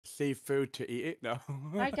see food to eat it. No.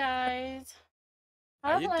 Hi guys.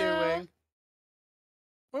 How you Hello. doing?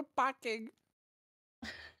 We're packing.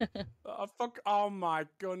 Oh, fuck. Oh my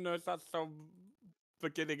goodness, that's so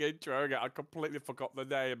beginning intro again. I completely forgot the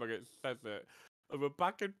name, but it says it. We're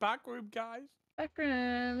back in Backroom, guys.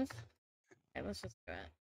 Backrooms. Okay, let's just do it.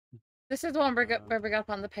 This is the one where we got up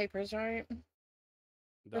on the papers, right?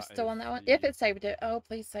 We're That still is on that one. If the. it saved it. Oh,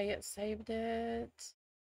 please say it saved it.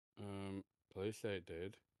 Please say it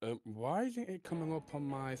did. Why isn't it coming up on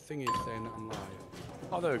my thingy saying that I'm live?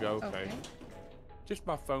 Oh, there we go. Okay. Just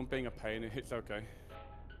my phone being a pain. It hits okay.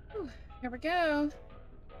 Whew, here we go.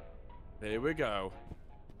 Here we go.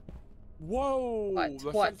 Whoa! What?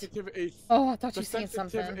 The sensitivities. Oh, I thought The you seen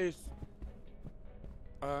something. sensitivities.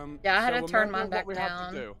 Yeah, I had to turn mine what back we down.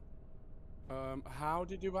 have to do. How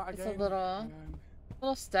do you do that again? It's a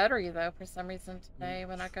little stuttery though for some reason today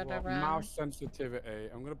when I go to run. Mouse sensitivity.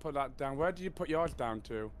 I'm gonna put that down. Where did you put yours down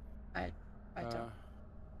to? I don't.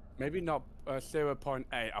 Maybe not 0.8.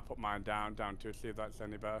 I put mine down to see if that's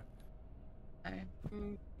any better. Okay.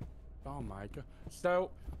 Oh my god.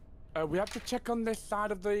 So we have to check on this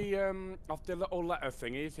side of the little letter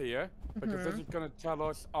thingies here because this is gonna tell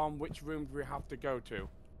us on which rooms we have to go to.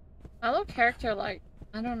 My little character, like,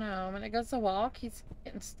 I don't know, when it goes to walk, he's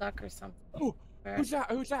getting stuck or something. Oh, who's that?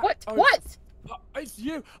 Who's that? What? Oh, what? It's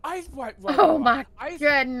you. Right, oh my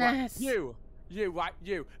goodness. Right,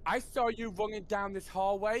 you. I saw you running down this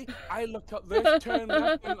hallway. I look at this, turn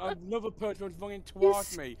left, and another person was running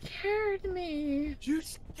towards me. You scared me. You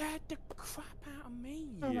scared the crap out of me.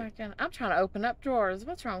 Oh my god. I'm trying to open up drawers.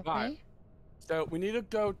 What's wrong with me? So we need to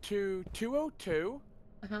go to 202,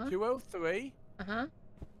 203,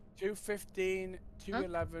 215,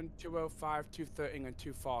 211, 205, 213, and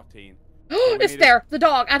 214. It's there! The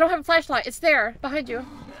dog! I don't have a flashlight. It's there! Behind you.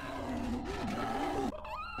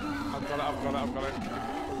 I've got it.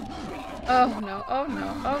 Oh no, oh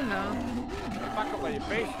no, oh no. Back up there, you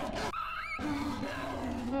beast.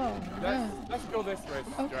 Oh no. Let's go this way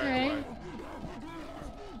straight away.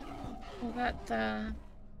 Well, that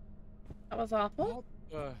was awful.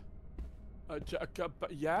 But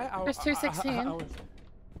yeah, There's 216.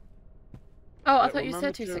 Oh, I thought you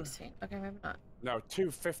said 216. Okay, maybe not. No,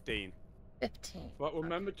 215. 15. But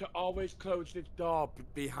remember to always close this door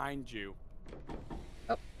behind you.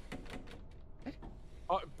 Oh. Okay.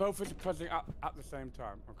 Oh, both of us are pressing at the same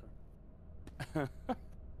time. Okay.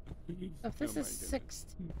 If this is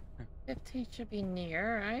 16, 15 should be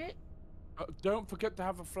near, right? Don't forget to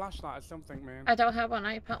have a flashlight or something, man. I don't have one.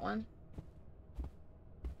 I put one.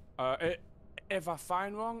 If I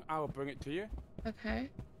find one, I will bring it to you. Okay.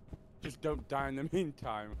 Just don't die in the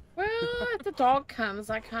meantime. Well, if the dog comes,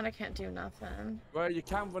 I kind of can't do nothing. Well, you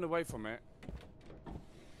can run away from it.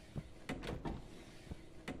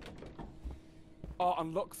 Oh,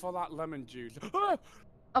 and look for that lemon juice. What?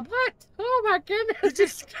 Oh my goodness! You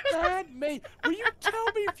just scared me. Will you tell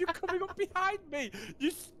me if you're coming up behind me? You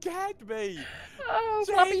scared me. Oh,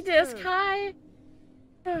 floppy disk, hi.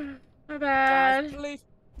 My bad.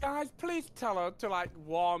 Guys, please tell her to like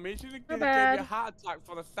warm me. She's gonna give me a heart attack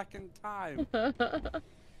for the second time.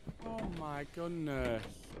 Oh my goodness.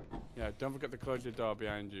 Yeah, don't forget to close your door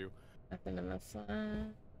behind you. Nothing to miss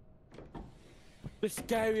on. The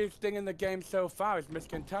scariest thing in the game so far is Miss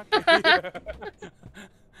Kentucky.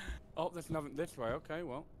 Oh, there's nothing this way. Okay,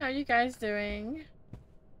 well. How are you guys doing?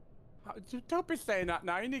 Don't be saying that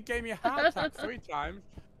now. You need gave me a heart attack 3 times.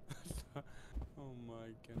 Oh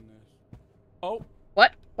my goodness. Oh.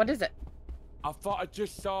 What? What is it? I thought I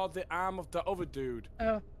just saw the arm of the other dude.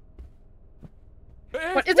 Oh.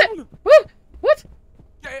 What is it? Woo! What?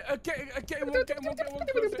 Get him one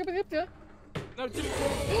closer. No, just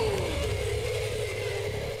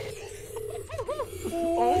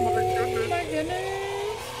Oh my goodness. Oh my goodness.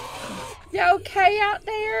 You okay out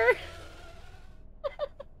there?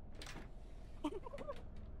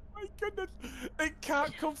 My goodness. It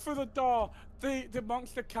can't come through the door. The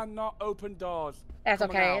monster cannot open doors. That's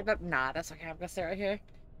okay. Nah, that's okay. I'm gonna stay right here.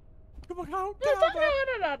 Come on, out. Get out there.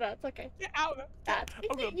 No, it's okay. Get out there.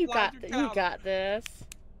 You got this.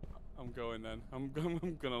 I'm going then. I'm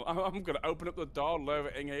gonna open up the door, lower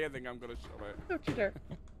it in here, then I'm gonna shut it. Don't you dare.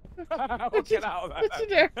 Get out of there. Don't you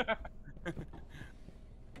dare.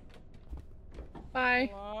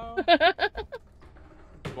 Bye.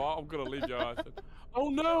 Well, I'm gonna leave your ass. Oh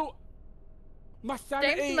no! My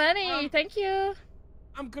sanity! Thanks, money! Thank you!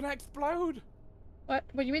 I'm gonna explode! What?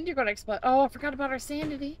 What do you mean you're gonna explode? Oh, I forgot about our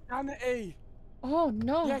sanity. Sanity! Oh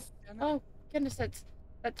no! Yes! Oh, goodness, that's...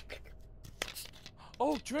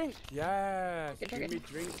 Oh, drink! Yes! Give me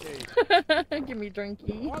drinky! Give me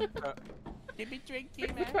drinky. What the? Give me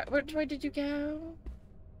drinky, man! Which way did you go?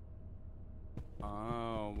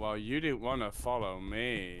 Oh, you didn't want to follow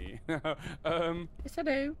me. Yes, I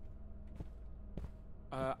do.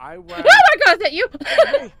 I Oh went. my God, is that you?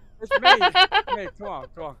 It's me. It's me. Come on,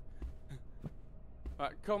 come on.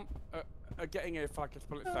 Right, come. Getting here for like a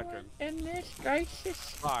split second. Goodness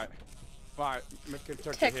gracious. Right, Miss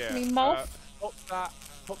Kentucky Text here. me, moth. Put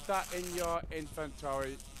that in your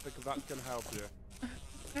inventory because that's gonna help you.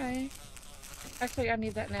 Okay. Actually, I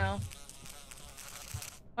need that now.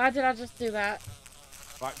 Why did I just do that?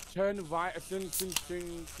 Right, turn right as soon as you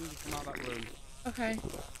come out of that room. Okay.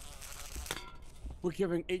 We're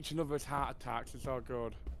giving each other's heart attacks. It's all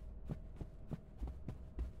good.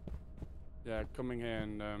 Yeah, coming here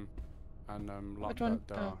and lock that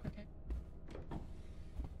door. Oh, okay.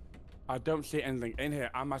 I don't see anything in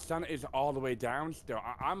here, and my sanity is all the way down still.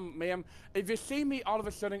 I'm. If you see me all of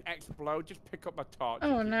a sudden explode, just pick up my torch.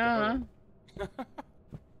 Oh no.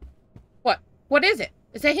 What? What is it?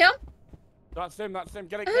 Is it him? That's him.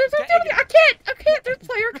 Get it. I can't. There's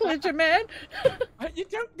player collision, man. You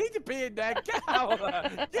don't need to be in there. Get out of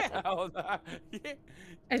there. Get out of there. Yeah.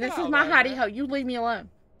 Hey, this is my hidey ho. You leave me alone.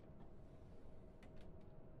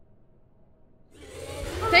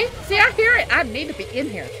 See, I hear it. I need to be in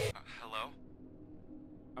here. Hello?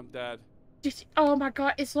 I'm dead. Oh my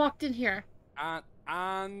God, it's locked in here. And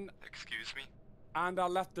Excuse me? And I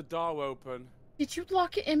left the door open. Did you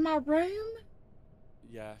lock it in my room?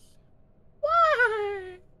 Yes.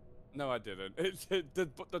 Why? No, I didn't.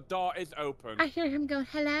 But the door is open. I hear him go,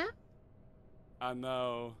 hello? I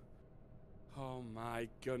know. Oh my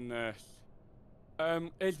goodness.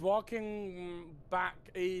 He's walking back.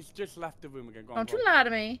 He's just left the room again. Go on, Don't you lie to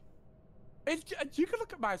me. You can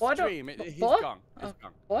look at my What? stream. He's What? gone. He's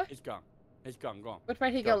gone. What? He's gone. He's gone. Go on. Which way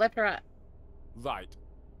did he go? Left or right? Right.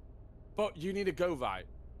 But you need to go right.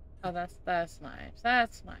 Oh, that's nice.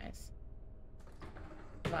 That's nice.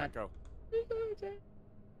 Come on. Go.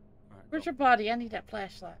 Where's your body? I need that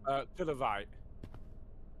flashlight. To the right.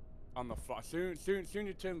 On the floor. Soon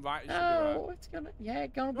you turn right. It should be Oh, right. it's gonna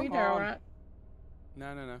be Come there, on. alright.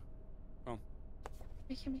 No. Come on.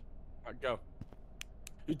 Hear me. Right, go.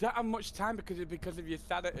 You don't have much time because of your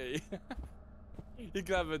sanity. You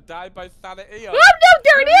can either die by sanity or... Oh no!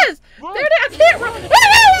 There it is! Run. There it is! I can't run! No.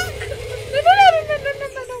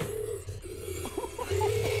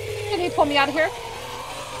 Can he pull me out of here?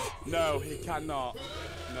 No, he cannot.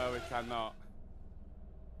 No, he cannot.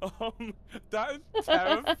 That is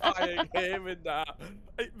terrifying hearing that.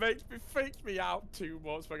 It freaks me out too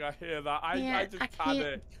much when I hear that. I just panic.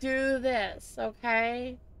 Can't do this,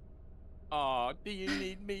 okay? Oh, do you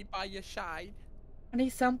need me by your side? I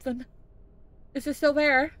need something. Is it still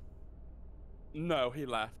there? No, he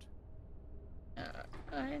left.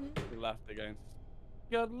 He left again.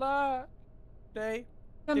 Good luck, Dave.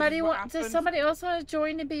 Does somebody else want to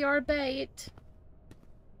join and be our bait?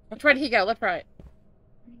 Which way did he go? Left, right?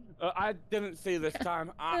 I didn't see this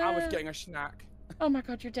time. I was getting a snack. Oh my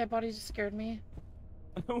God, your dead body just scared me.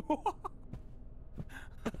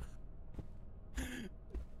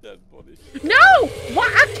 Dead body. No! What?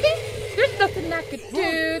 I can't. There's nothing I could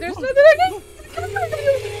do. There's nothing I can.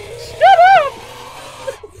 Shut up!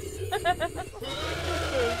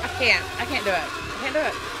 I can't do it. I can't do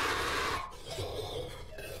it.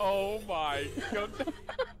 Oh my God.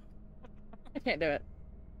 I can't do it.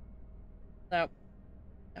 Nope.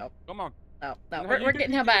 Come on. No. No, We're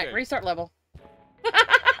getting him back. Restart level.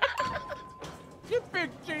 You big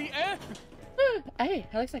cheater! Hey,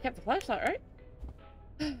 at least I kept the flashlight, right?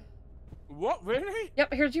 What, really?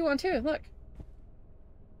 Yep, here's you one too. Look.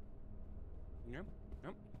 Yep.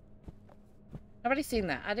 Nobody's seen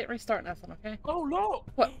that. I didn't restart nothing, okay? Oh, look!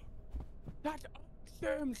 What? That's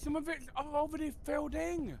awesome! Some of it's already filled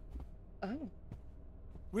in. Oh.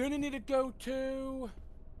 We only need to go to...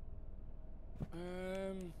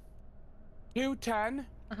 210.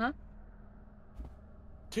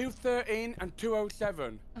 213 and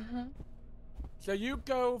 207. So you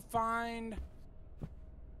go find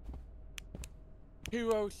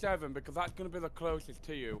 207 because that's going to be the closest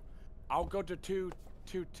to you. I'll go to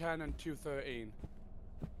 210 and 213.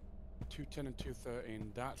 210 and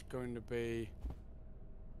 213. That's going to be...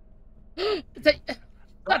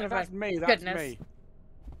 That's me. That's me.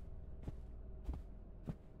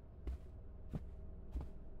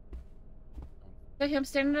 Is that him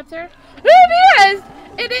standing up there? It is!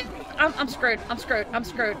 It is! I'm screwed. I'm screwed.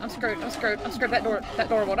 That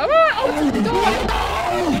door won't open. Oh, the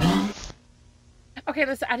door! Okay,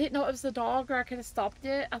 listen, I didn't know it was the dog or I could have stopped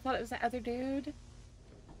it. I thought it was the other dude.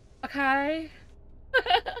 Okay.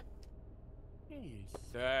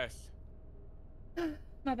 Jesus.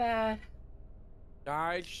 My bad.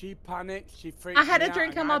 Guys, she panicked. She freaked I had me a out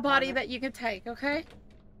drink and on I my body panicked. that you can take, okay?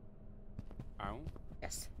 Oh?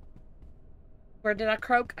 Yes. Where did I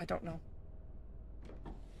croak? I don't know.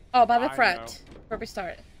 Oh, by the front. Where we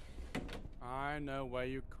started. I know where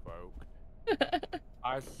you croaked.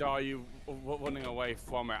 I saw you running away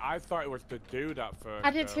from it. I thought it was the dude at first.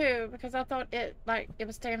 I did too, because I thought it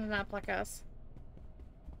was standing up like us.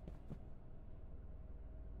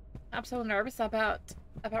 I'm so nervous about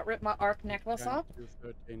ripping my arc necklace off.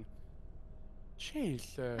 213.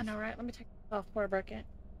 Jesus. I know, right? Let me take it off before I break it.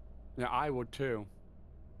 Yeah, I would too.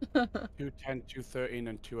 210, 213,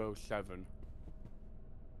 and 207.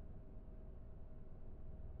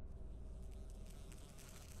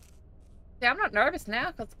 See, I'm not nervous now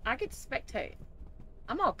because I get to spectate.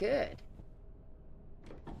 I'm all good.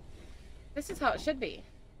 This is how it should be.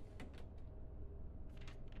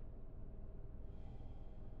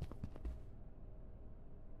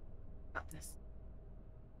 Got this.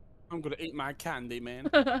 I'm gonna eat my candy, man.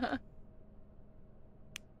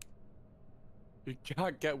 You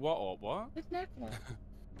can't get what up? What? This necklace.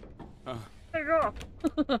 There you go.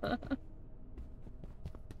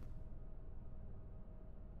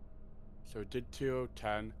 So it did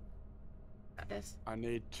 2010. Got this. I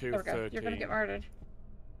need There we go. 213. You're gonna get murdered.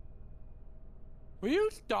 Will you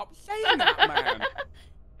stop saying that, man?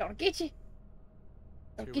 Gonna get you.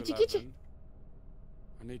 Gonna get you.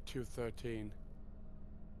 I need 213.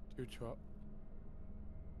 212.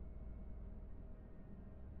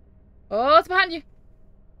 Oh, it's behind you.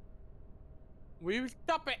 Will you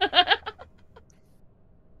stop it?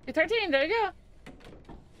 213, there you go.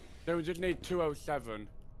 Then we just need 207.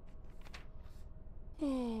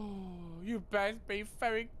 Oh, you best be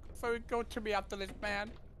very, very good to me after this,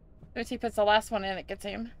 man. If he puts the last one in, it gets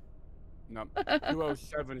him. No,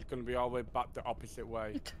 207 is going to be all the way back the opposite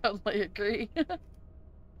way. Totally agree.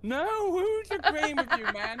 No, who's agreeing with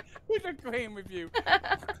you, man? Who's agreeing with you?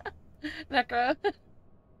 Necro.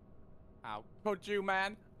 How could you,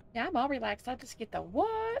 man? Yeah, I'm all relaxed. I just get to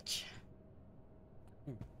watch.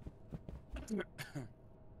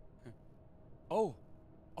 Oh,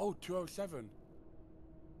 207.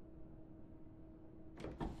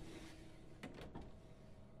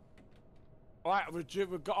 Alright,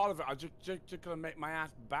 we've got all of it. I'm just gonna make my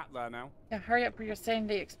ass back there now. Yeah, hurry up or you're saying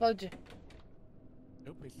they explode you.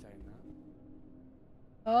 Don't be saying that.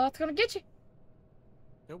 Oh, it's gonna get you.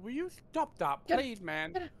 No, will you stop that, please,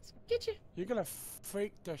 man? It's gonna get you. You're gonna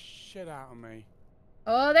freak the shit out of me.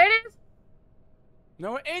 Oh, there it is.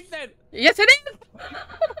 No, it isn't. Yes, it is.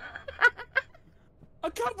 I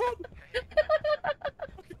can't run.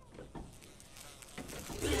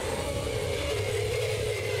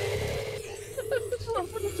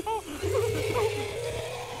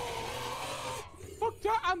 Fuck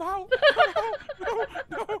that, I'm out.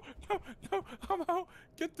 No, I'm out.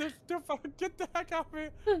 Get this stuff out. Get the heck out of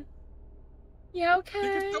here. You okay?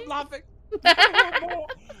 You can stop laughing. No more.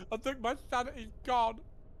 I think my sanity's gone.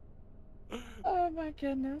 Oh my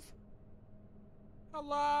goodness.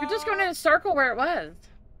 Hello. You're just going in a circle where it was.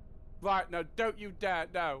 Right, no, don't you dare,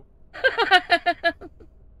 no.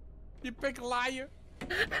 You big liar.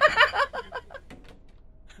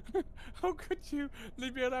 How could you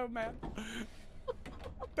leave me alone, man?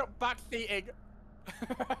 Stop backseating.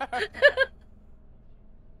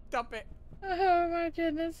 Stop it. Oh my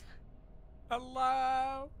goodness.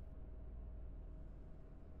 Hello.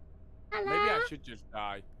 Hello. Maybe I should just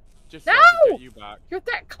die. Just no! so I can get you back. You're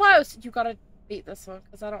that close. You gotta beat this one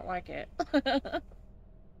because I don't like it.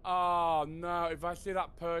 Oh no, if I see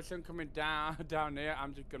that person coming down here,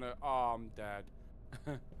 I'm just gonna, oh, I'm dead.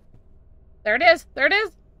 There it is. There it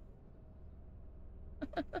is.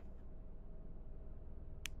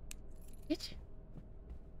 Get you.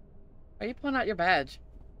 Are you pulling out your badge?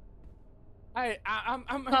 Hey, I'm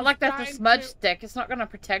not like that's a smudge stick. It's not gonna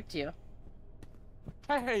protect you.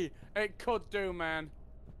 Hey, it could do, man.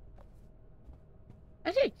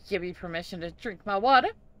 I didn't give you permission to drink my water.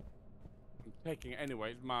 I'm taking it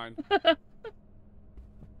anyway, it's mine.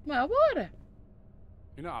 My water.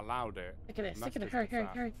 You're not allowed it. Look at it. Look at it. Hurry, hurry,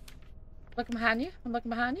 hurry. Looking behind you. I'm looking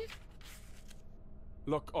behind you.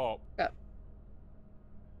 Look up. Up.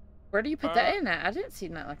 Where do you put that in at? I didn't see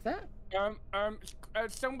that like that.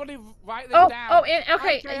 Somebody write this down. Oh,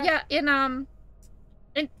 okay, yeah, in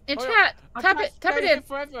chat. Type it in.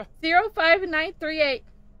 Forever. 05938.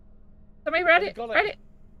 Somebody read it. Write it.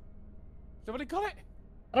 Somebody got it?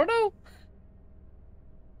 I don't know.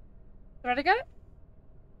 Somebody got it?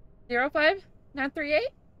 05938?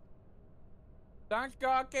 Thanks,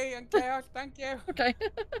 Gorky and Chaos, thank you. Okay.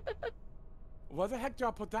 Where the heck do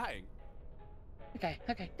I put that in? Okay.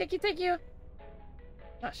 Thank you.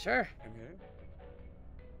 Not sure. In here?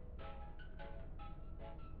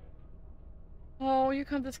 Oh, you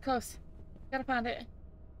come this close. Gotta find it.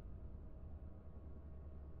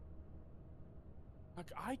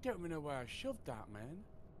 Like, I don't even know where I shoved that, man.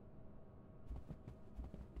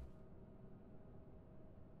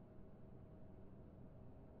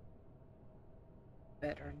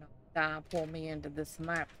 Better not die, pull me into this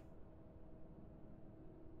map.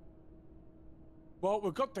 Well,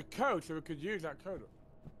 we've got the code, so we could use that code.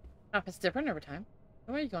 If it's different every time.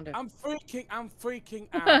 What are you gonna do? I'm freaking out,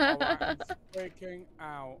 alright? I'm freaking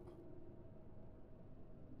out.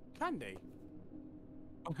 Candy?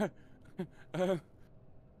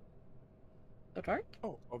 So dark?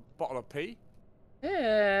 Oh, a bottle of pee?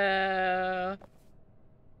 Yeah.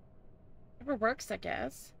 Never works, I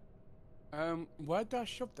guess. Where did I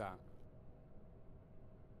shove that?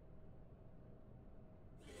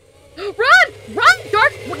 Run! Run,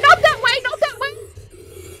 Dark! Not that way! Not that way!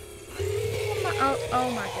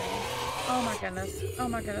 Oh my goodness. Oh my goodness. Oh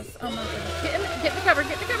my goodness. Oh my goodness. Get in the cover.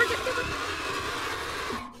 Get in the cover. Get in the cover.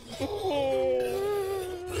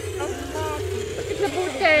 Look at the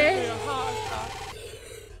bouquet.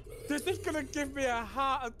 This is gonna give me a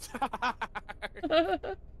heart attack.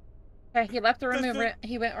 Okay, he left the room and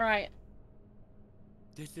he went right.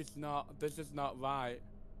 This is not right.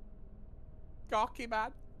 Gawky,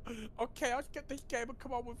 man. Okay, let's get this game and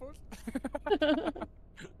come on with us.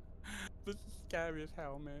 This is scary as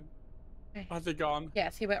hell, man. Okay. Has he gone?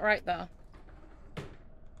 Yes, he went right though.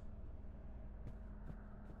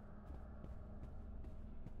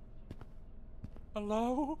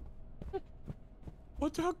 Hello? Where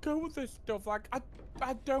do I go with this stuff? Like,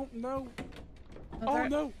 I don't know. Well, Oh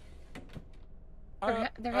no!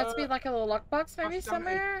 There has to be like a little lockbox maybe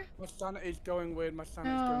somewhere. My sanity's going weird. My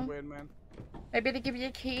sanity's going weird, man. Maybe they give you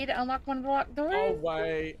a key to unlock one of the locked doors? Oh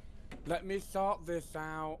wait, let me sort this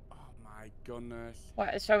out. Oh my goodness.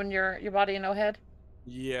 What, it's showing your body and no head?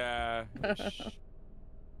 Yeah.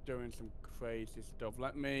 Doing some crazy stuff.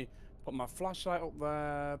 Let me put my flashlight up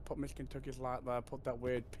there, put Miss Kentucky's light there, put that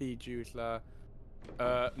weird pea juice there.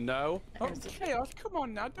 No. Oh, Chaos, come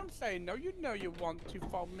on now, don't say no. You know you want to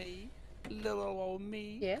for me. Little old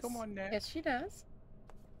me. Yes. Come on now. Yes, she does.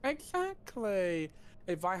 Exactly.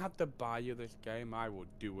 If I had to buy you this game, I would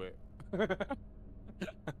do it.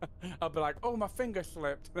 I'll be like, oh, my finger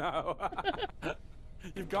slipped. No.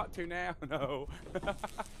 You've got to now. No.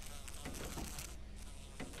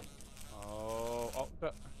 Oh,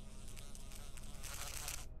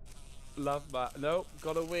 love my, no,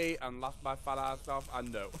 got away and laughed my fat ass off,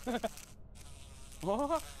 and no.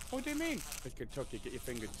 What? What do you mean? Miss Kentucky, get your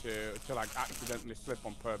finger to like accidentally slip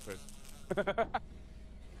on purpose.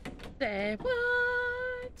 Say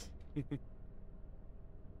what?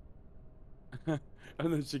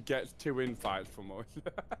 And then she gets 2 infights from us.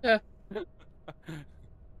 Yeah.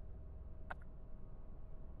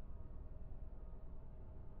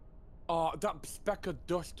 Oh, that speck of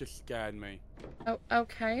dust just scared me. Oh,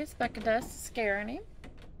 okay. Speck of dust scaring him.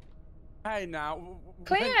 Hey now,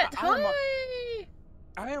 Clint, hi!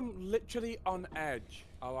 I am literally on edge.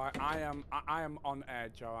 Alright, I am on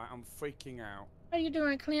edge. Alright, I'm freaking out. How you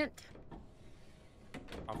doing, Clint?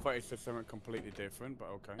 I thought it said something completely different, but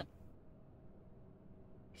okay.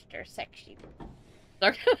 Mr. Sexy.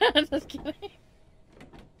 Just kidding.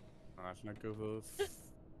 Oh, that's not good.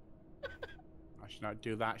 I should not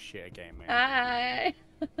do that shit again, man. Hi.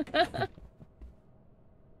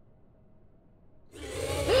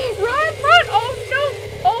 Run! Oh no!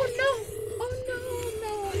 Oh no! Oh no!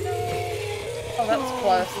 No! No! Oh, that was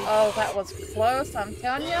close. Oh, that was close. I'm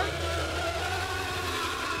telling you.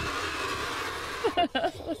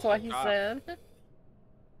 That's what he said.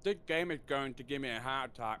 This game is going to give me a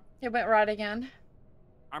heart attack. It went right again.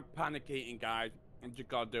 I'm panic eating, guys. I just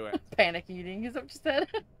gotta do it. Panic eating is what you said.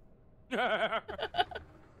 Yep,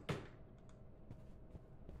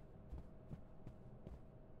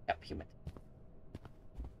 he went.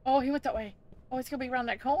 Oh, he went that way. Oh, he's gonna be around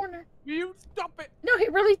that corner. You stop it! No, he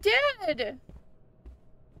really did. I'm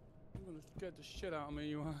gonna scare the shit out of me,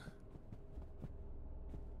 you are.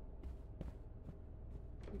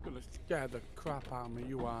 I'm gonna scare the crap out of me,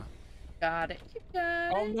 you are. Got it. You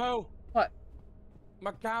got Oh it. no! What?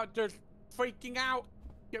 My character's freaking out!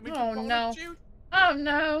 Get me Oh to no. juice. Oh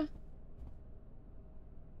no.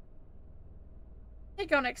 He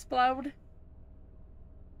gonna explode.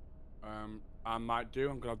 I might do.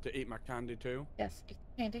 I'm gonna have to eat my candy too. Yes, eat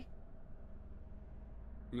candy.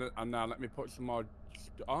 And now let me put some more.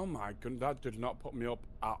 Oh my goodness, that did not put me up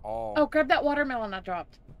at all. Oh, grab that watermelon I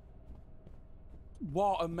dropped.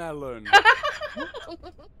 Watermelon.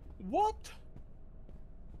 What?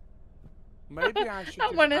 Maybe I should.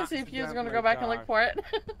 I wanted to see if you was gonna go back and look for it.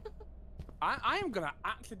 I am gonna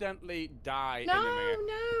accidentally die in a No,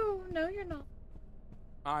 minute. no, you're not.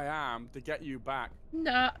 I am to get you back.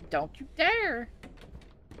 No, don't you dare.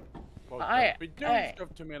 Well, don't be doing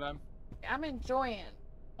stuff to me then. I'm enjoying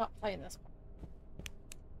not playing this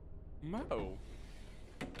one. Mo.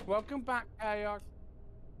 Welcome back, Chaos.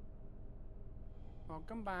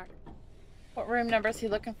 Welcome back. What room number is he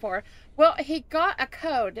looking for? Well, he got a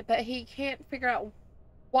code, but he can't figure out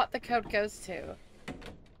what the code goes to.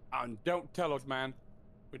 And don't tell us, man.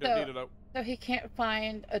 We don't need to know. So he can't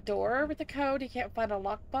find a door with the code. He can't find a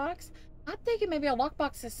lockbox. I'm thinking maybe a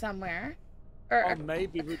lockbox is somewhere. Or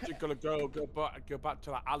maybe we're just gonna go back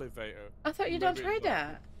to that elevator. I thought you don't try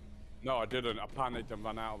that. No, I didn't. I panicked and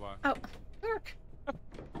ran out of there. Oh, Mark.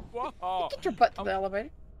 Whoa. Get your butt to the elevator.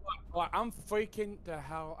 Like, I'm freaking the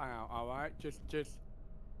hell out, alright? Just...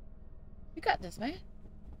 You got this, man.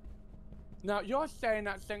 Now, you're saying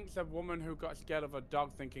that thinks a woman who got scared of a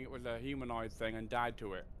dog thinking it was a humanoid thing and died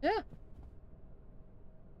to it? Yeah.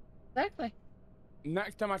 Exactly.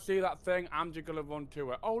 Next time I see that thing, I'm just gonna run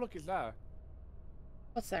to it. Oh, look, it's there.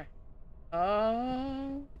 What's there?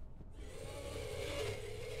 Oh.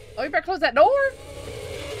 Oh, you better close that door.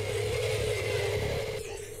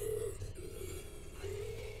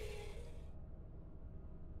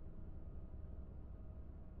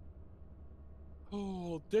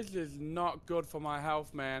 Oh, this is not good for my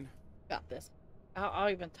health, man. Got this. I'll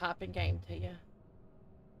even type in game to you.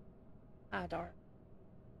 Ah, darn.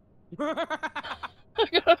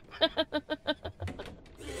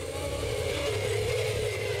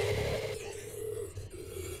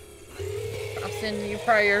 I'm sending you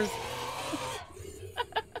prayers.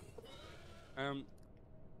 Okay.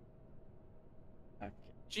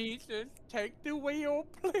 Jesus, take the wheel,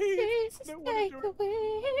 please. Jesus, take the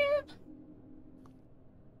wheel.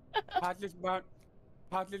 Pass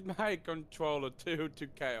this my controller to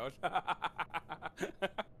Chaos.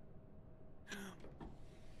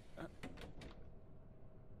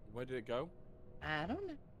 Where did it go? I don't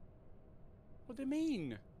know. What do you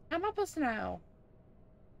mean? How am I supposed to know?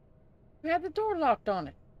 We had the door locked on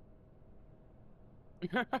it.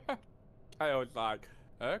 Chaos like,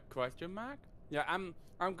 question mark? Yeah, I'm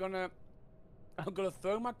gonna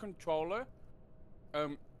throw my controller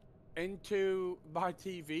into my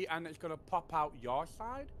TV and it's gonna pop out your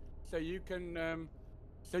side so you can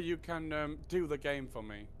do the game for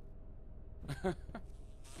me.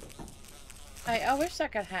 I wish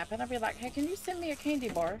that could happen. I'd be like, hey, can you send me a candy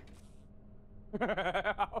bar?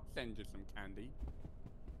 I'll send you some candy.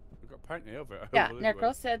 We've got plenty of it. Yeah,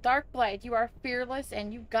 Necro said, Dark Blade, you are fearless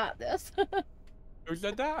and you got this. Who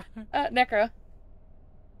said that? Necro.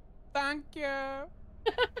 Thank you.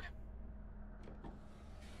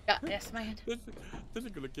 Got this, man. This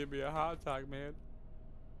is gonna give me a heart attack, man.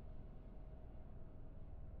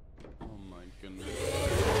 Oh my goodness.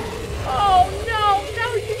 Oh no,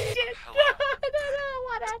 you did not.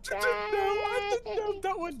 What a thing. I didn't know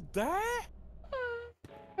that was there.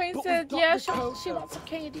 Queen said, yeah, she wants some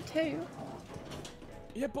candy too.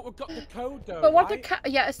 Yeah, but we've got the code though. But what the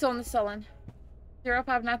yeah, it's still in the selling.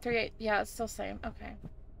 05938. Yeah, it's still same. Okay.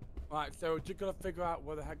 Right, so you gotta figure out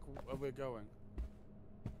where the heck we're going.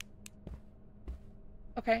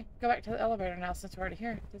 Okay, go back to the elevator now since we're already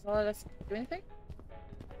here. Does it let us do anything?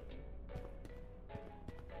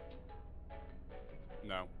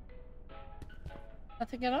 No.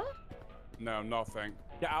 Nothing at all? No, nothing.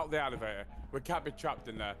 Get out of the elevator. We can't be trapped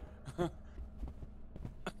in there.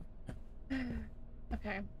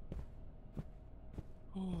 Okay.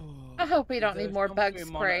 I hope we don't need more bug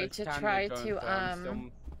spray to try to,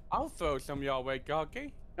 I'll throw some your way, Goggy.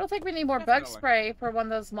 I don't think we need more bug spray for one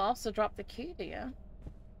of those moths to drop the key, do you?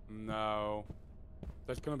 No.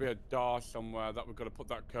 There's gonna be a door somewhere that we've got to put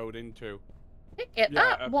that code into. Pick it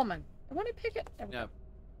up, woman. I want to pick it. Yeah.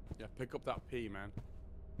 Yeah, pick up that P, man.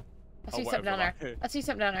 I see something down there. I see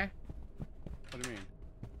something down there. What do you mean?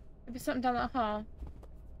 Maybe something down that hall.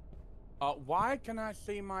 Why can I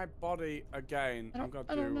see my body again? I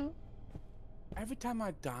don't know. Every time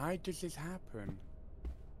I die, does this happen?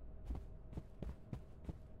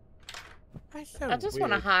 I just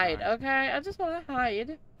want to hide, man. Okay? I just want to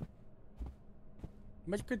hide.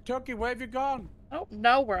 Miss Kentucky, where have you gone? I don't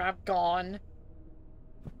know where I've gone.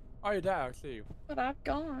 Oh, you're there, I see you. But I've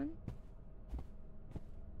gone.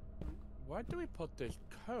 Where do we put this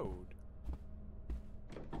code?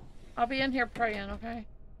 I'll be in here praying, okay?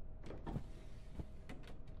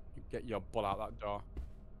 You get your butt out that door.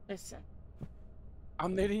 Listen.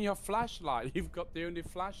 I'm needing your flashlight. You've got the only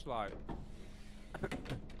flashlight.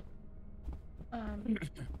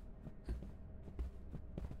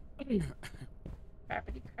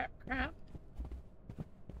 Crappity crap crap.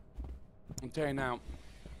 I'm telling you now.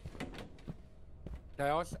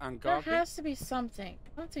 Chaos and There Garfield. has to be something.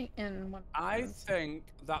 Something in one. I think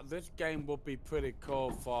that this game would be pretty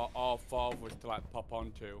cool for all four of us to like pop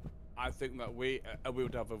onto. I think that we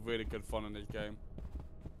would have a really good fun in this game.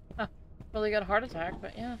 Huh. Really got a heart attack,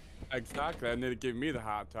 but yeah. Exactly. I need to give me the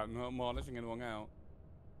heart attack. No more letting anyone out.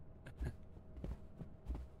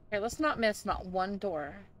 Okay, let's not miss not one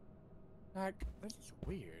door. Like, this is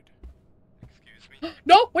weird. Excuse me?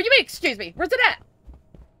 No! What do you mean, excuse me? Where's it at?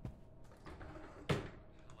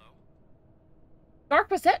 Hello? Dark,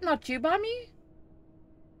 was that not you by me?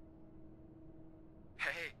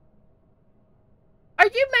 Hey. Are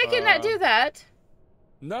you making that do that?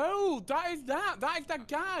 No, that is that. That is that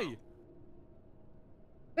guy.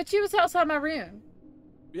 But you was outside my room.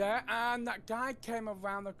 Yeah, and that guy came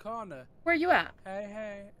around the corner. Where you at?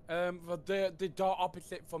 Hey. The door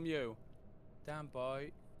opposite from you. Damn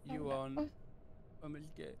boy, you on?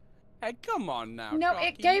 Hey, come on now. No, Cocky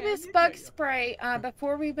it gave man, us you bug know you- spray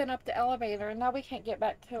before we went up the elevator, and now we can't get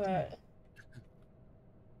back to it.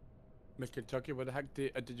 Miss Kentucky, where the heck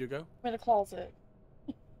did you go? I'm in the closet.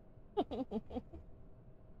 Because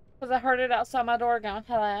I heard it outside my door going,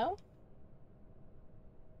 hello?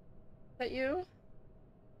 Is that you?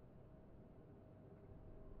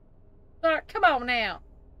 Dark, come on now.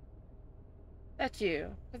 That's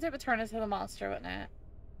you. Because it would turn into the monster, wouldn't it?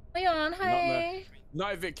 Leon, hey.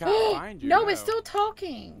 Not if it can't find you. No, it's still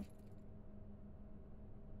talking.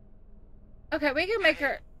 Okay, we can make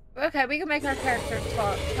her. Okay, we can make our character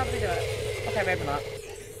talk. How do we do it? Okay, maybe not.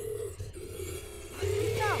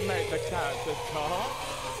 You can't make the character talk.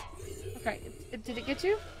 Okay, did it get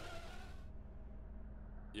you?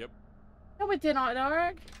 Yep. No, it did not,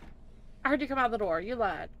 Dark. I heard you come out the door. You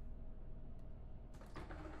lied.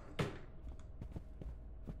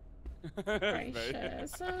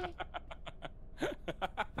 Gracious.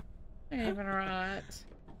 Ain't even right.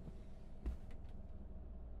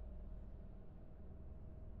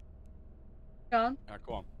 Gone?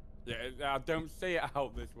 Come on. Yeah, don't say it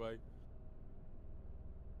out this way.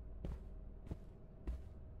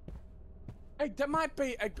 Hey, there might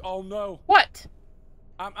be a... Oh, no. What?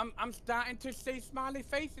 I'm starting to see smiley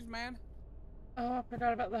faces, man. Oh, I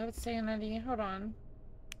forgot about the sanity. Hold on.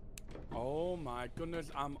 Oh, my goodness.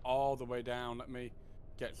 I'm all the way down. Let me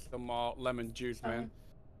get some more lemon juice, man.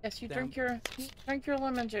 Yes, you Down. drink your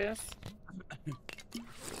lemon juice.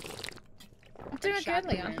 I'm doing good,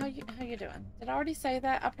 Leon. How you doing? Did I already say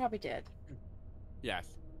that? I probably did. Yes,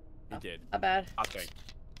 he did. I bet. I think.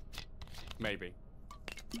 Maybe.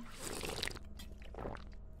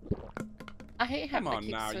 I hate Come having to on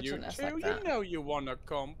keep now, you switching this two. like You that. know you want to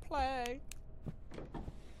come play.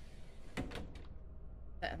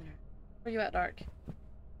 Where you at, Dark?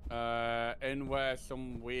 In where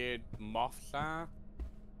some weird moths are.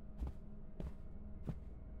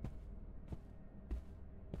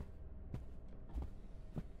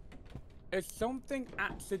 If something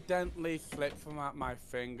accidentally slipped from out my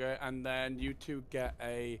finger, and then you two get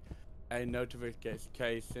a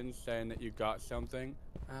notification saying that you got something,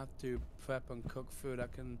 I have to prep and cook food. I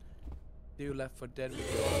can do Left 4 Dead with you.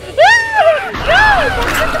 No!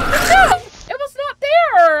 It was not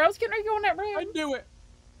there! I was getting ready to go in that room. I knew it!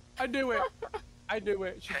 I knew it! I knew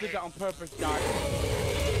it! She did that on purpose, guys.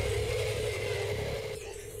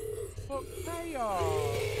 Fuck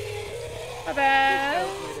chaos! My bad.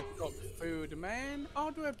 Help me to cook food, man.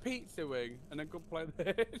 Order a pizza wing and then go play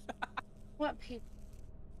this. What people?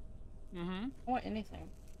 Mm-hmm. I want anything.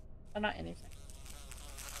 Or not anything.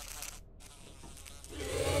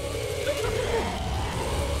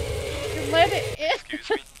 You let it in. Excuse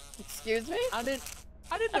me? Excuse me? I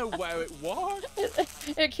didn't know where it was.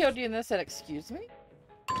 It killed you and then said, excuse me?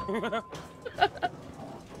 Right.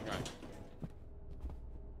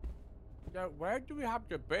 So where do we have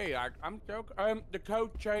to be? I'm so the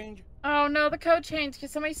code change. Oh no, the code changed. Can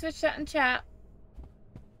somebody switch that in chat?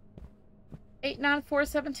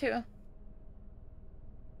 89472.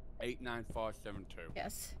 89472.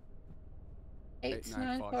 Yes.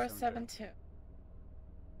 89472.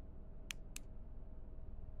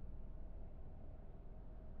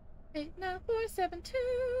 Eight nine four seven two.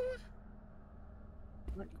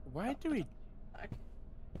 Where do we?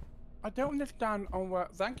 I don't understand on where.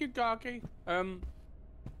 Thank you, Garky. I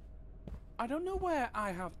don't know where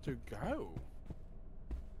I have to go.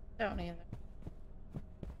 Don't either.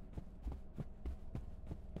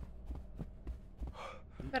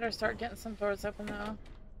 Better start getting some doors open though.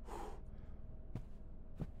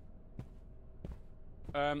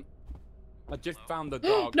 I just found the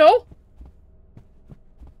dog. No!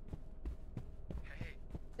 Hey.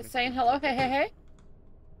 It's saying hello, hey, hey, hey.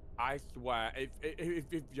 I swear, if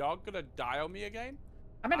you're gonna dial me again,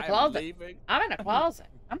 I'm in a I am closet. leaving. I'm in a closet.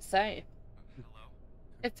 I'm safe. Hello?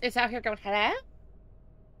 It's out here going, hello?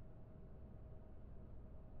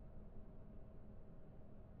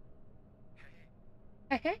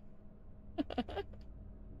 Hey. Hey, hey.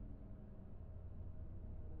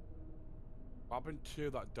 What happened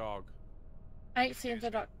to that dog? I ain't seen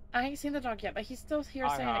the dog. I ain't seen the dog yet, but he's still here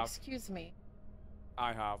I saying, have. excuse me.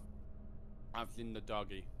 I have. I've seen the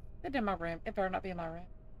doggy. It's in my room. It better not be in my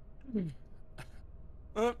room.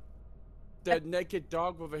 The naked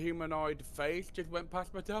dog with a humanoid face just went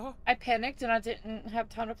past my door. I panicked and I didn't have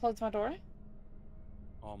time to close my door.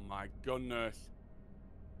 Oh my goodness.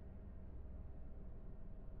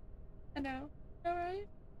 I know. Alright.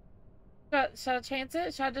 Should I chance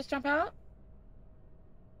it? Should I just jump out?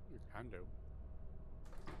 You can do.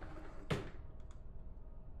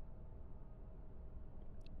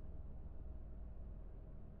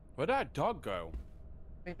 Where'd that dog go?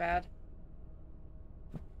 Be bad.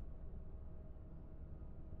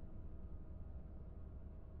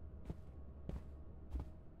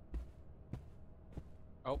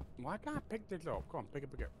 Oh, why can't I pick this up? Come on, pick it,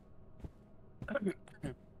 pick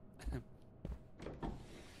it.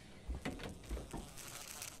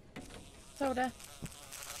 Soda.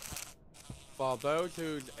 For those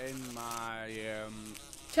who's in my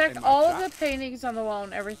Check in my all chat, of the paintings on the wall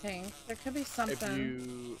and everything. There could be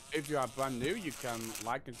something. if you are brand new, you can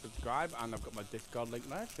like and subscribe, and I've got my Discord link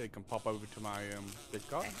there, so you can pop over to my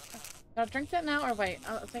Discord. Okay. Should I drink that now or wait?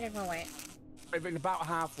 I think I'm gonna wait. If it's about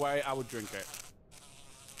halfway, I would drink it.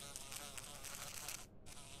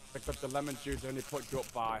 Because the lemon juice only puts you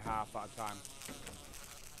up by half at a time.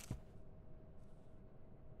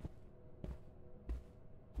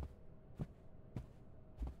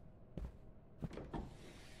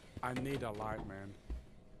 I need a light, man.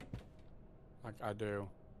 Like I do.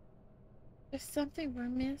 There's something we're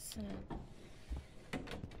missing.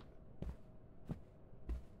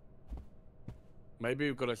 Maybe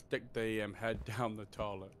we've got to stick the head down the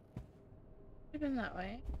toilet. Could have been that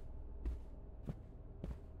way.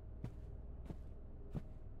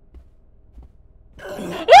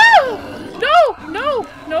 No! No!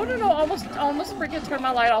 No, no, no. Almost freaking turned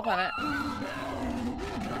my light off on it.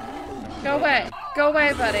 Go away. Go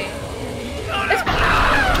away, buddy. It's...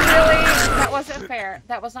 Really? That wasn't fair.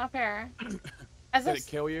 That was not fair. As Did it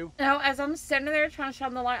kill you? No, as I'm standing there trying to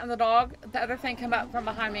shine the light on the dog, the other thing came up from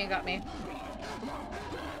behind me and got me.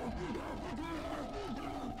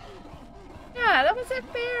 Yeah, that wasn't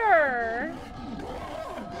fair.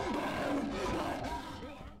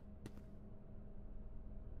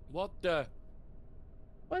 What the?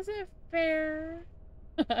 Wasn't fair.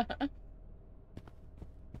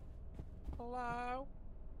 Hello?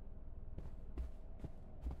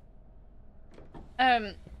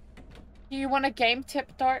 Do you want a game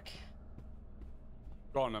tip, Dark?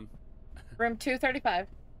 Go on then. Room 235.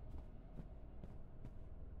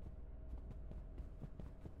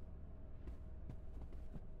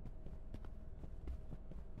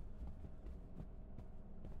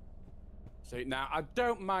 See, now, I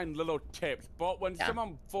don't mind little tips, but when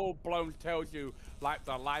someone full-blown tells you, like,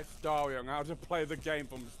 the life story on how to play the game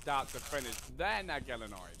from start to finish, then I get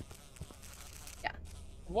annoyed. Yeah.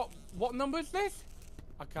 What number is this?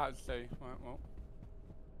 I can't see. Right, well.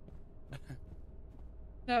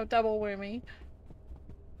 No, double whammy.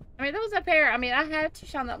 I mean, that was a fair. I mean, I had to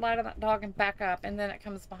shine that light on that dog and back up, and then it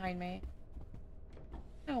comes behind me.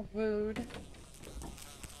 How rude.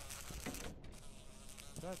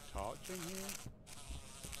 Is there a torch in here?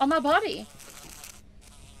 On my body.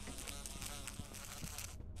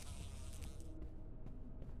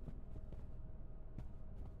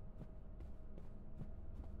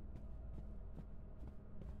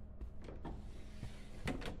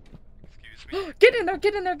 Excuse me? Get in there,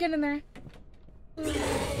 get in there, get in there. It's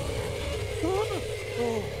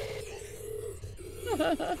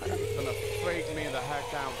gonna freak me the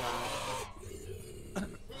heck out, guys.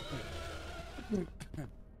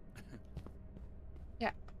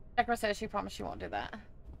 Yeah. Deborah says she promised she won't do that.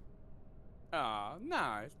 Oh,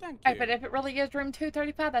 nice. Thank Hey, you. but if it really is room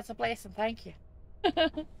 235, that's a blessing. Thank you.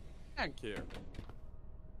 Thank you.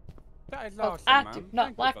 That is Well, awesome, I man. do not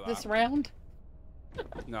Thank you like for this that. round.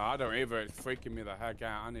 No, I don't either. It's freaking me the heck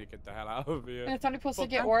out. I need to get the hell out of here. And it's only supposed But to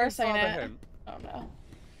get thank you worse, for ain't the it? hint. Oh no.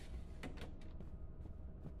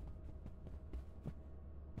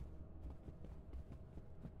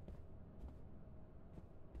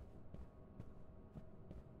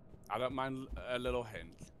 I don't mind a little hint.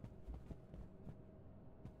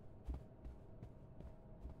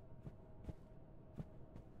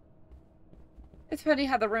 it's funny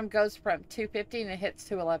how the room goes from 250 and it hits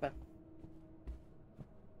 211.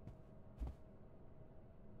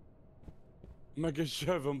 Make a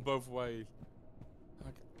shove them both ways.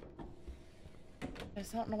 I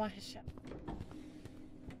just don't know why his shut.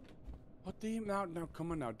 What do you now? Now,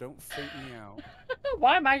 come on now, don't freak me out.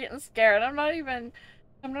 Why am I getting scared? I'm not even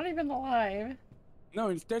alive. No,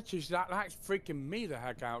 instead she's that's freaking me the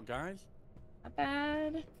heck out, guys. Not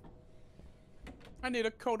bad. I need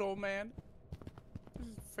a cuddle, man. This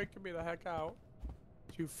is freaking me the heck out.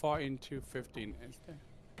 214, 215. Is there?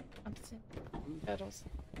 I'm seeing cuddles.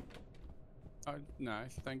 Oh,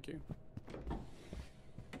 nice, thank you.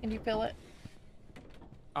 Can you feel it?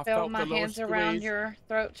 I Feel felt my the hands little around squeeze. your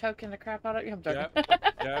throat, choking the crap out of you. I'm joking.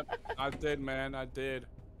 Yep, I did, man, I did.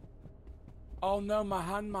 Oh no, my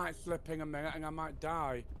hand might slip in a minute and I might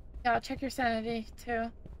die. Yeah, check your sanity too.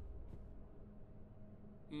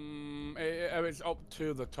 It's up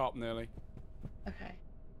to the top nearly. Okay.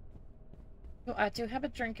 Oh, I do have a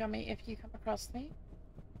drink on me if you come across me.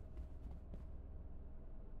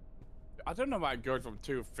 I don't know why it goes from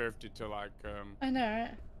 250 to like, I know,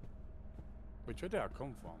 right? which way did I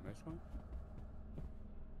come from? This one?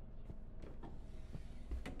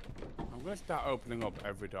 I'm gonna start opening up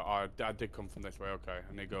every door. Oh, I did come from this way, okay.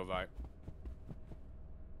 I need to go right.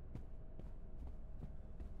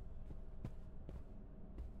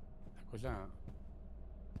 What was that?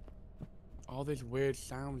 All these weird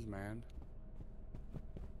sounds, man.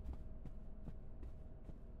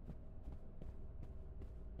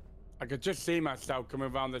 I could just see myself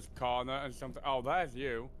coming around this corner and something. Oh, there's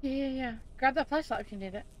you. Yeah. Grab that flashlight if you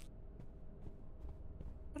need it.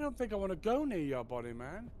 I don't think I want to go near your body,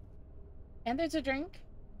 man. And there's a drink.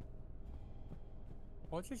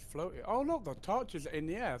 What's this floating? Oh, look, the torch is in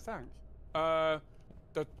the air. Thanks. I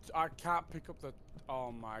can't pick up the.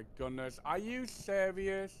 Oh my goodness. Are you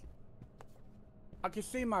serious? I can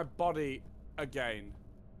see my body again.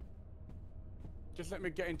 Just let me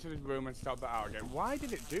get into this room and stop that out again. Why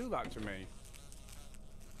did it do that to me?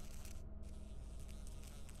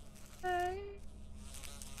 Hi.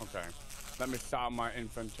 Okay. Let me start my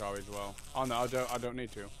inventory as well. Oh no, I don't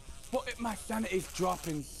need to. But my sanity's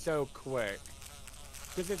dropping so quick.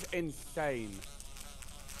 This is insane.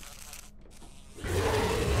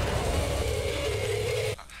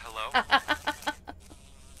 Hello?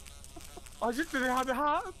 I just didn't have a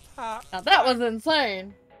heart attack. Now that was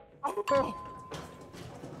insane. Oh.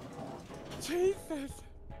 Jesus.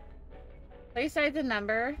 Please say the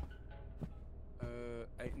number.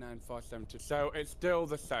 89472. So it's still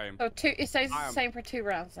the same. So it stays the same for 2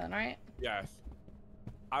 rounds then, right? Yes.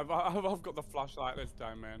 I've got the flashlight this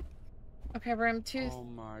time, man. Okay, room 235. Oh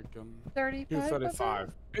my god.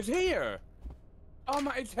 235. It's here. Oh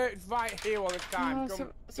my, it's here. It's right here all the time. Oh,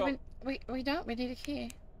 Come, so we don't. We need a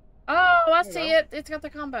key. Oh, I see it. It's got the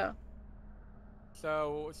combo.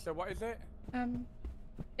 So what is it?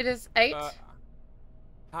 It is 8.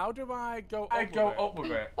 How do I go up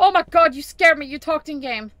with it? Oh my god, you scared me. You talked in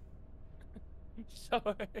game.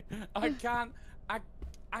 Sorry. I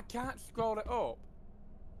can't scroll it up.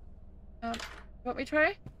 Want me to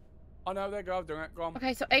try? Oh no, there you go, I'm doing it. Go on.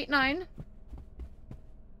 Okay, so 8, 9.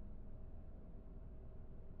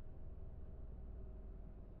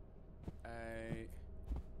 8,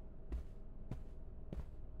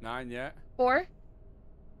 9, yeah. 4.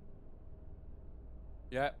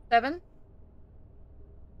 Yeah. 7.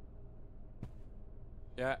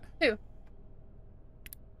 Yeah. 2.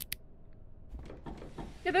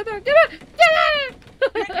 Get in there! Get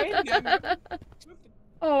in! Get in!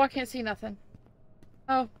 Oh, I can't see nothing.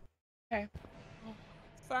 Oh. Okay.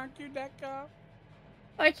 Thank you, Deca.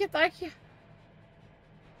 Thank you.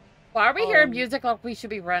 Why are we hearing music like we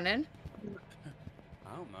should be running?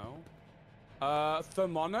 I don't know.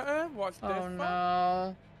 Thermometer? What's this? Oh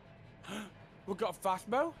no. We've got a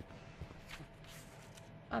fastbow?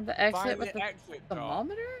 On the exit Find with the exit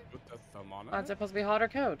thermometer? With the thermometer? Oh, it's supposed to be hot or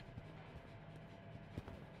cold.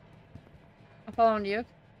 I'm following you. You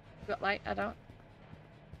got light? I don't.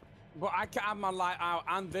 But I can have my light out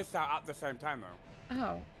and this out at the same time, though.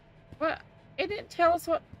 Oh. Well, it didn't tell us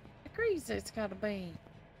what degrees it's gotta be.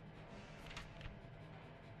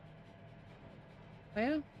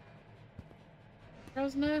 Well,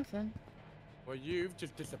 there's nothing. Well, you've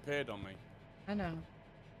just disappeared on me. I know.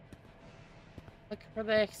 Looking for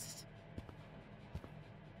the exit.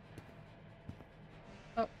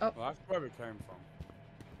 Oh. Well, that's where we came from.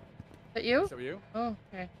 Is that you? Is that you? Oh,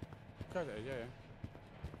 okay. Okay, yeah.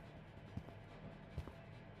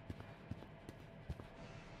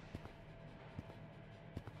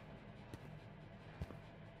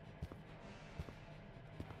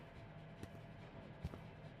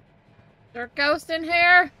 there a ghost in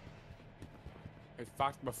here? It's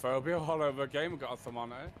phasmophobia all over again. We've got some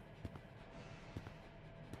on it.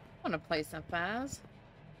 I want to play some Phas.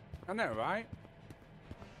 I know, right?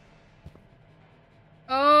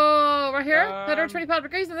 Oh, right here? 125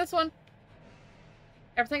 degrees in this one.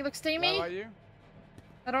 Everything looks steamy. Where are you?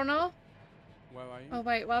 I don't know. Where are you? Oh,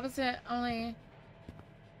 wait. What was it? Only...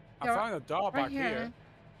 I found a door right back here.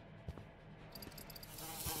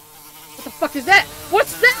 What the fuck is that?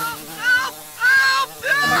 What's that?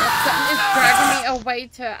 Oh my God, something is dragging me away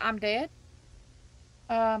to... I'm dead.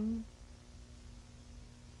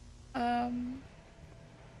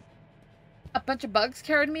 A bunch of bugs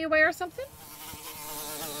carried me away or something?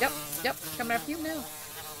 Yep, coming after you now.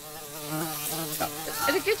 Oh,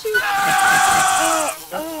 did it get you?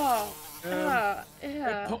 Yeah.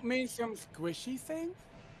 It put me in some squishy thing?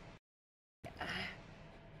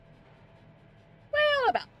 Well,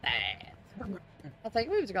 about that. I think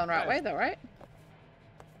we was going the right way though, right?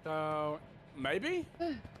 So, maybe?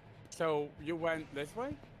 So, you went this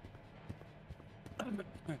way?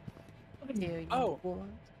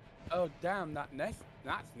 Oh, damn, that's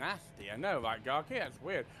nasty. I know, like, Garky, that's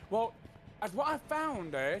weird. Well, as what I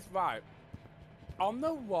found is, right, on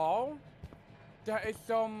the wall, there is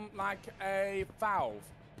some, like, a valve.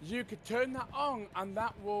 You could turn that on, and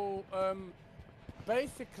that will,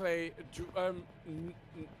 basically,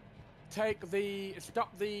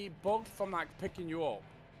 stop the bugs from, like, picking you up.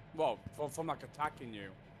 Well, from like, attacking you.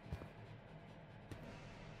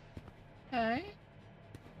 Okay.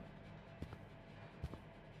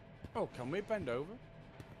 Oh, can we bend over?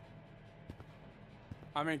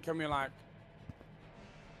 I mean, can we like...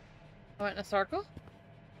 I went in a circle?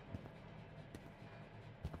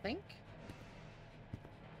 I think.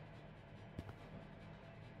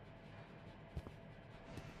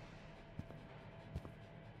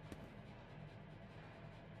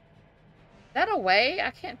 Is that a way?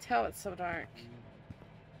 I can't tell, it's so dark.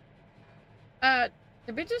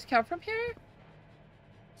 Did we just come from here?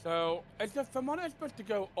 So, is the thermometer supposed to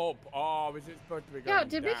go up, or is it supposed to be going down?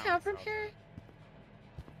 Yeah, did we come from here?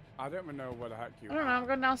 I don't even know where the heck you are. I don't know, I'm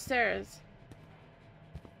going downstairs.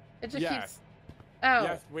 It just yes. keeps... Oh.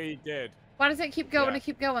 Yes, we did. Why does it keep going and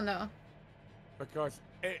keep going, though? Because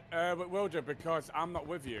it will do, because I'm not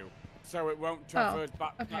with you. So it won't traverse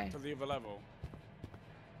back to the other level.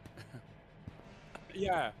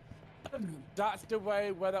 Yeah. That's the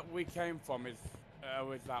way where that we came from, is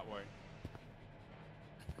that way.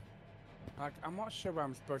 Like, I'm not sure where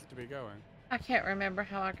I'm supposed to be going. I can't remember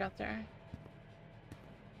how I got there.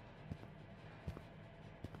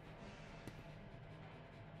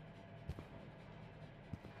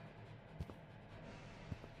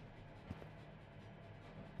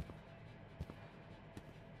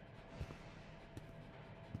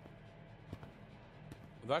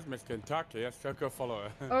 Well, that's Miss Kentucky. Let's go follow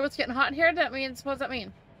her. Oh, it's getting hot in here? That means, what does that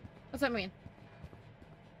mean? What's that mean?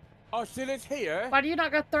 Oh, see this here? Why do you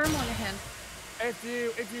not got thermal on your hand? If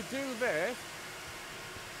you do this,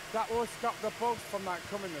 that will stop the bugs from like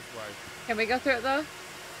coming this way. Can we go through it though?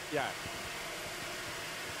 Yeah.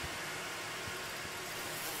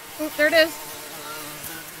 Oh, there it is.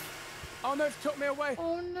 Oh no, it took me away.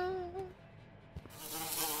 Oh no.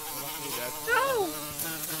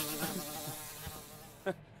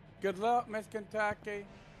 No. Good luck, Miss Kentucky.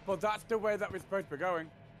 But that's the way that we're supposed to be going.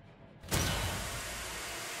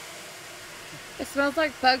 It smells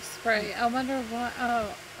like bug spray. I wonder why.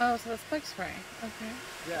 Oh, so that's bug spray. Okay.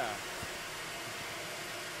 Yeah.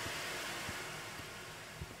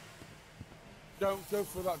 Don't go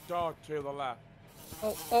through that door to the left.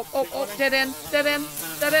 Oh, dead end.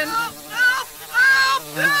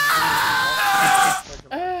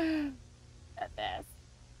 At this.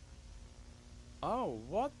 Oh,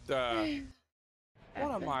 what the?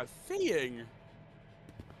 What am I seeing?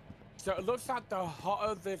 So it looks like the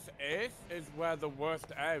hotter this is where the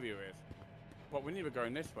worst area is. But we need to be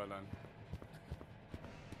going this way then.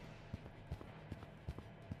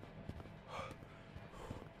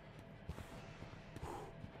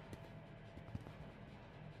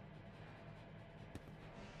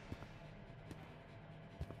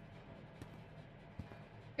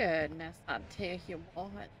 Goodness, I'll tell you what.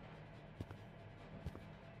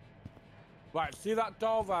 Right, see that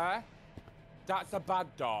door there? That's a bad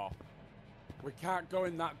door. We can't go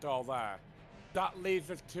in that door there. That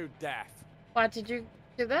leads us to death. Why did you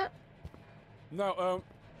do that? No,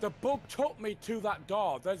 the bug took me to that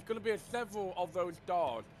door. There's going to be several of those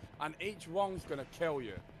doors, and each one's going to kill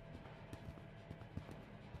you.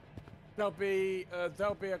 There'll be a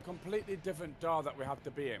completely different door that we have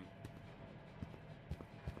to be in.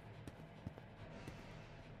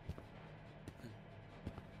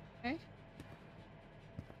 Okay.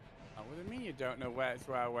 do you mean you don't know where it's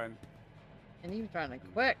where I went? And he was running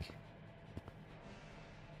quick.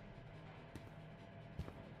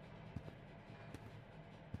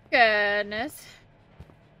 Goodness.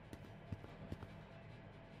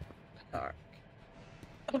 Dark.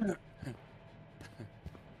 Oh my goodness,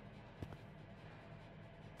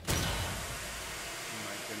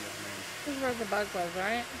 man. This is where the bug was,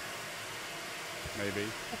 right? Maybe.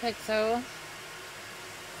 I think so.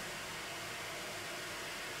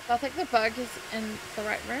 I think the bug is in the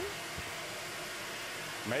right room.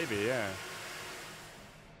 Maybe, yeah.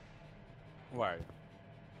 Why?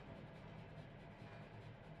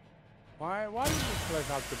 Why does this place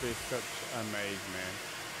have to be such a maze, man?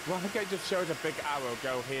 Why can't it just show us a big arrow,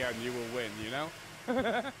 go here and you will win, you know?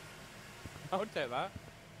 I'll take that.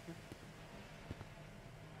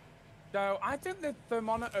 So, I think the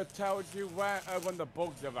thermometer tells you where when the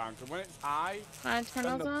bug's around. So when it's high, Can I turn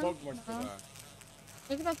then those the on? bug must be No. there.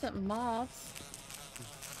 Think about the moths.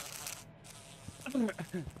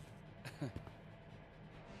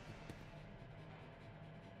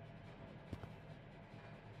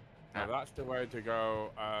 Now that's the way to go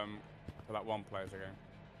to that one place again.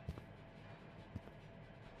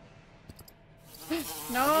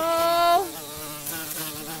 No!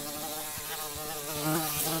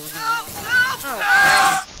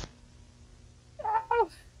 Oh. No!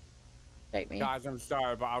 Take me. Guys, I'm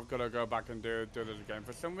sorry, but I've got to go back and do this again.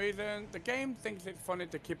 For some reason, the game thinks it's funny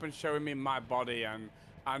to keep on showing me my body, and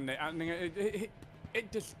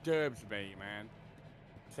it disturbs me, man.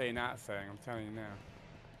 Saying that thing, I'm telling you now.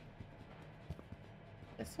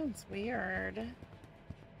 This one's weird.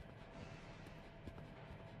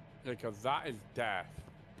 Because that is death.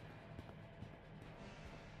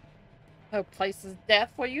 Oh, place is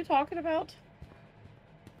death. What are you talking about?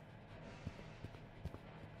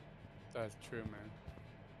 That's true, man.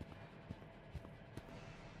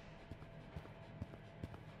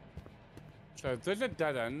 So there's a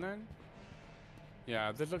dead end then?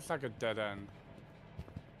 Yeah, this looks like a dead end.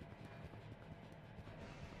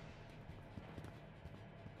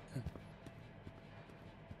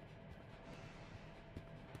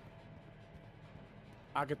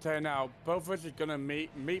 I can tell you now, both of us are gonna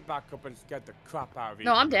meet back up and scare the crap out of you.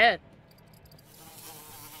 No, I'm dead.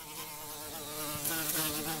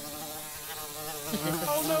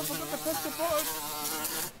 Oh no, I forgot to press the button!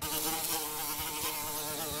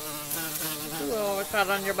 Ooh, it's not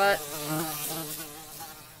on your butt.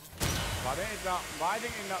 Why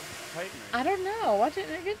didn't it not take me? I don't know. Why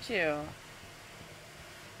didn't it get you?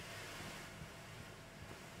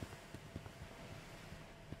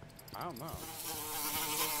 I don't know.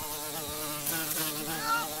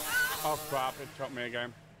 Oh crap, it took me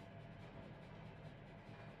again.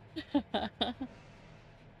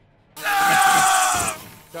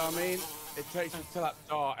 So I mean, it takes us to that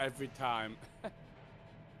door every time.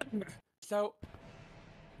 So,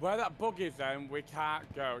 where that bug is then, we can't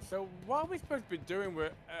go. So what are we supposed to be doing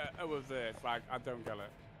with this? Like, I don't get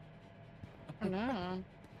it. I don't know.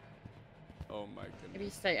 Oh my Maybe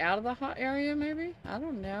goodness. stay out of the hot area, maybe? I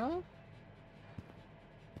don't know.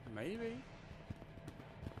 Maybe.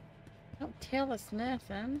 Don't tell us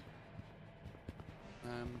nothing.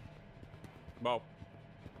 Well,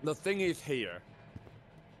 the thing is here.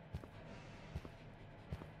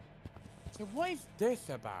 So what is this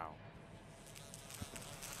about?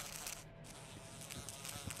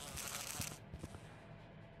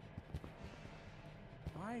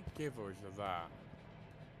 Why give us that?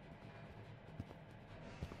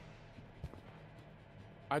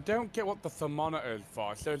 I don't get what the thermometer is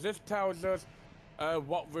for. So this tells us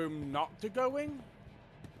what room not to go in?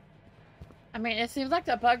 I mean, it seems like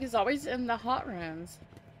the bug is always in the hot rooms.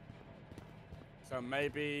 So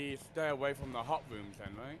maybe stay away from the hot rooms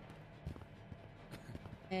then, right?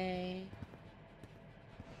 Hey.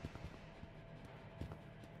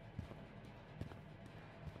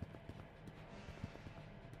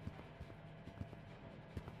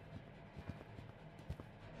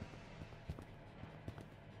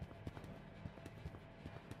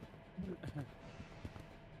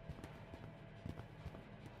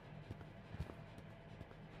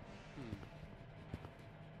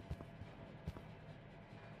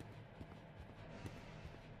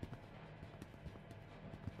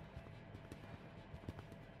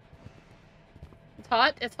 It's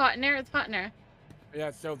hot. It's hot in there. It's hot in there.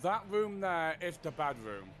 Yeah, so that room there is the bad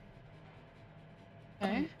room.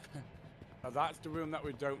 Okay. So that's the room that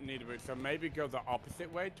we don't need. So maybe go the opposite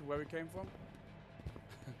way to where we came from.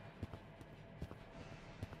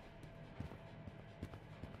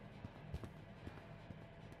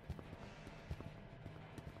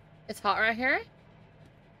 It's hot right here.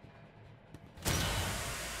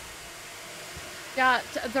 got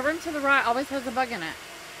the room to the right always has a bug in it.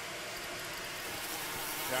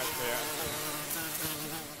 Yeah, yeah.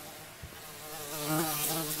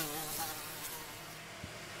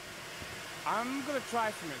 I'm gonna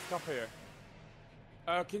try something. Stop here.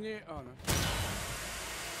 Can you? Oh no.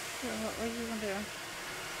 What are you gonna do?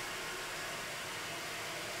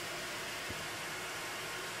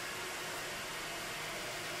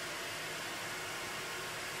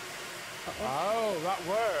 Oh, that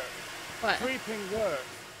worked. What? Creeping works.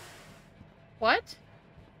 What?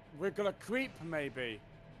 We're gonna creep, maybe.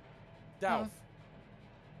 Delph.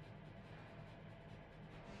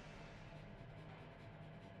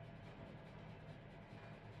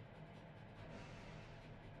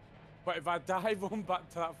 But if I dive on back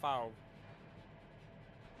to that valve.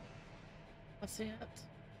 I see it.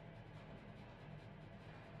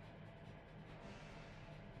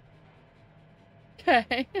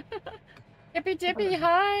 Okay. Hippy Dippy,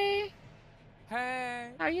 hi.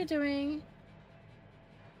 Hey. How are you doing?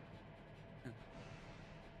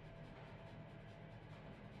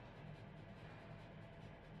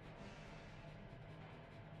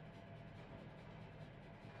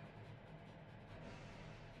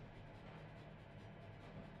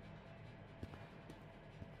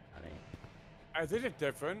 Is it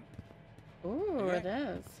different? Ooh, Yeah. it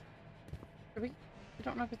is. I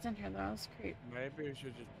don't know if it's in here though. Let's creep. Maybe we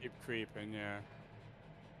should just keep creeping, yeah.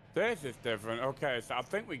 This is different. Okay, so I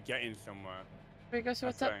think we're getting somewhere. Should we go see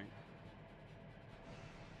what's up?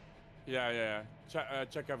 Yeah.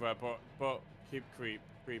 Check over, but keep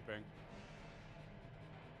creeping.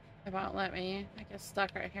 It won't let me. I get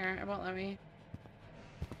stuck right here. It won't let me.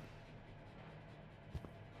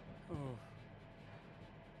 Oh.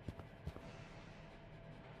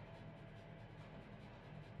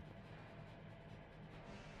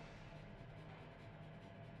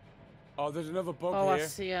 Oh, there's another bug Oh, here. I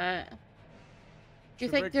see it. You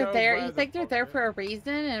Should think we they're go there? where You the think they're bug there is? for a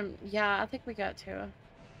reason? And yeah, I think we got to.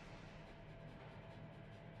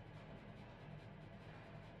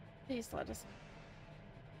 Please let us.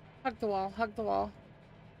 Hug the wall. Hug the wall.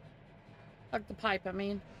 Hug the pipe, I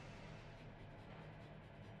mean.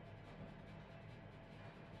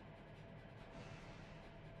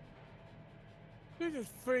 You're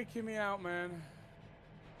just freaking me out, man.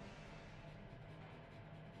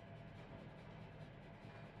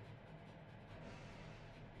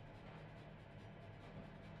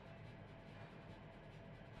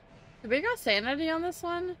 Did we got sanity on this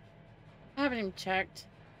one? I haven't even checked.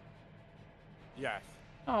 Yes.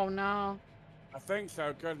 Oh no. I think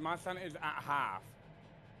so, because my sanity is at half.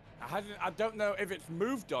 I don't know if it's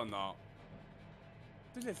moved or not.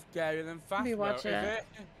 This is scarier than fast. Maybe watch is it. it?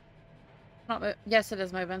 Not yes, it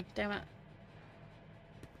is moving. Damn it.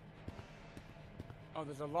 Oh,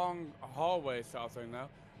 there's a long hallway sort of thing now.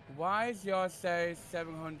 Why is yours say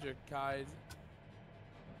 700, guys?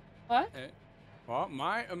 What? What?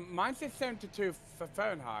 Mine says 72 for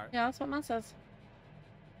Fahrenheit. Yeah, that's what mine says.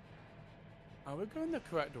 Are we going the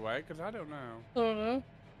correct way? Because I don't know. I don't know.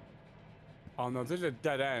 Oh no, this is a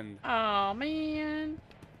dead end. Oh man.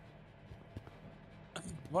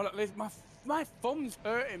 Well, at least my thumb's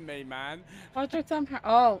hurting me, man. Why'd your thumb hurt?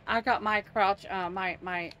 Oh, I got my crouch,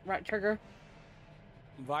 my right trigger.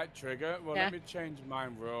 Right trigger? Well, Yeah. let me change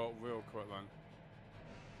mine real quick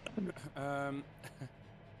then.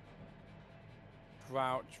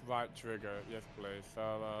 Crouch, right trigger. Yes, please.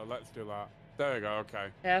 So let's do that. There we go. Okay.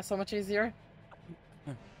 Yeah, so much easier.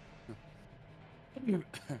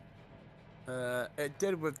 It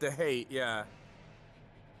did with the heat, yeah.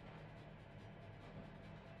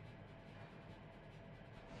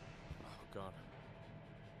 Oh god.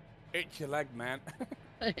 Itch your leg, man.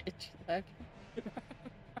 Itch leg.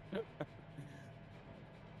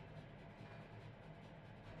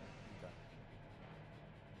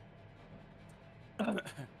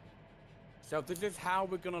 So this is how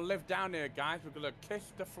we're gonna live down here, guys. We're gonna kiss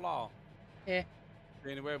the floor. Yeah. The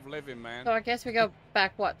only way of living, man. So I guess we go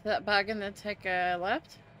back what to that bug and then take a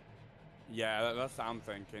left. Yeah, that's what I'm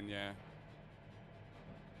thinking. Yeah.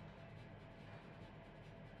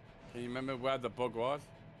 Can you remember where the bug was?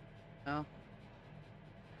 No.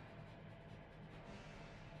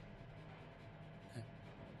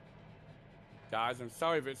 Guys, I'm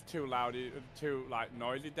sorry if it's too loud, too like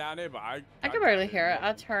noisy down here, but I can barely hear it.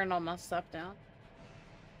 I turned all my stuff down.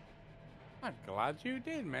 I'm glad you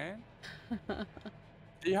did, man.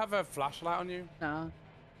 Do you have a flashlight on you? No.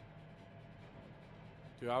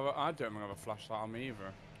 Do you have a, I don't have a flashlight on me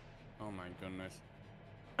either. Oh my goodness.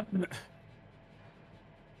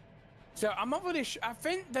 So I'm not really sure. I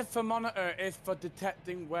think the thermometer is for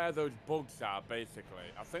detecting where those bugs are, basically.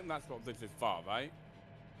 I think that's what this is for, right?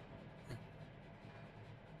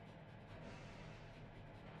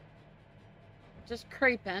 Just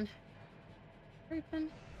creeping. Creeping.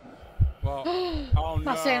 Well, oh no.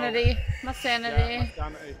 My sanity. My sanity. Yeah,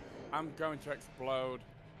 my sanity. I'm going to explode.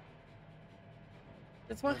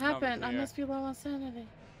 That's what There's happened. nobody I here. must be low on sanity.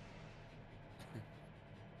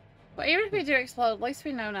 Well, even if we do explode, at least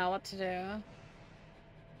we know now what to do.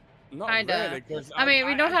 Not Kinda. really, because I mean,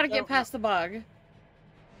 we know how to get don't past the bug. know.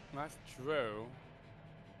 That's true.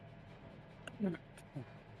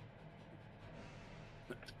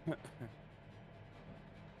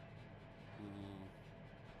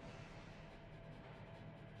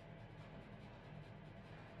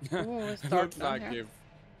 Ooh, it's dark Looks down like here. you've.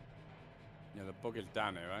 Yeah, the bug is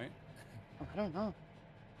down here, right? Oh, I don't know.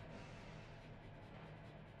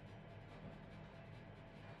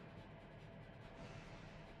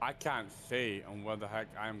 I can't see on where the heck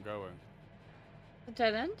I'm going. A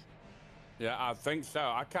dead end? Yeah, I think so.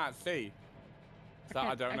 I can't see. So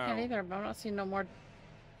I don't know. I can't either, but I'm not seeing no more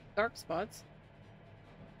dark spots.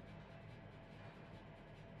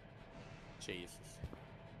 Jesus.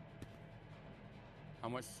 How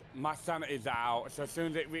much? My sanity's out. So as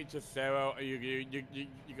soon as it reaches 0, you're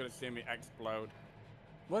gonna see me explode.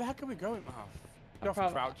 Where the heck are we going? Oh, No off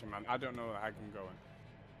problem. crouching, man. I don't know where the heck I'm going.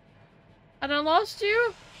 I done lost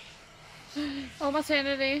you. Oh, my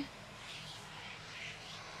sanity.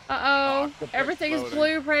 Uh-oh. Oh, Everything is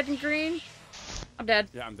exploding. blue, red, and green. I'm dead.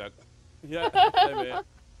 Yeah, I'm dead. Yeah, same here.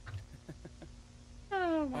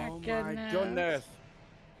 Oh, my goodness.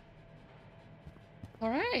 All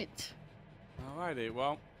right. Alrighty,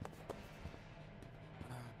 well.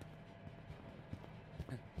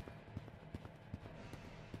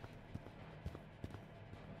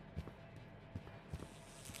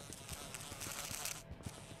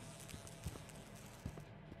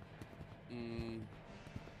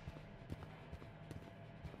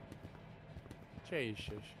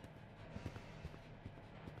 Jesus.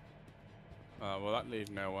 Oh, well, that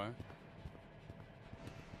leads nowhere.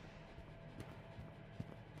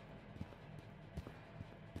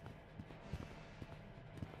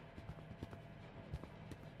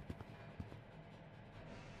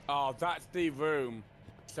 Oh, that's the room.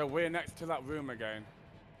 So we're next to that room again.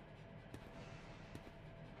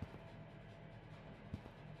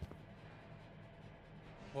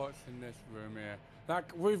 What's in this room here?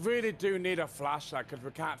 Like, we really do need a flashlight because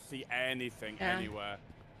we can't see anything anywhere.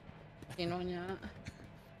 Seen one yet?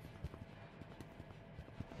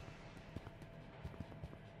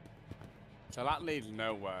 So that leads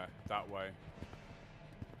nowhere that way.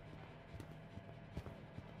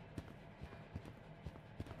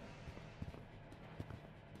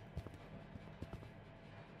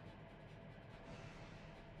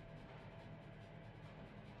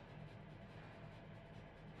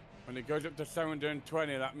 When it goes up to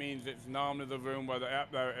 720, that means it's normally the room where the, yep,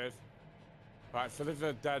 there it is. Right, so this is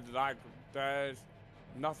a dead, like, there's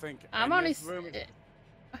nothing I'm in only... this room. It's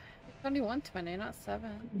only 120, not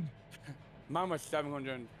 7. Mine was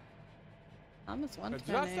 700. Almost Did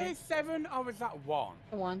 120. I say 7 or was that 1?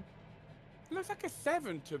 1. It looks like a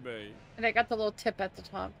 7 to me. And it got the little tip at the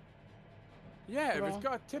top. Yeah, if Little. it's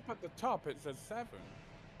got a tip at the top, it says 7.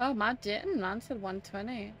 Oh, mine didn't. Mine said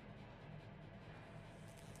 120.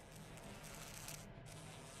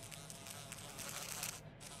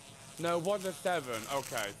 No, it was a 7.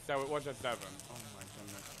 Okay, so it was a 7. Oh my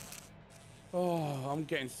goodness. Oh, I'm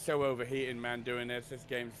getting so overheated, man, doing this. This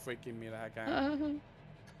game's freaking me the heck out.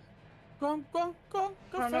 Go on, go on, go on.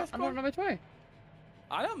 Go first, I go don't on. know which way.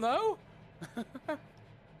 I don't know.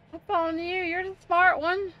 I'm following you. You're the smart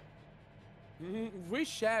one. We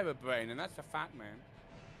share a brain, and that's a fact, man.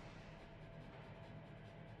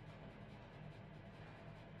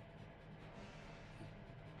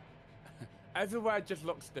 Everywhere just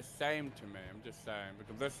looks the same to me, I'm just saying,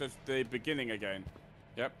 because this is the beginning again.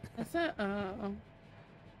 Yep. That's it.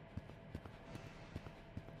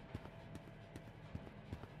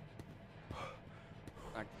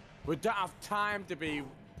 Like, we don't have time to be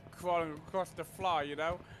crawling across the floor, you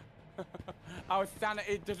know? Our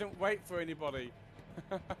sanity doesn't wait for anybody.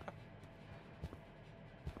 Oh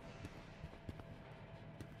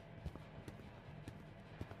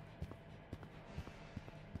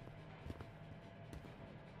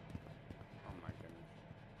my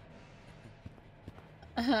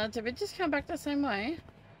goodness. Did we just come back the same way?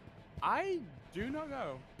 I do not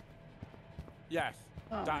know. Yes,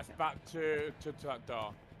 Oh, that's okay. back to that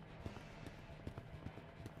door.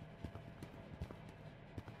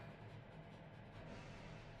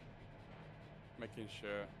 Making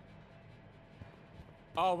sure.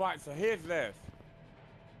 Oh, right, so here's this.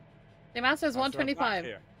 The amount says Right, so I'm back 125.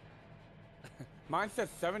 here. Mine says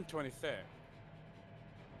 726.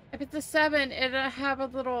 If it's a 7, it'll have the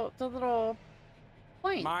little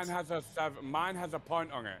Point. Mine has a 7. Mine has a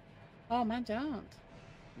point on it. Oh, mine don't.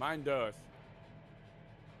 Mine does.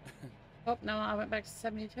 Oh, no, I went back to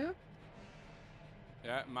 72.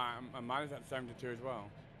 Yeah, mine is at 72 as well.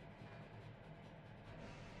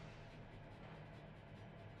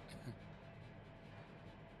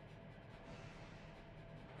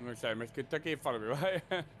 I'm gonna say, Miss Kentucky, follow me, right?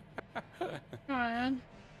 Ryan.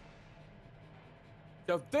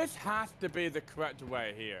 So this has to be the correct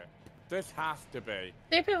way here. This has to be.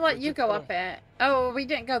 They could let you go up it. Oh, we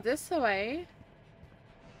didn't go this way.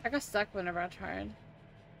 I got stuck whenever I tried.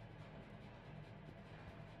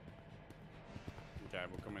 Okay,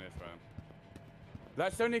 we'll come in this way.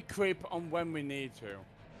 Let's only creep on when we need to.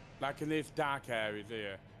 Like in these dark areas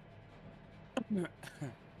here.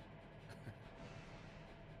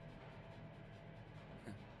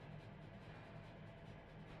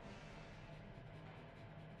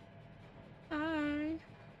 Hi.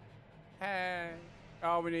 Hey.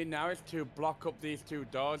 All we need now is to block up these 2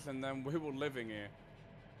 doors and then we will live in here.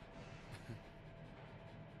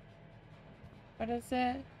 What is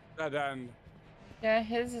it? Dead end. Yeah,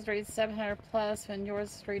 his is reading 700 plus and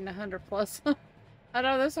yours is reading 100 plus. I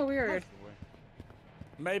know, that's so weird.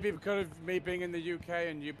 Maybe because of me being in the UK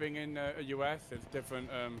and you being in the US, it's different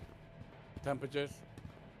temperatures.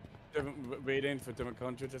 Different readings for different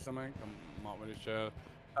countries or something. I'm not really sure.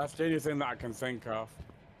 That's the only thing that I can think of.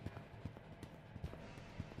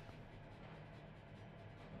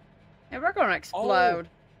 And we're gonna explode.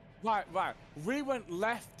 Oh, right. We went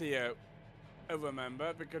left here, I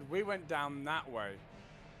remember, because we went down that way.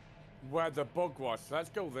 Where the bug was. So let's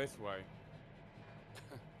go this way.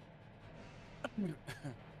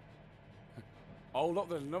 Oh, look,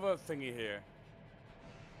 there's another thingy here.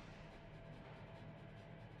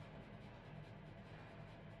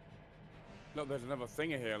 Look, there's another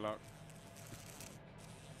thingy here, look.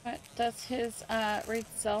 What does his read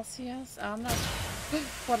Celsius? I'm not.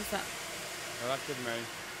 What is that? Oh, that's good me.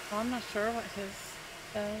 Oh, I'm not sure what his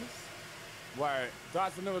does. Wait,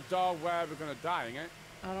 that's another door where we're gonna die, ain't it?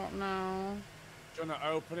 I don't know. Do you wanna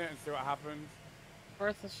open it and see what happens?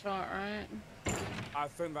 Worth a shot, right? I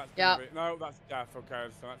think that's gonna be. No, that's death. Okay,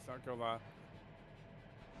 so let's not go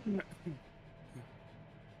there.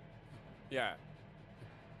 Yeah.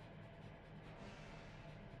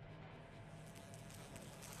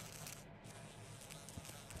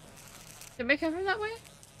 Did we come from that way?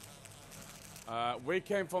 We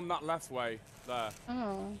came from that left way there.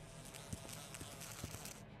 Oh.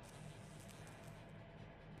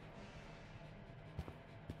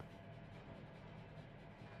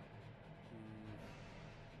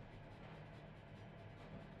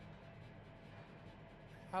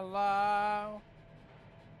 Hello.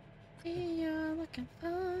 See ya looking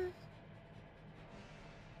fun.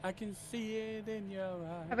 I can see it in your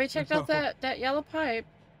eyes. Have we checked out that yellow pipe?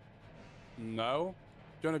 No.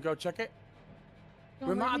 Do you want to go check it?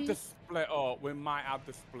 We might have to split up. We might have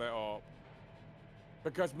to split up.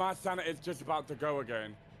 Because my sanity is just about to go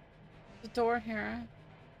again. The door here.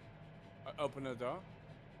 Open the door?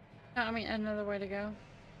 No, I mean another way to go.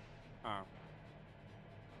 Oh.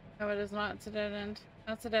 No, it is not. It's a dead end.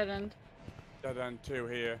 That's a dead end. Dead end 2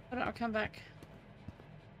 here. I don't know, come back.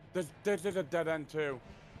 This is a dead end 2.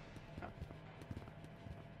 Oh.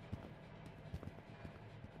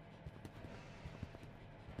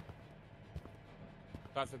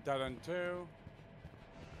 That's a dead end 2.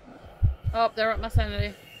 Oh, they're up my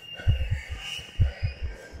sanity.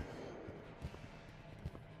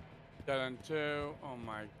 Dead end 2. Oh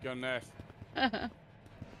my goodness.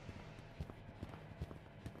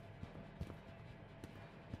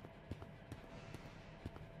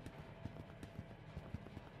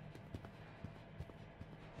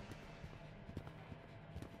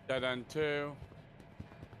 Dead end 2.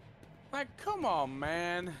 Like, come on,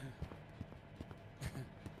 man.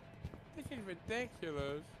 This is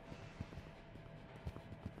ridiculous.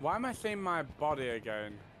 Why am I seeing my body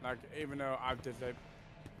again? Like, even though I've disabled.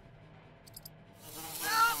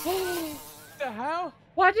 What the hell?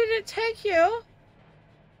 Why did it take you?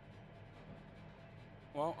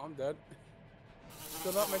 Well, I'm dead.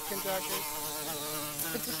 Good luck, Miss Kentucky.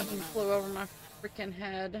 It just flew over my freaking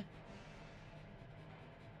head.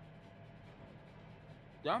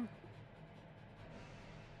 Yeah.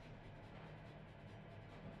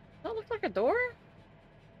 That look like a door?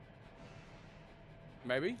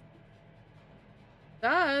 Maybe. It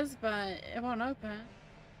does, but it won't open.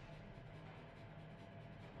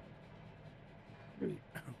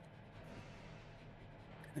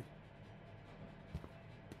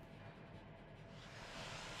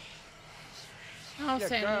 Oh, Yeah,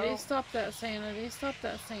 sanity. go. Stop that sanity. Stop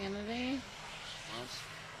that sanity.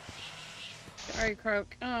 Sorry,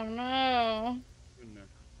 Croak. Oh no. Goodness.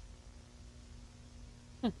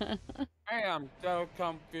 I am so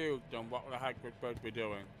confused on what the heck we're supposed to be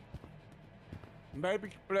doing. Maybe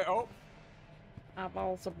split up?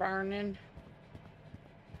 Eyeballs are burning.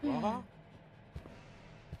 What?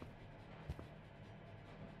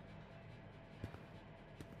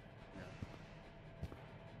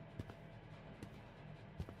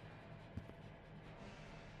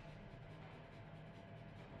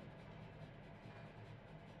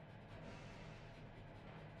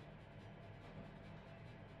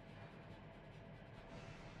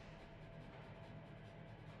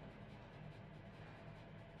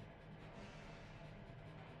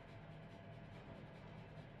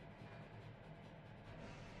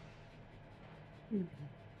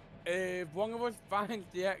 If one of us finds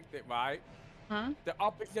the exit right, Huh? the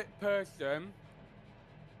opposite person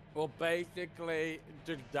will basically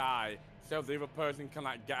just die, so the other person can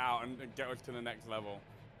like get out and get us to the next level.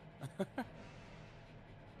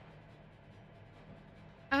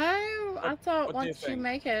 Oh, I thought What do you once you think?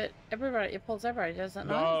 make it, everybody, it pulls everybody, does it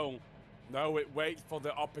not? No, no, it waits for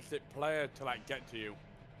the opposite player to like get to you.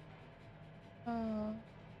 Oh.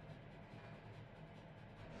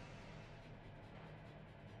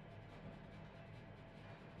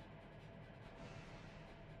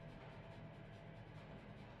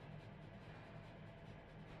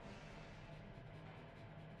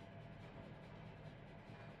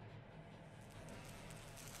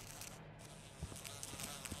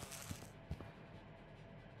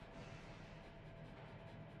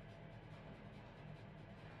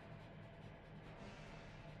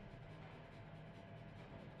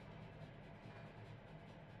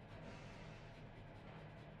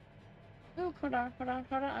 Oh, hold on, hold on,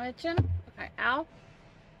 hold on. I'm itching. Okay, ow.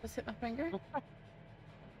 Just hit my finger. Okay,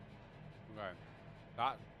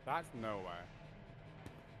 that's nowhere.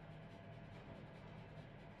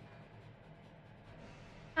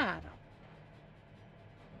 I don't.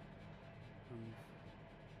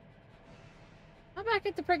 I'm back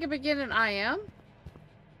at the freaking beginning. I am.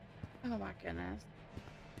 Oh my goodness.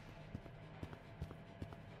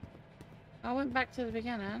 I went back to the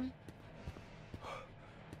beginning.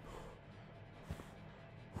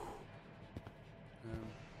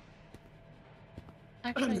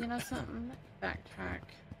 Actually, you know something? Backtrack.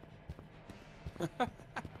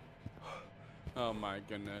 Oh my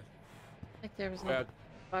goodness. I think there was no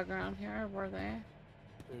bug around here, were they?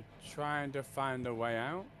 We're trying to find a way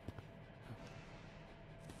out.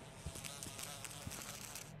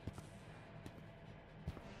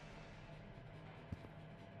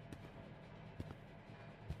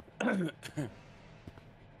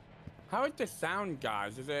 How is the sound,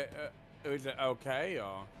 guys? Is it okay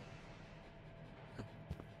or?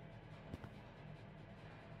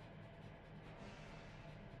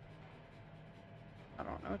 I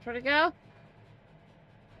don't know which way to go.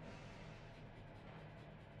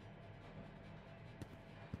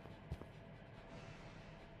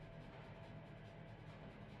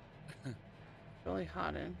 It's really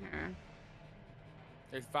hot in here.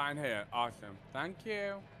 It's fine here. Awesome. Thank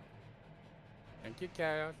you. Thank you,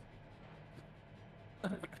 Chaos.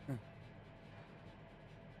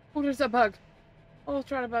 Oh, there's a bug. Oh,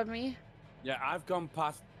 try to bug me. Yeah, I've gone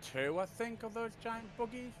past 2, I think, of those giant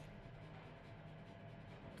buggies.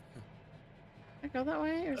 Can I go that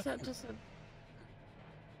way, or is that just a...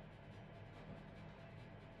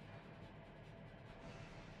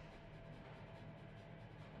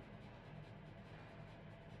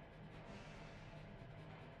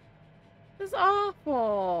 This is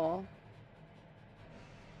awful.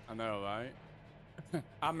 I know, right?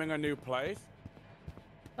 I'm in a new place.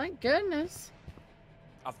 Thank goodness.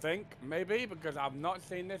 I think, maybe, because I've not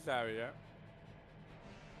seen this area.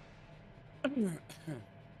 Could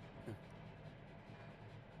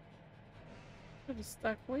have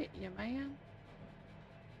stuck with you, man.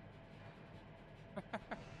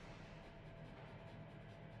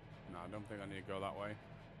 No, I don't think I need to go that way.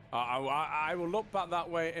 I will look back that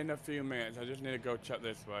way in a few minutes. I just need to go check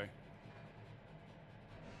this way.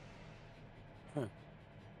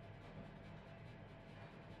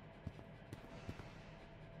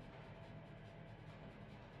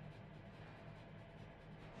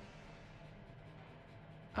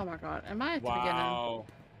 Oh my god, am I at the beginning? Wow.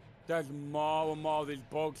 There's more and more of these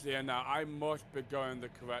bugs here now. I must be going the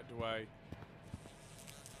correct way.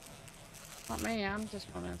 Not me, I'm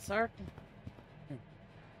just going in a circle.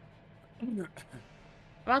 I'm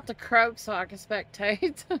about to croak so I can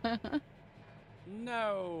spectate.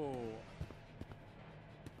 No.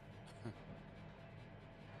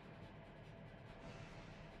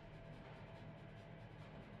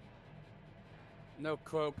 No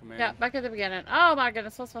croak, man. Yeah, back at the beginning. Oh my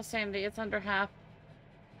goodness, what's my sanity? It's under half.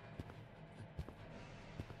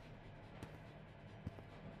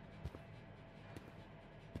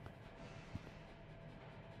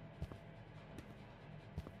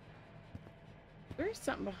 There's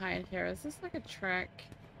something behind here. Is this like a trick?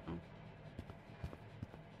 Oh.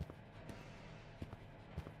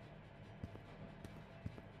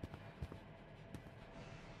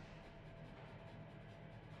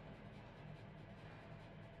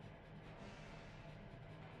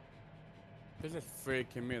 This is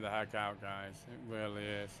freaking me the heck out, guys. It really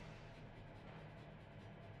is.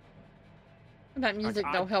 That music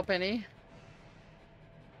don't help any.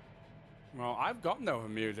 Well, I've got no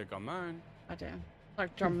music on mine. I do.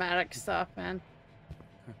 Like dramatic stuff, man.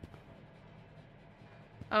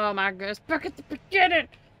 Oh my goodness, back at the beginning!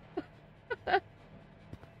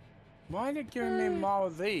 Why are they giving me more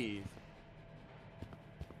of these?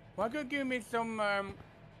 Why could give me some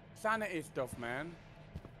sanity stuff, man?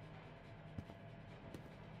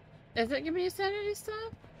 Is it giving you sanity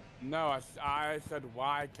stuff? No, I said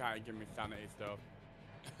why can't you give me sanity stuff?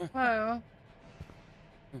 Whoa.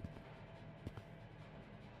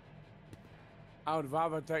 I would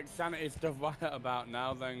rather take sanity stuff right about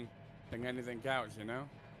now than anything else, you know?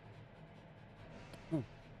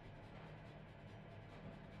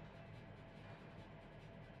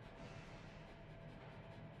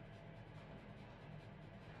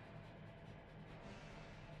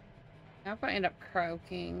 I'm gonna end up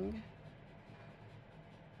croaking.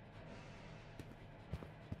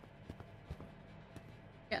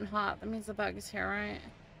 Getting hot. That means the bug is here, right?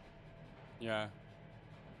 Yeah.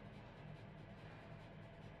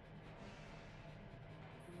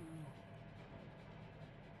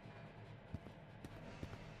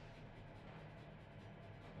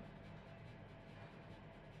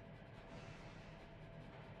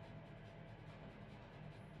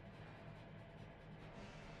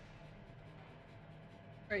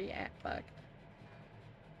 Where you at, bug?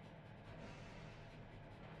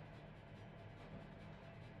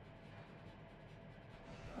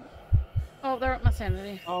 Oh, they're at my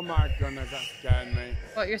sanity. Oh my goodness, that's scaring me.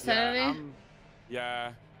 What, your sanity?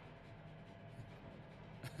 Yeah.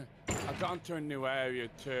 I've got into a new area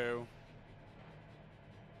too.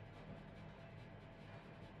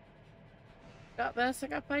 Got this? I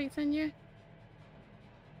got faith in you.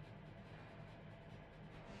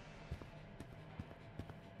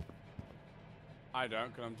 I don't,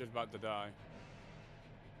 because I'm just about to die.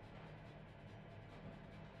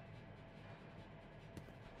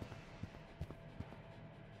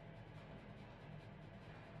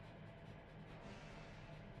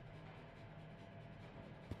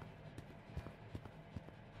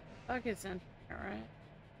 Bug is in here, right?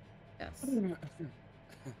 Yes.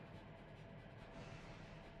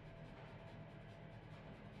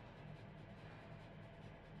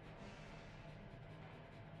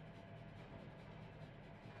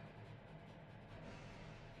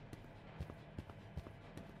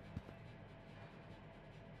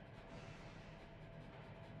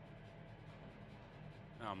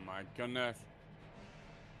 Oh my goodness.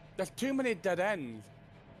 There's too many dead ends.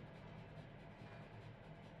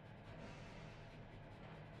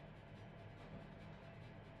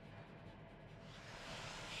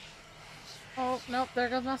 Oh, nope, there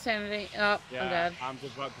goes my sanity. Oh, Yeah, I'm dead. I'm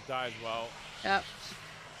just about to die as well. Yep.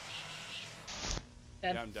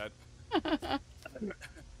 Dead. Yeah, I'm dead.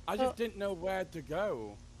 I just didn't know where to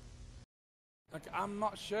go. Like, I'm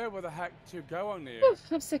not sure where the heck to go on here. Whew,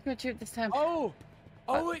 I'm sticking with you this time. Oh!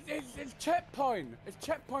 Oh, it's checkpoint! It's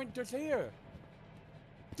checkpoint just here!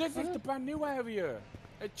 This is the brand new area!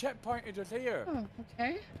 A checkpoint is just here! Oh,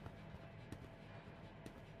 okay.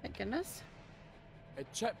 Thank goodness. A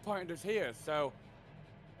checkpoint is here, so...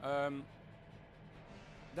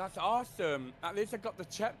 That's awesome! At least I got the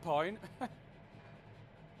checkpoint!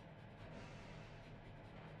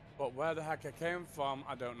 But where the heck I came from,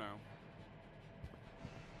 I don't know.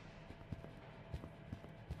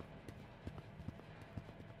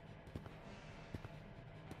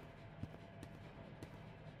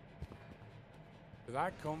 Did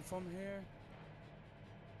I come from here?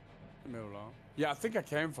 Yeah, I think I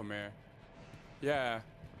came from here. Yeah.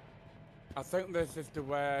 I think this is the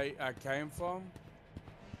way I came from.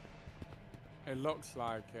 It looks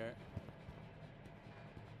like it.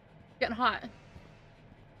 Getting hot.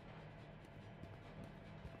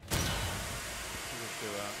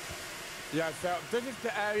 Yeah, so this is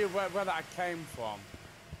the area where I came from.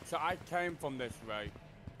 So I came from this way.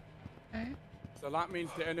 Okay. So that means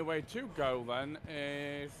the only way to go then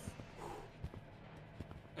is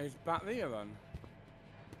back there then.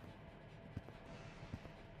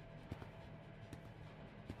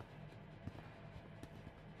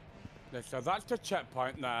 So that's the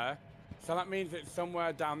checkpoint there. So that means it's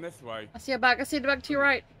somewhere down this way. I see a bug. I see the bug to your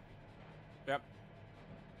right. Yep.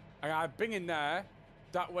 And I've been in there.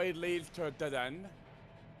 That way leads to a dead end.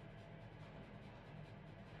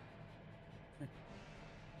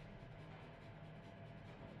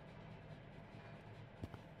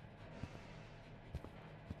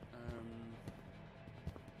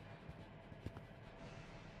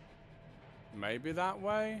 Maybe that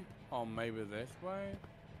way, or maybe this way.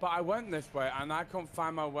 But I went this way, and I couldn't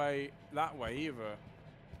find my way that way either.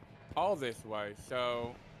 All this way,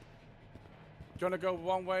 so... Do you want to go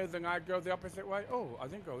one way, then I go the opposite way? Oh, I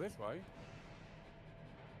didn't go this way.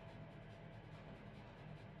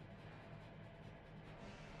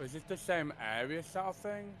 Is this the same area sort of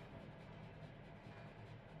thing?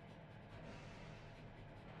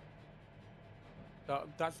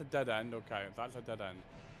 That's a dead end, okay, that's a dead end.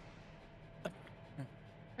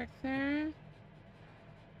 Okay.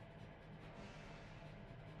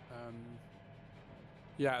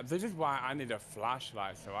 Yeah, this is why I need a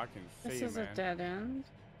flashlight so I can see, This is man. a dead end.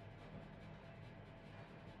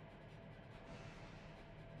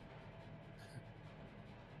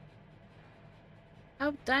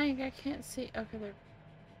 Oh, dang, I can't see. Okay, there.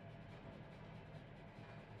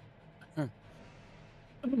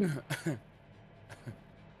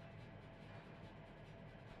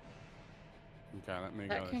 Okay, let me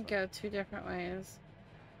go That this can way. go two different ways.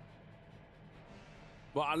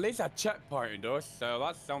 Well, at least I checkpointed us, so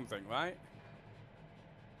that's something, right?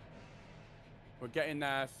 We're getting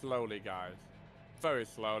there slowly, guys. Very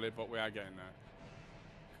slowly, but we are getting there.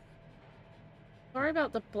 Sorry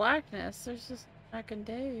about the blackness. There's just nothing I can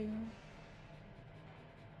do.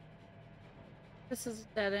 This is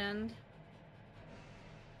a dead end.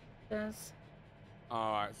 This.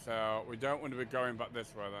 Alright, so we don't want to be going back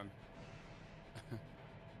this way then.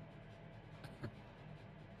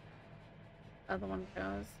 Other one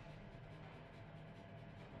goes.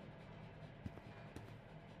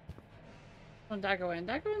 Oh, did I go in?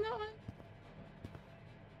 Did I go in that one?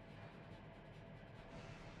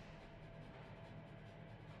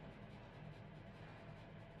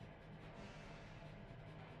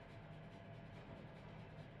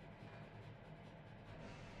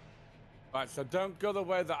 Right, so don't go the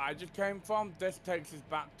way that I just came from. This takes us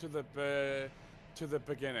back to the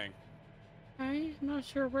beginning. Okay, I'm not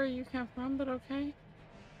sure where you came from, but okay.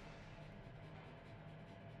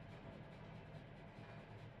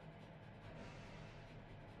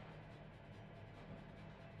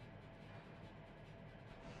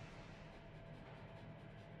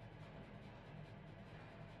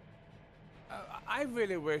 I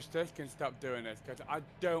really wish this can stop doing this because I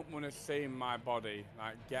don't want to see my body.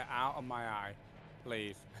 Like, get out of my eye,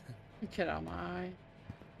 please. Get out of my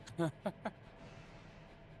eye.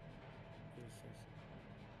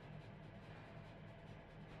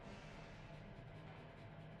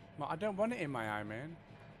 Well, I don't want it in my eye, man.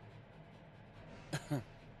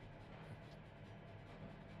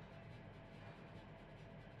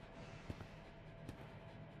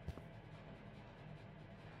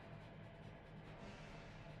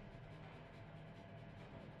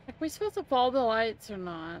 Are we supposed to follow the lights or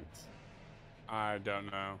not? I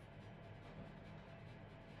don't know.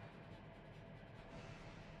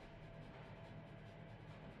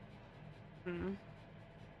 Hmm.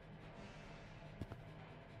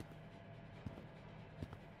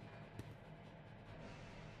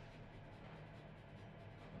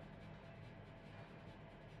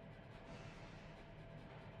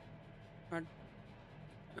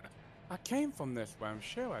 I came from this way, I'm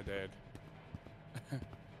sure I did.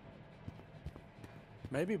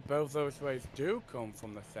 Maybe both those ways do come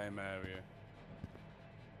from the same area.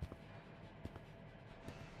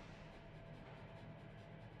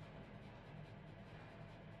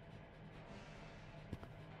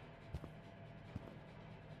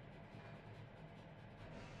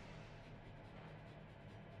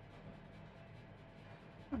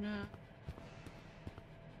 Oh no.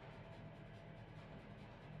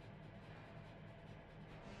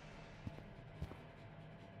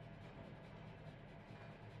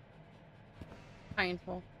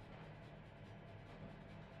 Painful.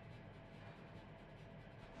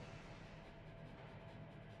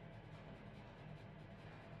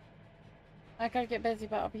 I gotta get busy,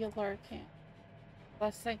 but I'll be alert. Can't.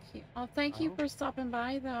 Bless, thank you. Oh, thank you for stopping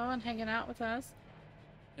by though and hanging out with us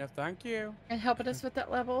Yeah, thank you. and helping us with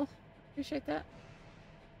that level. Appreciate that.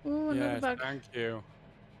 Ooh, another Yes, bug. thank you.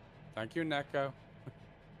 Thank you, Neko.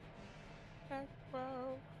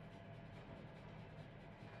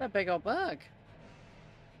 That big old bug.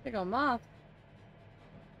 Big old moth.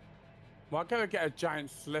 Why can't I get a giant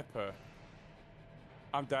slipper?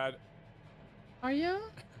 I'm dead. Are you?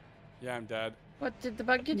 Yeah, I'm dead. What, did the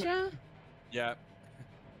bug get you? Yeah.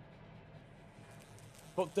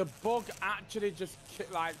 But the bug actually just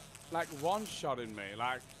like one-shotted me.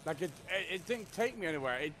 Like it didn't take me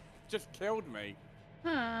anywhere. It just killed me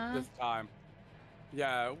Huh. this time.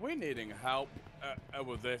 Yeah, we're needing help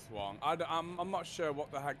with this one. I'm not sure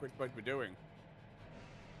what the heck we're supposed to be doing.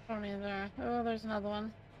 I don't either. Oh, there's another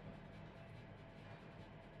one.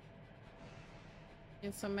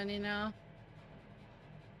 Get so many now.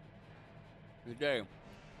 Okay.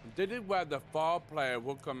 This is where the 4-player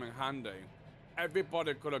would come in handy.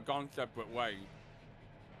 Everybody could have gone separate ways.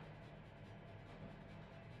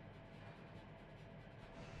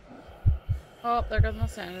 Oh, there goes my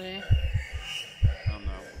sanity. Oh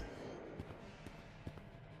no.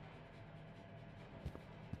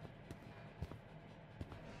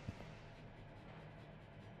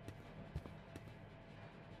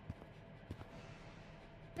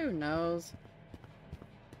 Who knows?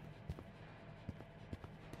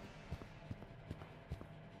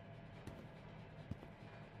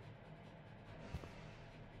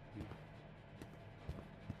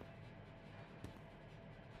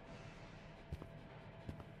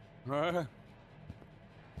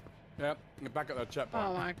 Yep, you're back at the checkpoint.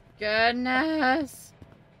 Oh my goodness.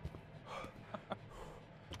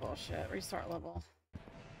 Bullshit. Restart level.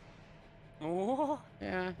 Oh,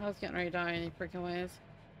 Yeah, I was getting ready to die any freaking ways.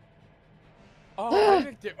 oh,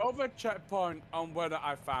 this is the other checkpoint on where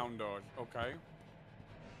I found us, okay?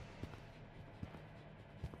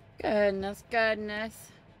 Goodness, goodness.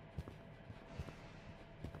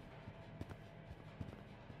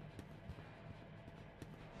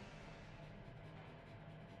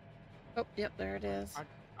 Oh, yep, there it is.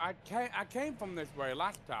 I came from this way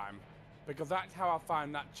last time because that's how I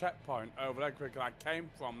found that checkpoint over there because I came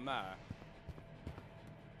from there.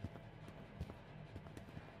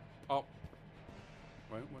 Oh.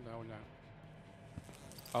 Wait, what the hell now?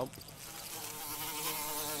 Oh.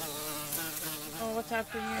 Oh, what's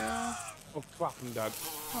after you? Oh crap, I'm dead.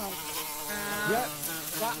 Oh, Yeah,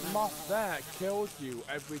 that moth there kills you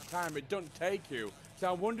every time. It doesn't take you. So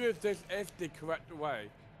I wonder if this is the correct way.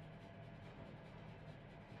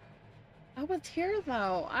 I was here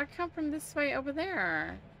though. I come from this way over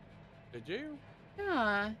there. Did you?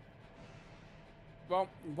 Yeah. Well,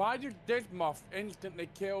 why did this moth instantly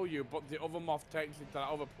kill you, but the other moth takes you to that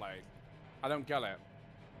other place? I don't get it.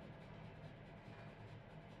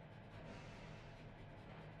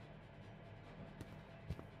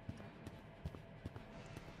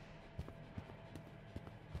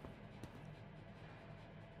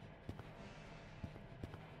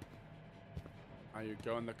 Are you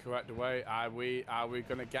going the correct way? Are we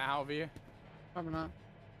gonna get out of here? Probably not.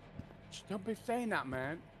 Shh, don't be saying that,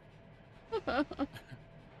 man.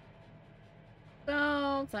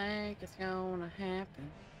 Don't think it's gonna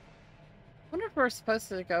happen. Wonder if we're supposed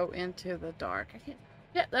to go into the dark. I can't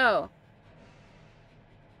shit though.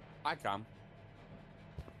 I can.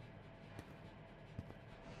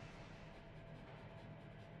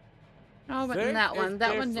 No, I went in This that is one.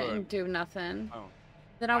 That one different. didn't do nothing. Oh.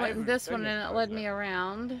 Then I I went in haven't this one finished and it those led me yet.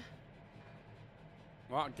 around.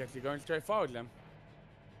 Well, I guess you're going straight forward then.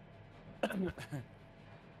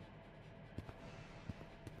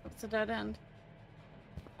 It's a dead end.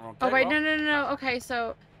 Okay, Oh wait, well, no. Okay,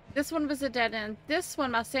 so this one was a dead end. This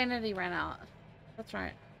one, my sanity ran out. That's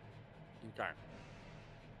right. Okay.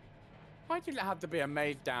 Why did it have to be a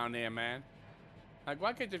maze down here, man? Like,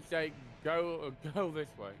 why can't you just say go this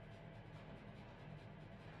way?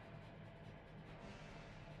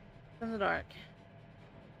 It's in the dark.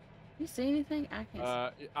 You see anything? I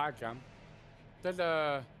can't see. I can. There's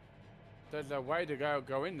a way to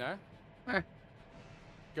go in there. Where?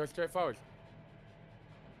 Go straight forward.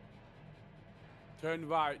 Turn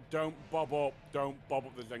right. Don't bob up. Don't bob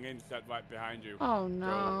up. There's an insect right behind you. Oh no.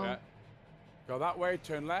 Go, yeah. Go that way.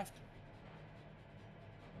 Turn left.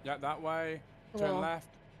 Yeah, that way. Turn Cool. left.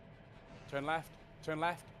 Turn left. Turn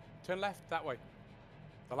left. Turn left. That way.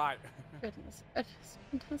 The light. Goodness,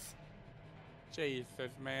 goodness.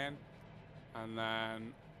 Jesus, man. And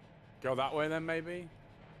then go that way then, maybe?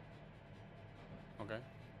 Okay.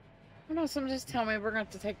 I don't know, someone just tell me we're going to have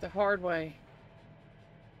to take the hard way.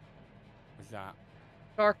 What's that?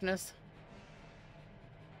 Darkness.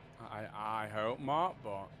 I hope not,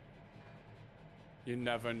 but you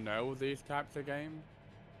never know these types of games.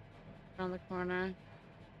 Around the corner. As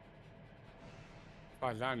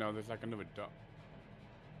far as I know, there's like another duck.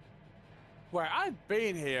 Wait, I've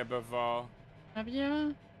been here before. Have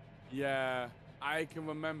you? Yeah, I can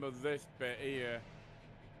remember this bit here.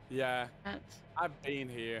 Yeah, That's... I've been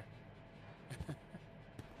here.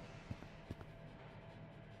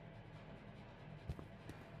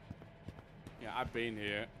 Yeah, I've been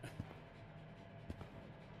here.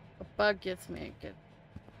 A bug gets me. Good.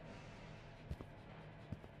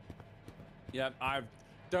 Yeah,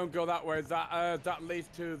 don't go that way. That leads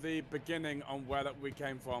to the beginning on where that we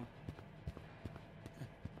came from.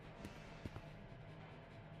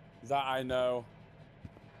 That I know.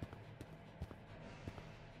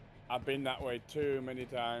 I've been that way too many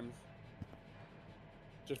times.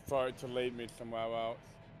 Just for it to lead me somewhere else.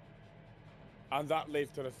 And that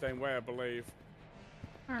leads to the same way, I believe.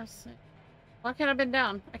 Mercy. Why can't I bend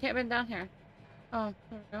down? I can't bend down here. Oh,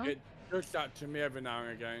 there we go. It does that to me every now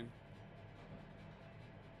and again.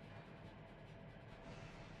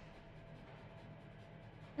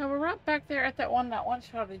 Yeah, we're right back there at that one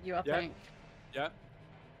shot at you, I Yep. think. Yep.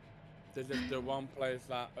 This is the one place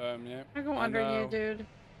that, yeah. I go under you, dude.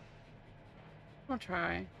 I'll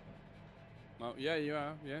try. Well, yeah, you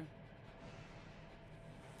are, yeah.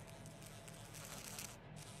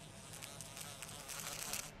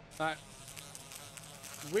 Like,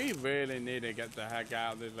 we really need to get the heck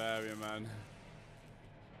out of this area, man.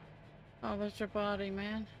 Oh, there's your body,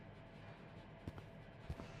 man.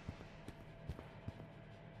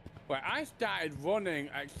 Well, I started running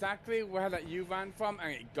exactly where that you ran from,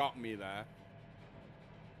 and it got me there.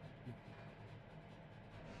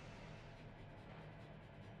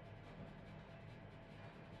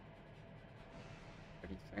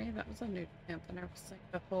 That was a new temp I never seen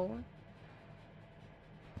before.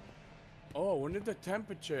 Oh, I wonder if the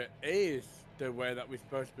temperature is the way that we're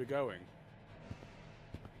supposed to be going.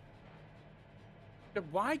 Then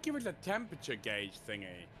why give us a temperature gauge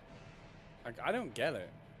thingy? Like, I don't get it.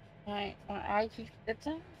 Right, I keep it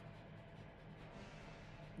down.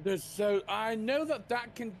 So I know that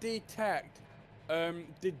that can detect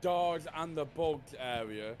the doors and the bugs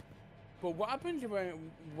area, but what happens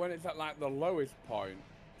when it's at like the lowest point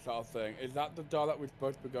sort of thing? Is that the door that we're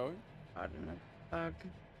supposed to be going? I don't know. Bug.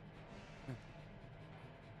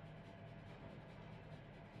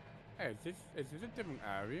 Hey, is this a different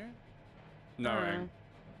area? No, it ain't.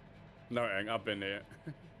 No, it ain't. I've been here.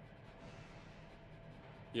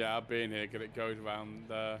 Yeah, I've been here because it goes around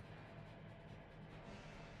there.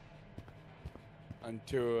 And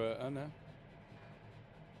to, oh no.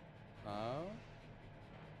 Oh.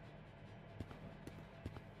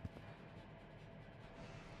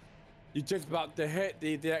 You're just about to hit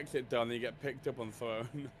the exit door and you get picked up and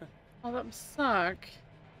thrown. Oh, that would suck.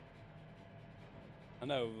 I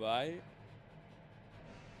know, right?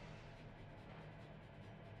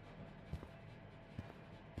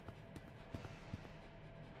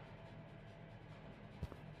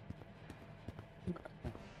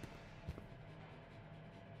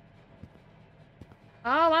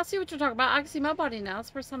 Oh, I see what you're talking about. I can see my body now. It's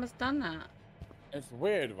the first time it's done that. It's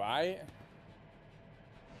weird, right?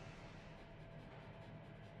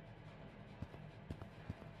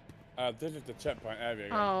 This is the checkpoint area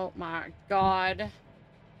again. Oh my god.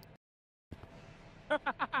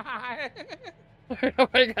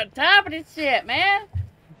 Nobody got time for this shit, man.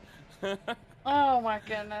 Oh my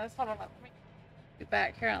goodness. Hold on. Let me be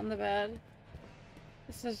back here on the bed.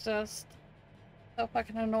 This is just so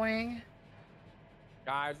fucking annoying.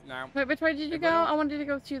 Guys, now. Wait, which way did you go? I wanted to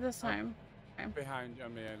go with you this time. Okay. Behind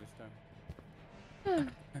me this time.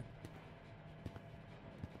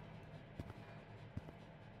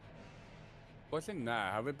 What's in there?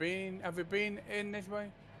 Have we been in this way?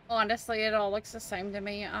 Honestly, it all looks the same to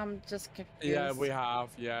me. I'm just confused. Yeah, we have.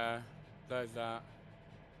 Yeah, there's that.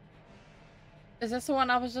 Is this the one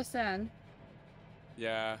I was just in?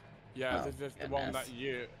 Yeah, yeah. Oh, This is the one that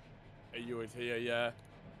you was here. Yeah,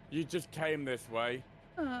 you just came this way.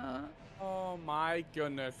 Oh my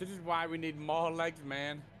goodness! This is why we need more legs,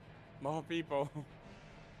 man. More people.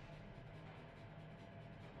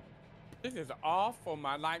 This is awful,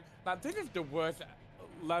 man. Like this is the worst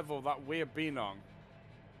level that we have been on.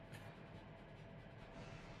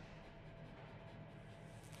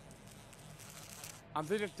 And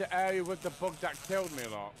this is the area with the bug that killed me a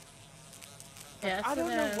lot. Yes, I don't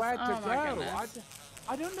know where to go.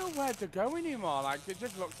 I I don't know where to go anymore. Like, it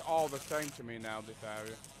just looks all the same to me now, this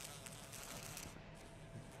area.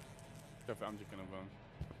 Stuff it, I'm just gonna run.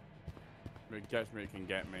 If it gets me, it can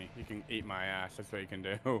get me. You can eat my ass, that's what you can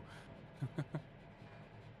do.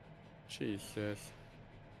 Jesus.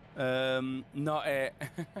 Not it.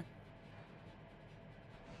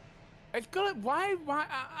 It's good. Why?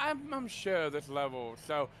 I'm sure this level.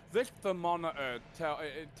 So this thermometer tells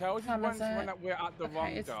you when we're at the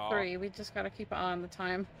wrong it's door. 3. We just gotta keep an eye on the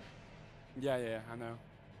time. Yeah, I know.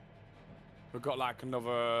 We've got like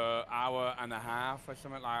another hour and a half or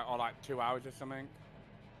something, or like 2 hours or something.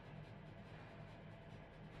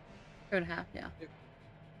 2.5, yeah.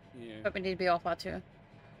 Yeah. But we need to be off by 2.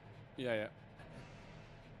 Yeah, yeah.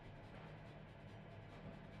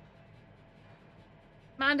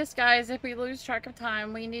 Mind us, guys, if we lose track of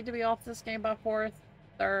time, we need to be off this game by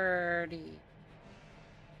 4:30.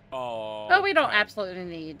 Oh. But we don't okay. absolutely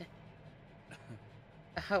need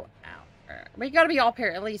a whole hour. We gotta be off here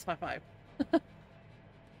at least by 5.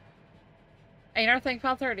 Ain't our thing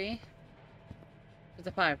 5:30? Is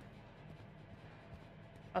it 5?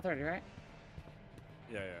 5:30, right?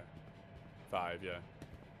 Yeah, yeah. 5, yeah.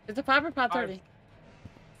 Is it 5 or 5:30?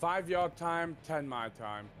 5 your time, 10 my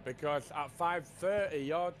time. Because at 5:30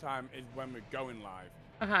 your time is when we're going live.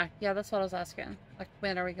 Okay, yeah, that's what I was asking. Like,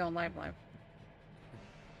 when are we going live?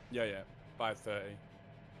 Yeah, yeah. 5:30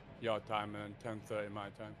 your time and then 10:30 my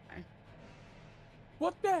time. Okay.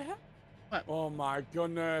 What the heck? What? Oh my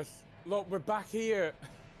goodness. Look, we're back here.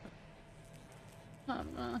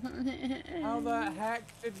 How the heck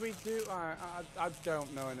did we do? I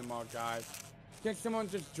don't know anymore, guys. Can someone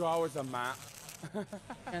just draw us a map?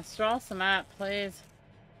 Yes, draw us a map, please. Is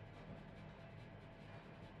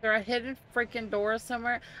there a hidden freaking door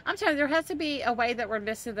somewhere? I'm telling you, there has to be a way that we're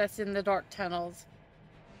missing that's in the dark tunnels.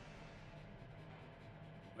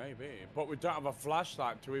 Maybe, but we don't have a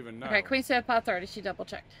flashlight to even know. Okay, Queen said 5:30. She double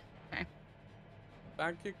checked. Okay.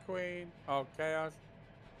 Thank you, Queen. Oh, Chaos.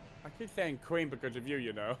 I keep saying Queen because of you,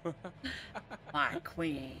 you know. My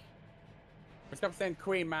Queen. Stop saying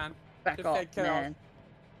Queen, man. Back Just off, say Chaos.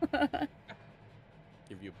 man.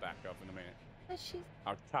 Give you back up in a minute. She's...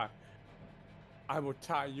 I will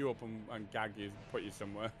tie you up and gag you, put you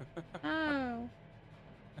somewhere. Oh.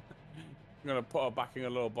 I'm gonna put her back in a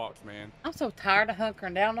little box, man. I'm so tired of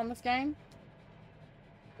hunkering down on this game.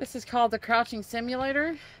 This is called the Crouching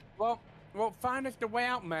Simulator. Well, find us the way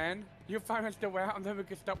out, man. You find us the way out, and then we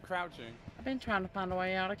can stop crouching. I've been trying to find a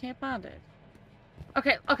way out. I can't find it.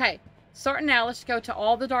 Okay, okay. Starting now, let's go to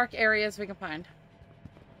all the dark areas we can find.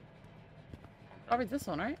 Probably this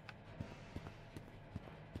one, right?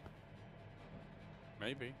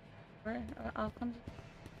 Maybe. Where? I'll come.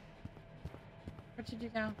 Where'd you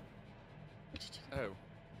go? Where'd you go? Oh.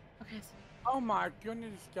 Okay. So... Oh my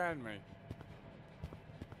goodness, you scared me.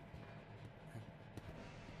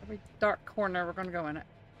 Every dark corner, we're gonna go in it.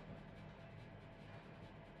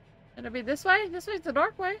 It'll be this way? This way's the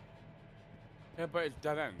dark way. Yeah, but it's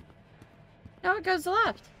dead end. No, it goes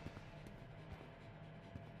left.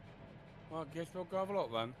 Well, I guess we'll go have a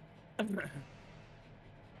look then.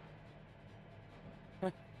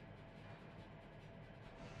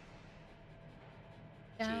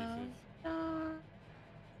 Down, Jesus. down.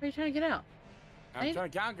 Where are you trying to get out? I'm trying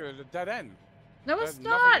to get out because it's a dead end. No, There's it's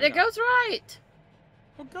nothing not. in It there. goes right.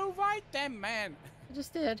 Well, go right then, man. I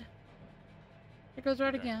just did. It goes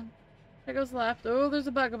right Okay. again. It goes left. Oh, there's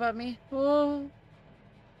a bug above me. Oh.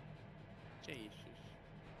 Jesus.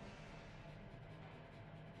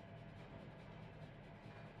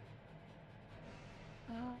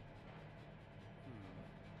 Oh.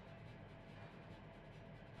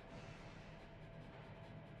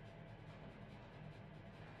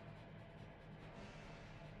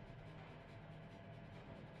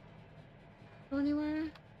 Go anywhere?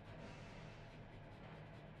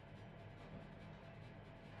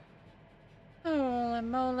 Holy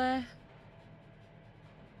moly.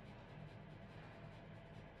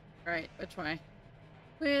 Right, which way?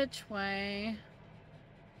 Which way?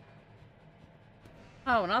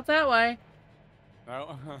 Oh, not that way.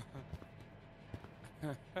 No.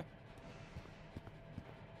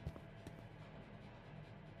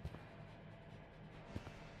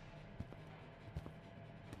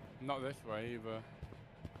 Not this way either.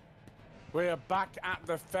 We're back at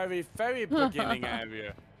the very, very beginning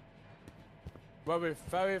area. Where we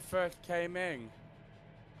very first came in.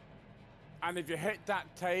 And if you hit that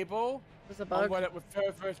table, There's a bug. where we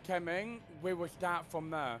very first came in, we will start from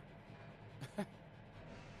there.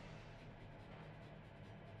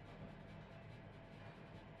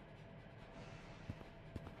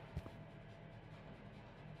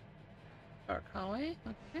 Dark hallway.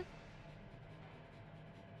 Okay.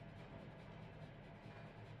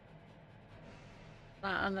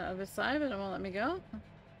 Not on the other side, but it won't let me go.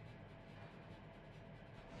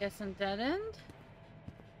 Guessing dead end.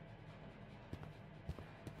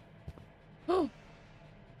 Oh,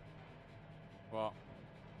 What?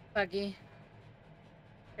 buggy.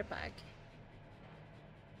 Get back.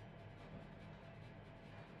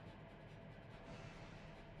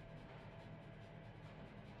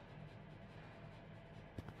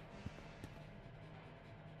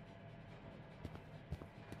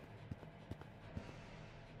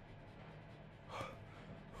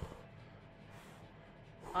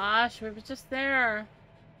 Gosh, we were just there.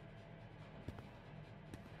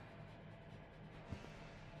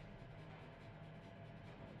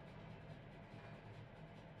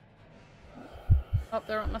 Oh,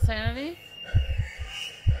 there went my sanity.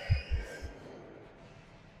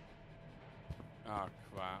 Oh,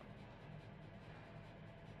 crap.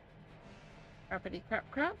 Crappity crap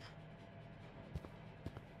crap.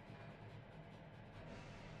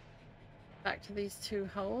 Back to these two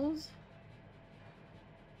holes.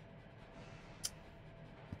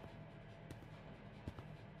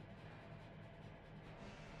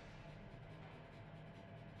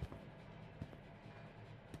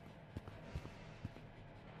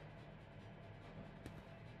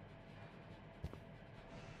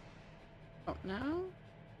 Oh, no.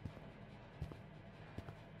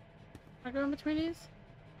 I go in between these?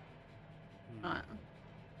 Not.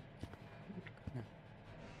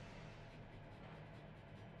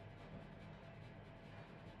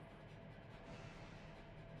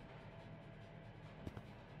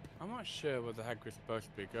 I'm not sure where the heck we're supposed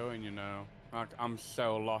to be going, you know. Like, I'm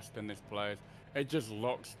so lost in this place. It just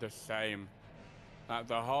looks the same. Like,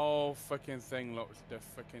 the whole freaking thing looks the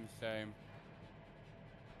freaking same.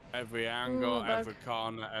 Every angle, Ooh, every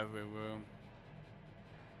corner, every room.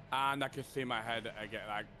 And I can see my head again,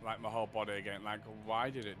 like my whole body again. Like, why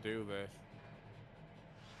did it do this?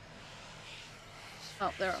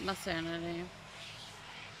 Oh, there went my sanity.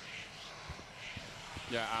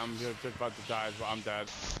 Yeah, I'm just about to die, but I'm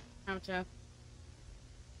dead. How to?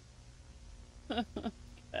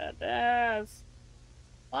 Goodness.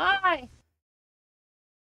 Why?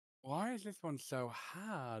 Why is this one so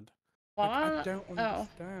hard? Why? Like, I don't Oh.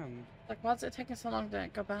 understand. Like, why's it taking so long to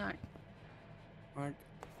go back? Like,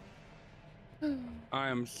 I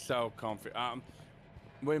am so confused.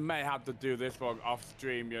 We may have to do this one off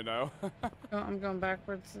stream, you know. Oh, I'm going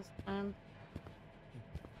backwards this time.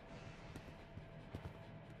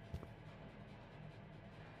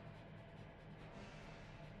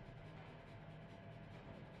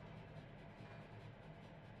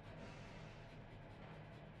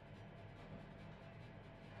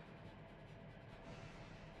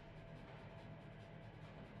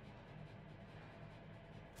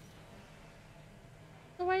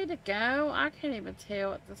 The way to go? I can't even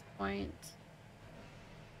tell at this point.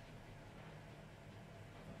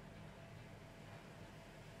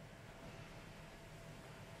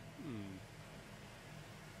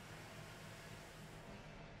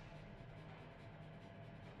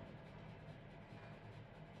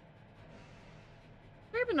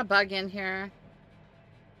 There's even a bug in here.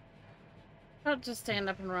 I'll just stand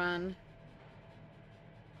up and run.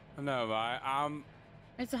 I know, right?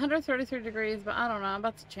 It's 133 degrees, but I don't know. I'm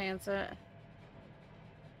about to chance it.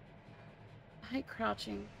 I hate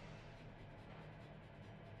crouching.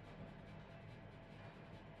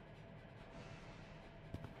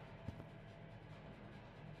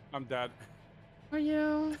 I'm dead. Are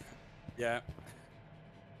you? Yeah.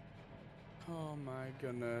 Oh my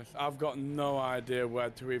goodness. I've got no idea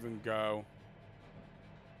where to even go.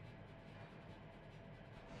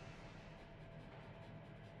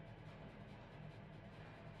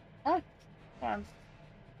 Oh, fun.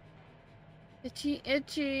 Itchy,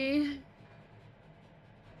 itchy.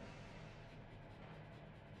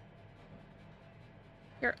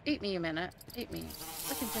 Here, eat me a minute. Eat me.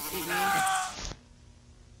 I can just eat me.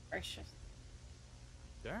 Gracious.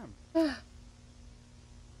 Damn. I'm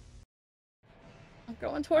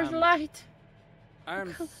going towards the light.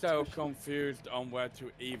 I'm so confused on where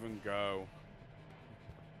to even go.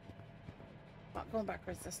 Not going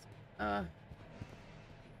backwards this time.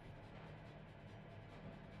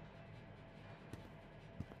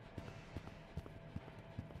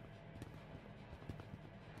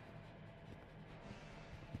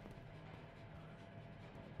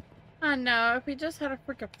 I know, if we just had a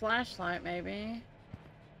freaking flashlight, maybe.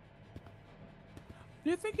 Do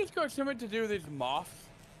you think it's got something to do with his moth?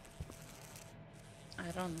 I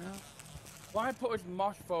don't know. Why put his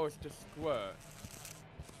moth for us to squirt?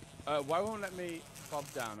 Why won't let me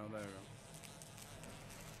bob down? Oh, there we go.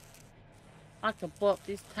 I could blow up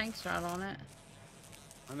these tanks right on it.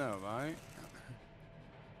 I know, right?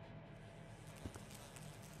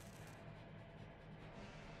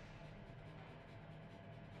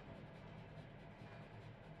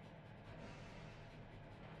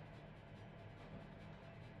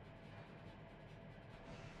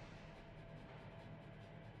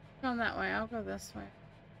 Going that way, I'll go this way.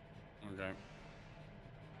 Okay.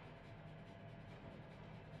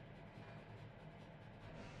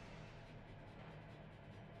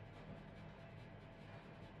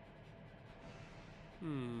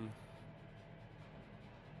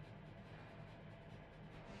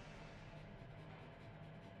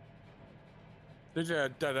 There's a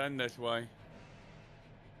dead end this way.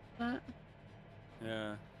 What?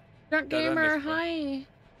 Yeah. Drunk Dead end gamer, this way.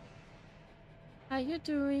 hi. How you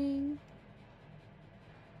doing?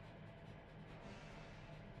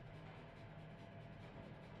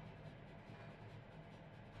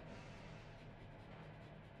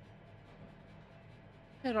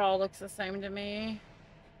 It all looks the same to me.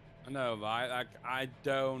 I know, right? Like I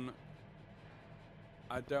don't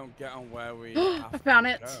get on where we have I found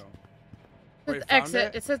to it. go. It's Wait, you found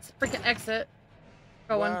exit. it? It says freaking exit.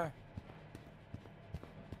 Going. Where?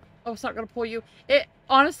 Oh, it's not gonna pull you. It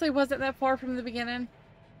honestly wasn't that far from the beginning.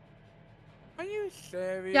 Are you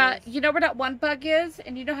serious? Yeah, you know where that one bug is?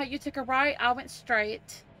 And you know how you took a right? I went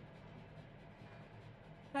straight.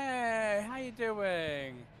 Hey, how you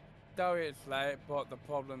doing? Sorry it's late, but the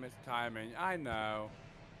problem is timing. I know.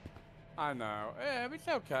 Yeah, it's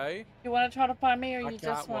okay. You want to try to find me, or I you can't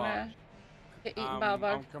just want to get eaten by a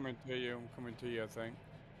bug? I'm coming to you. I think.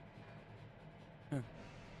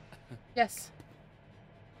 Yes.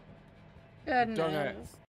 Done it.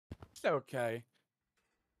 Goodness. It's okay.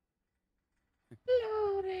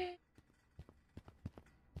 Loaded.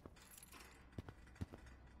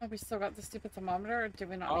 Oh, we still got the stupid thermometer, or do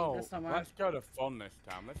we not need this no more? Let's go to fun this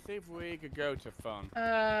time. Let's see if we could go to fun.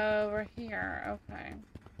 We're here. Okay.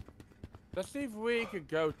 Let's see if we could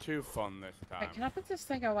go to fun this time. Wait, can I put this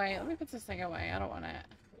thing away? Let me put this thing away. I don't want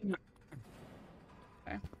it.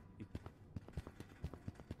 Okay.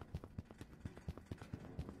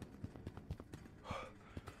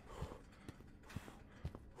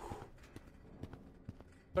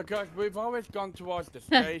 Because we've always gone towards the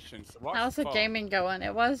station, so what's How's the fun? gaming going?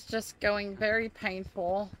 It was just going very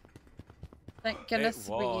painful. Thank goodness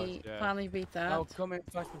we yeah. finally beat that. Oh, come in,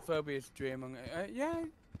 Phasmophobia stream. Yeah,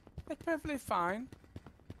 it's perfectly fine.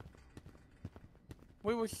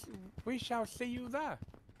 We shall see you there.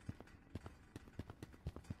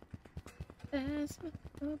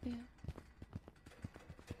 Phasmophobia.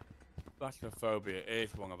 Phasmophobia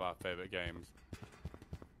is one of our favorite games.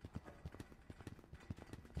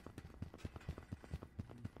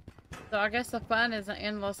 So I guess the fun is an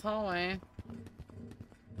endless hallway.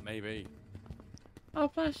 Maybe. Oh,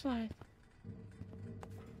 flashlight.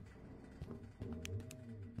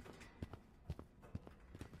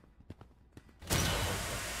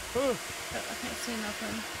 I can't see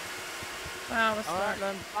nothing. Wow, it's Alright dark.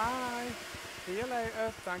 then, bye. See you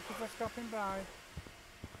later. Thank you for stopping by.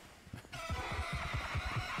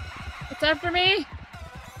 It's after me!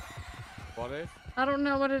 What is? I don't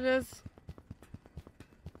know what it is.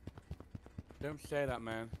 Don't say that,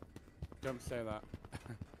 man. Don't say that.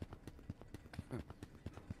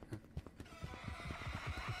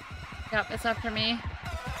 Yep, it's after me.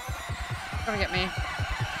 Come get me.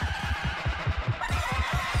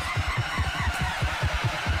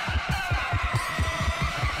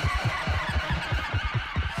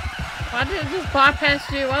 Why did it just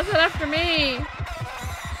bypass you? Why was it after me?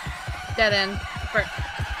 Dead end. Frick.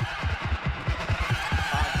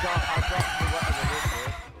 I got whatever this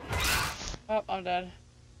is. Oh, I'm dead.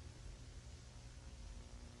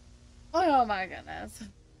 Oh my goodness.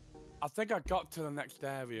 I think I got to the next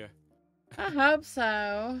area. I hope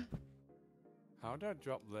so. How do I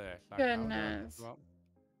drop this? Like, how do I Goodness. drop-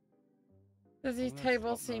 Does these Let's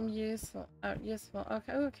tables swap seem that. useful? Oh, useful.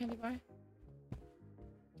 Okay. Oh, candy bar.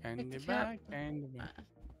 Candy Pick bar, up. candy bar.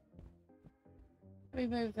 Let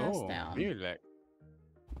me move this Oh, down. music.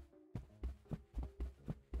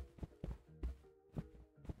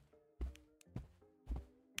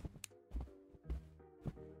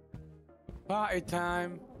 Party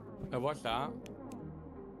time. What's that?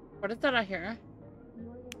 What is that I hear?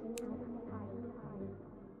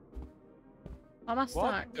 I'm not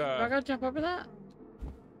stuck. Do I gotta jump over that?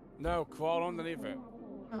 No, crawl underneath it.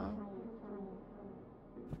 Oh.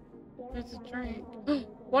 There's a drink.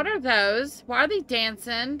 What are those? Why are they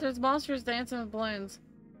dancing? There's monsters dancing with balloons.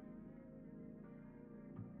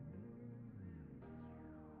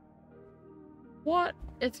 What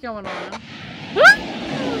is going on?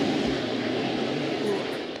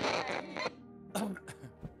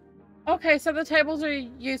 Okay, so the tables are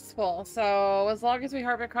useful. So as long as we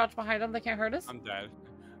harbor crouch behind them, they can't hurt us? I'm dead.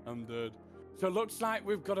 I'm dead. So it looks like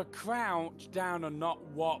we've got to crouch down and not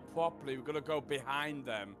walk properly. We've got to go behind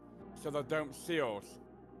them so they don't see us.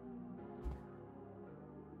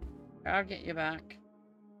 I'll get you back.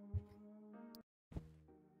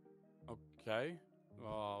 Okay.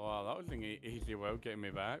 Oh, well, that was an easy way of getting me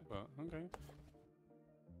back, but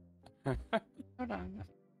okay. Hold on.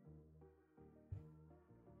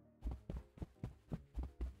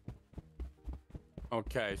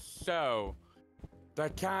 Okay, so they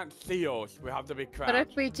can't see us. We have to be crouched. But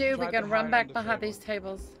if we do, we Try can to run hide back under behind tables. these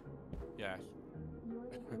tables. Yes.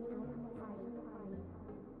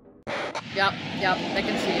 Yep, they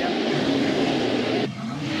can see you.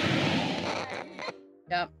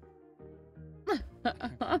 Yep. They're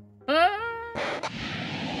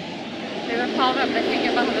piled up. They can't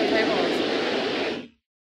get behind the tables.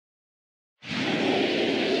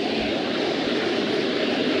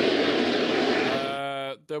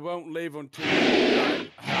 They won't leave until. Okay,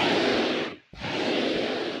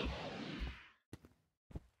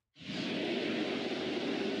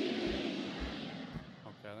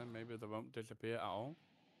 then maybe they won't disappear at all.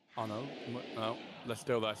 Oh no, no, they're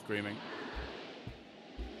still there screaming.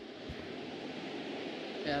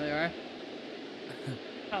 Yeah, they are.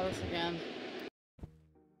 Try this again.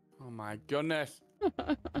 Oh my goodness.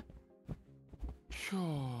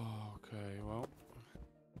 Sure. Okay, well.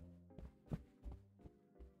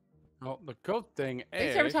 Well, the good thing At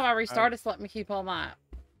least is. every time I restart, it's letting me keep all my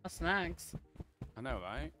snacks. I know,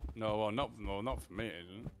 right? No, well, not for me, it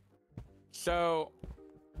isn't. So.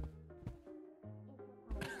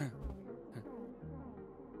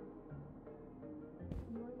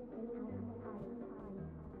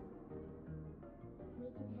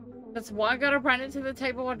 Does one go to run into the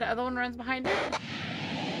table when the other one runs behind it?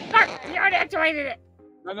 Fuck! You already activated it!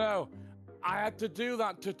 No. I had to do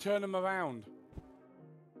that to turn them around.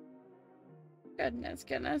 Goodness.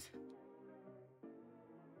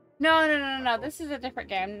 No. This is a different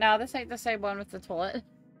game. No, this ain't the same one with the toilet.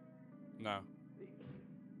 No.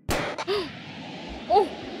 Oh!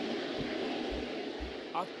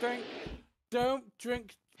 I think don't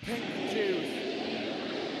drink pink juice.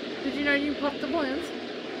 Did you know you popped the balloons?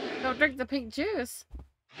 Don't drink the pink juice.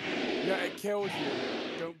 Yeah, it kills you.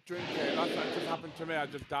 Don't drink it. That's what just happened to me. I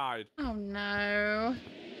just died. Oh no.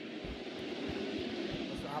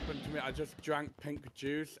 That's what happened to me. I just drank pink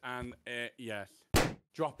juice and yes.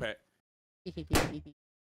 Drop it.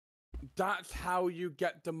 That's how you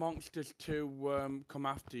get the monsters to come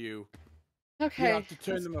after you. Okay. You have to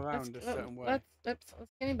turn them around a certain way. Let's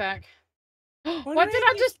get him back. What What did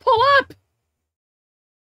I just pull up?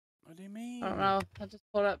 What do you mean? I don't know. I just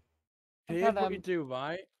pulled up. Here's what you do,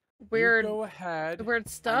 right? Weird. You go ahead. Weird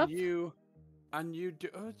stuff. And you do.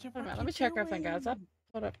 Oh, Wait a minute, let me check everything, guys. I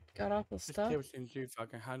got off the stuff. If I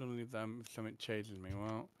can handle them, something chases me.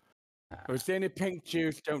 Well, if it's any pink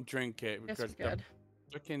juice, don't drink it because the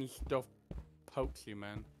freaking stuff pokes you,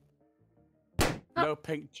 man. Oh, no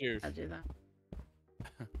pink juice. I do that.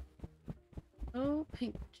 Oh,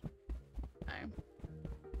 pink juice. No.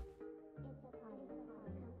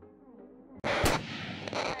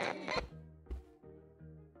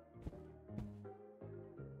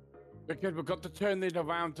 Because we've got to turn these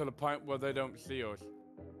around to the point where they don't see us.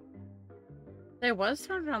 They was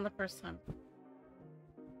turned around the first time.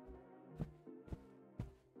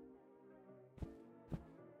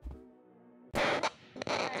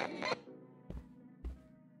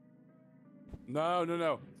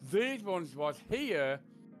 No. These ones was here,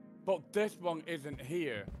 but this one isn't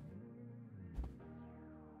here.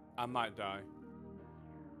 I might die.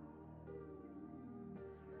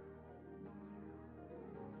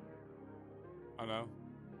 I know.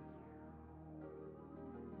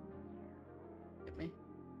 Hit me.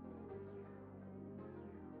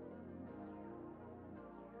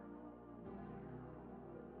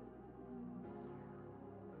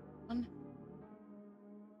 One.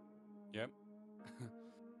 Yep.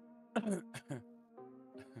 Is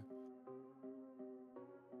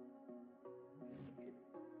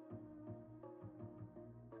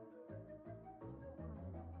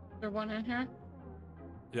there one in here?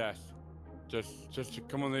 Yes. Just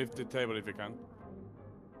come on, leave the table if you can.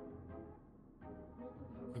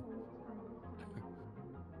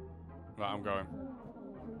 Right, I'm going.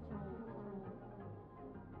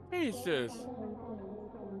 Jesus.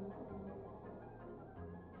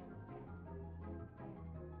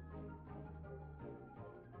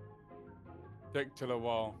 Stick to the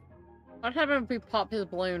wall. What happened if we pop his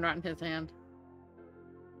balloon right in his hand?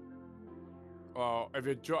 Well, if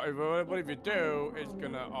you do, it's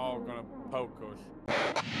all gonna poke us.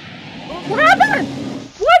 What happened?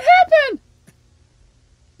 What happened?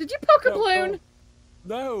 Did you poke a balloon?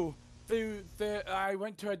 No. I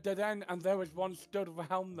went to a dead end and there was one stood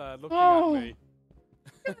around there looking at me.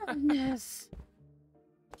 Goodness.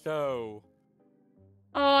 So.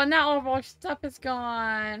 Oh, now all of our stuff is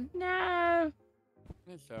gone. No.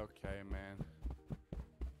 It's okay, man.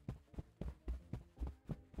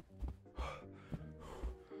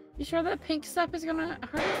 You sure that pink stuff is gonna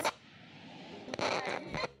hurt us?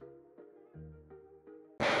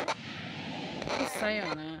 What does it say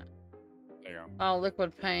on it? There you go. Oh,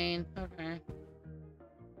 liquid pain. Okay.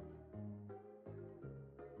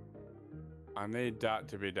 I need that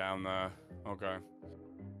to be down there. Okay.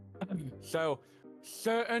 So,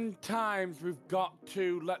 certain times we've got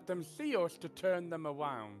to let them see us to turn them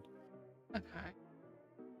around. Okay.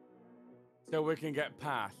 So we can get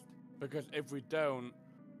past. Because if we don't,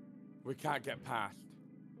 we can't get past.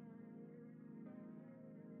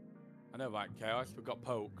 I know, right, Chaos? We got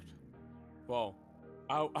poked. Whoa.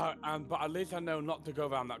 But at least I know not to go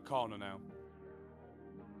around that corner now.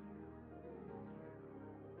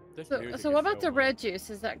 This music So is what about the weird. red juice?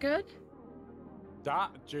 Is that good?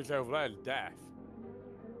 That juice over there is death.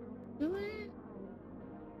 Really?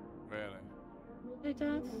 Really? It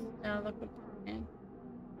does? No, look what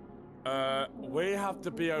we have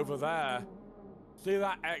to be over there. See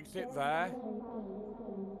that exit there?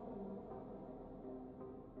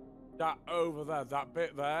 That over there, that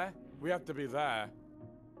bit there? We have to be there.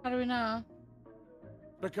 How do we know?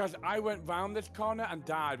 Because I went round this corner and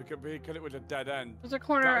died because it was a dead end. There's a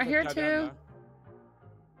corner That right was a here dead too. end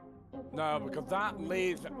there. No, because that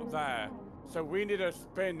leads there. So we need to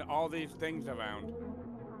spin all these things around.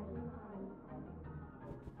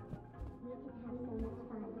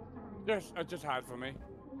 Just hide for me.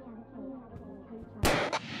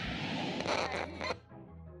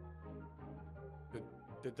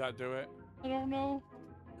 Did that do it? I don't know.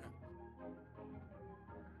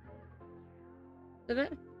 Did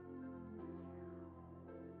it?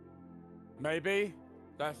 Maybe.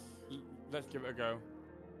 Let's give it a go.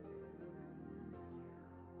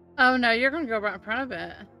 Oh no, you're gonna go right in front of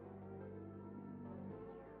it.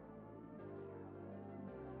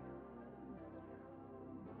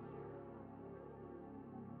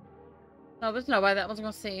 No, there's no way that one's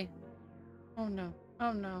gonna see. Oh no.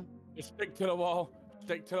 Oh no. Just stick to the wall.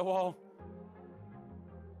 Stick to the wall.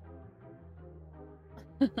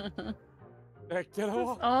 Stick to the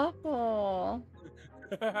wall. Awful.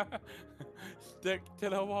 Stick to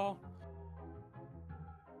the wall.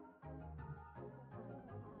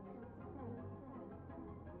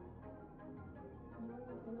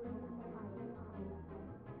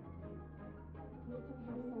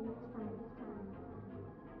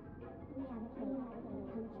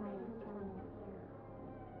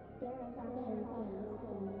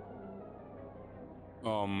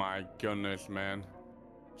 Oh my goodness, man.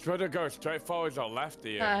 Should I go straight forwards or left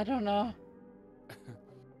here? I don't know.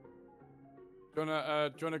 Do you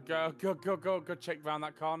wanna go check around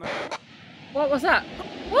that corner? What was that?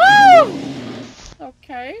 Woo!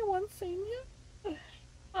 Okay, one senior.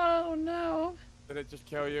 Oh no. Did it just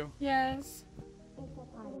kill you? Yes.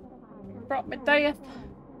 Brought me death.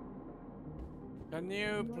 Can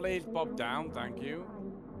you please bob down? Thank you.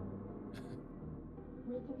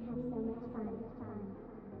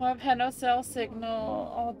 Well, I've had no cell signal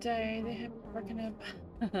all day. They have working up.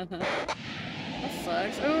 That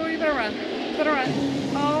sucks. Oh, you better run. You better run.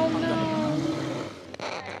 Oh no.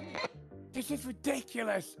 This is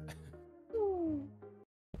ridiculous. Ooh.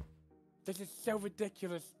 This is so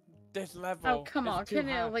ridiculous. This level. Oh, come is on. too Couldn't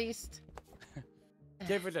you hard. at least...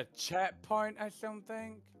 Give it a checkpoint or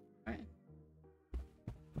something? Right.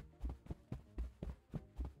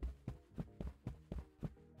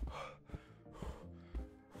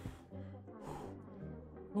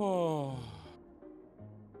 Oh.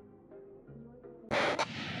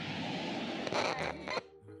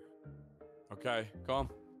 Okay, go on.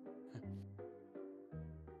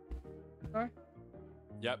 Sure.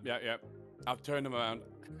 Yep. I've turned them around.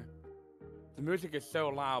 The music is so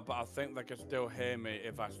loud, but I think they can still hear me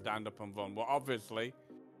if I stand up and run. Well, obviously.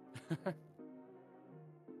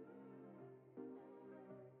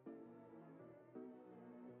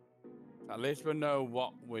 At least we know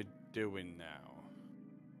what we're doing now.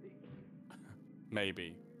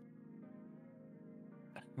 Maybe.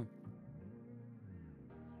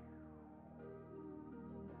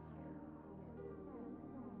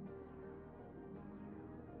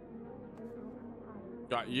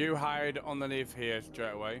 Got you hide underneath here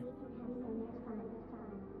straight away.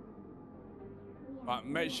 Right,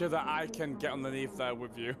 make sure that I can get underneath there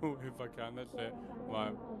with you if I can. That's it.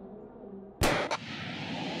 Right.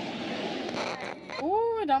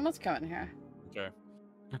 Ooh, it almost coming here. Okay.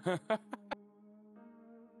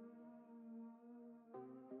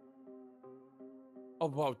 Oh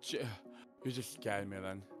wow, you just scared me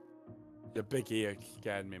then. Your big ear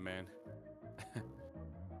scared me, man.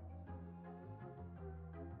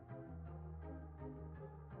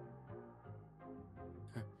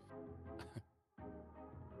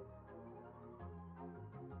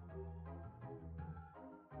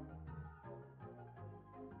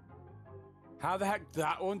 How the heck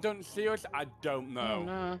that one don't see us? I don't know. Oh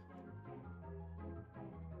no.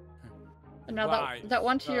 No, Right, that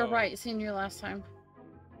one to your so- right seen you last time.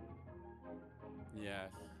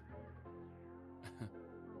 Yes.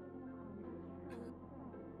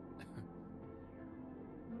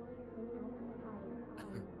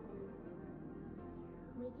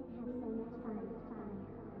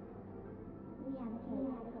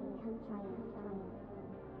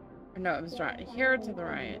 No, it was right here to the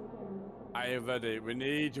right. Are you ready? We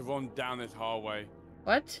need to run down this hallway.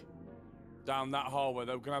 What? Down that hallway.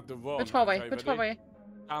 They're gonna have to run. Which hallway? Okay, Which ready? hallway?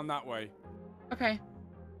 Down that way. Okay.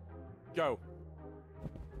 Go.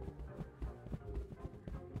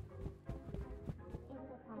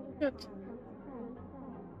 Good.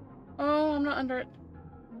 Oh, I'm not under it.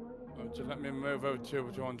 Oh, just let me move over to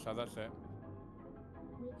one side. That's it.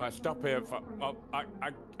 Right, stop here. Oh, I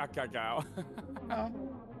can't get out. Oh.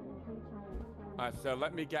 Alright, so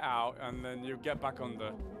let me get out and then you get back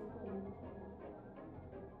under.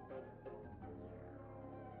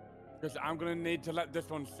 Because I'm gonna need to let this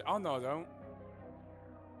one. Oh no, I don't.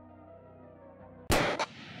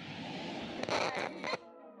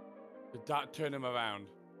 Did that turn him around?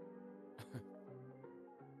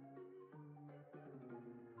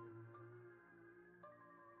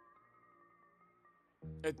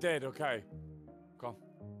 It did, okay. Come on.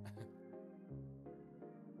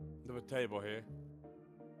 There's a table here.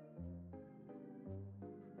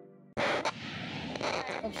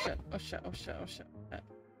 Oh shit, oh shit, oh shit, oh shit.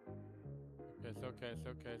 It's okay, it's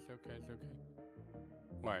okay, it's okay, it's okay.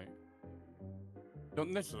 Wait.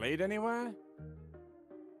 Doesn't this lead anywhere?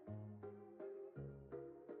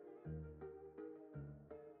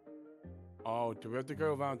 Oh, do we have to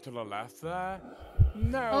go around to the left there?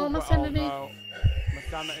 No. Oh, my but- sanity. no. My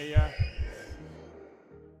sanity, yeah.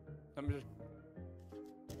 Let me just.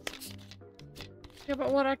 Yeah,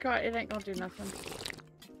 but what I got, it ain't gonna do nothing.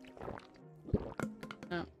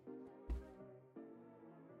 No.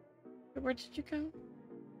 Where did you go?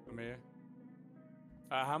 I'm here.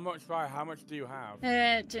 How much? Right, how much do you have?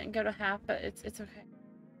 It didn't go to half, but it's okay.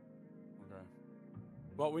 Okay.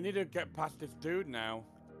 Well, we need to get past this dude now.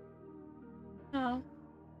 Oh.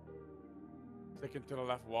 Sticking to the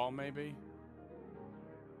left wall, maybe.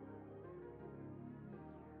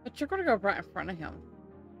 But you're gonna go right in front of him.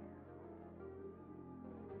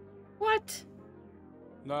 What?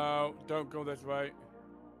 No, don't go this way.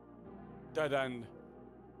 Dead end.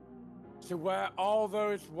 So where all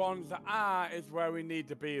those ones are is where we need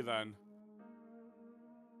to be then.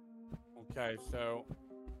 Okay, so.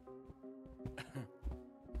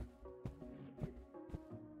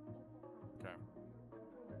 Okay.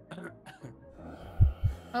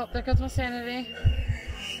 Oh, there goes my sanity.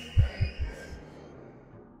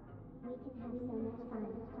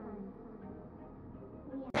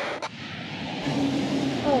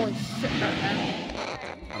 Holy shit,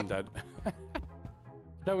 man. I'm dead.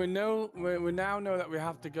 So we now know that we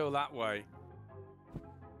have to go that way.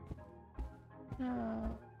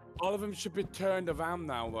 Oh. All of them should be turned around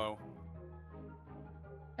now, though.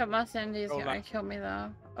 Yeah, my sanity is Go gonna left. kill me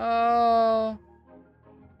though. Oh.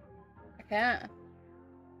 I can't.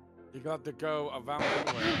 You got to go around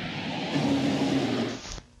the way.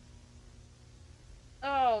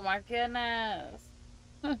 Oh my goodness.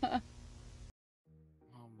 Oh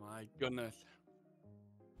my goodness.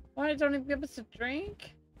 Why don't even give us a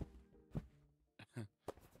drink?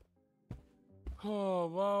 Oh,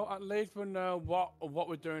 well, at least we know what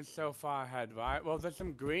we're doing so far ahead, right? Well, there's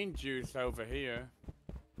some green juice over here.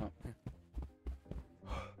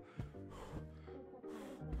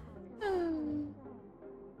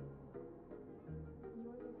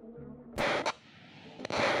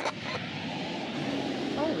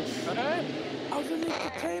 Holy shit. I was underneath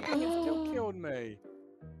the table and it still killed me.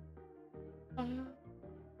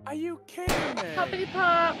 Are you kidding me? Poppity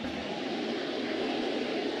pop.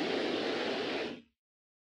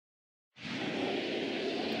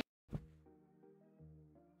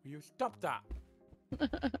 Will you stop that?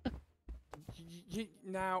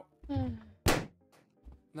 Now,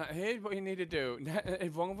 here's what you need to do.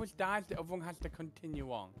 If one of us dies, the other one has to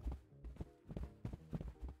continue on.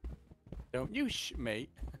 Don't you mate.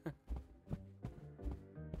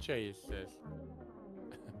 Jesus.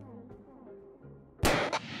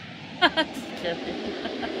 Just kidding.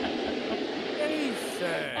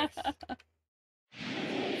 Jesus.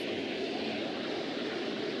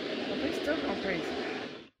 Well, they're still going crazy.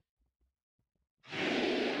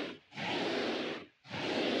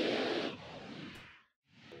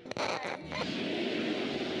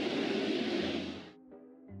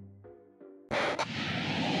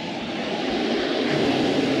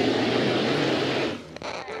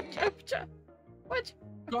 What?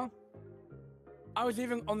 Go on. I was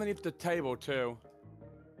even underneath the table too.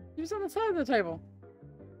 He was on the side of the table.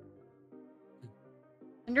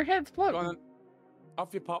 And your head's Go on floating. then.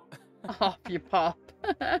 Off you pop. Off you pop.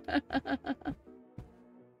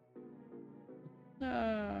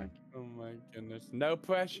 Oh. Oh my goodness. No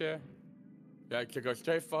pressure. Yeah, to go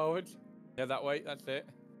straight forward. Yeah, that way. That's it.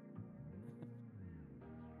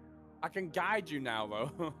 I can guide you now,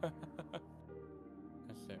 though.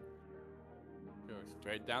 That's it. Go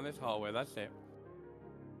straight down this hallway. That's it.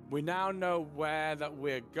 We now know where that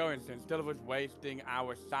we're going. So instead of us wasting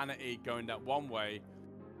our sanity going that one way,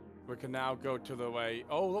 we can now go to the way.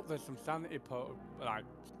 Oh, look, there's some sanity like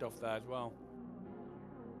stuff there as well.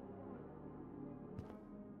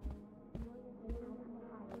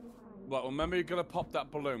 Well, remember you're gonna pop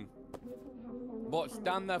that balloon. But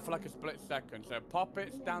stand there for like a split second. So pop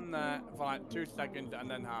it, stand there for like 2 seconds,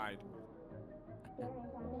 and then hide.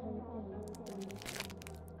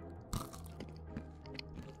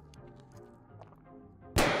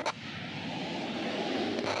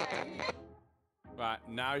 Right,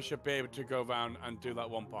 now you should be able to go around and do that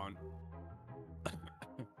one point.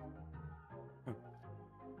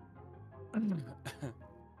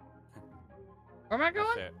 Where am I going?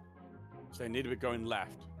 That's it. So you need to be going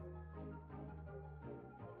left.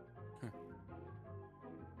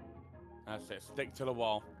 That's it. Stick to the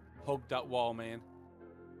wall. Hug that wall, man.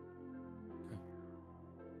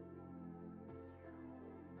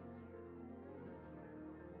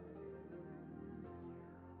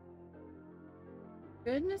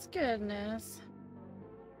 Goodness, goodness.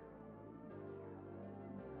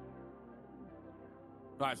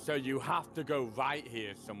 Right, so you have to go right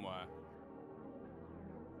here somewhere.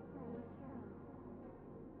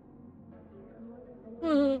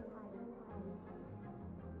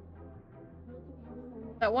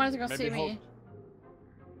 That one is gonna Maybe see me.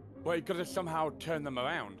 Well, you gotta somehow turn them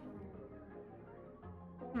around.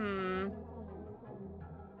 Is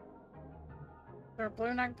there a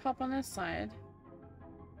balloon I can pop on this side?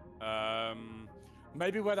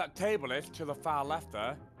 Maybe where that table is, to the far left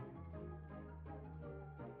there.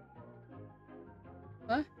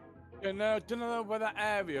 What? You know, do you know where that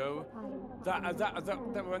area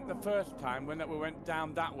that went the first time when we went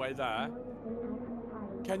down that way there?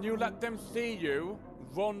 Can you let them see you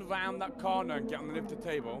run round that corner and get underneath the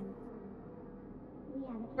table?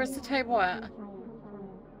 Where's the table at?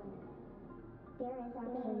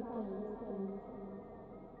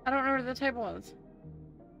 I don't know where the table is.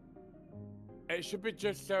 It should be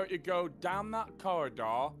just so you go down that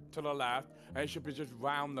corridor to the left, and it should be just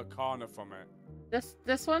round the corner from it.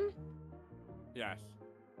 This one? Yes.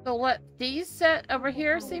 So let these set over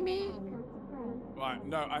here see me? Right,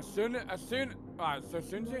 no, as soon as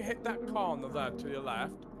you hit that corner there to your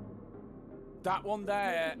left, that one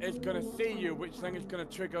there is gonna see you, which thing is gonna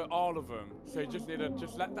trigger all of them. So you just need to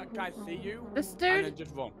let that guy see you. This dude? And then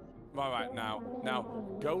just run. Right, now,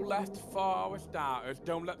 go left for our starters.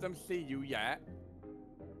 Don't let them see you yet.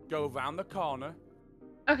 Go around the corner.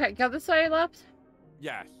 Okay, go this way left?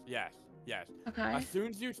 Yes. Okay. As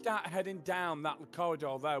soon as you start heading down that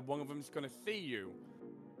corridor there, one of them's gonna see you.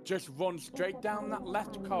 Just run straight down that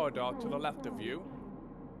left corridor to the left of you.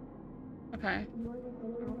 Okay.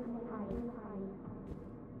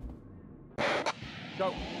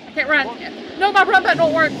 Go. I can't run. No, my run button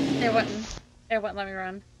won't work. It wouldn't. It wouldn't let me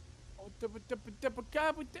run.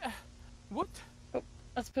 What? Oh,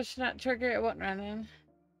 let's push that trigger. It wasn't running.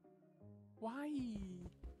 Why?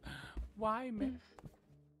 Why, man?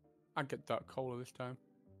 I get that cola this time.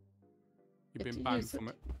 You've been banned from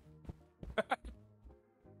it.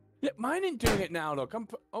 Yeah, mine ain't doing it now, look.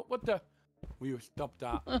 Oh, what the? Will you stop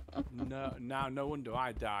that? No, now no wonder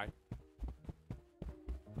I die.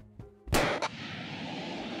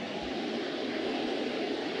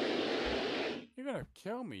 You're gonna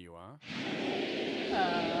kill me, you are.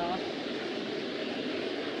 Oh.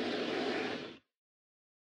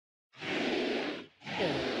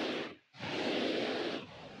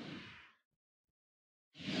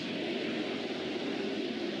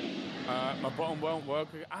 My button won't work.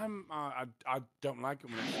 I don't like it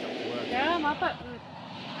when it stops working. Yeah, my button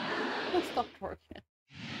stopped working.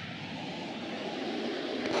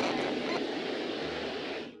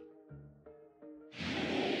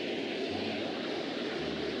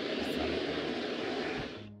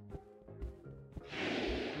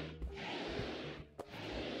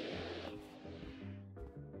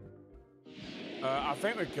 I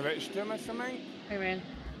think we glitched him or something. Hey, man.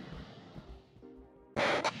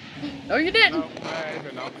 No, you didn't. No,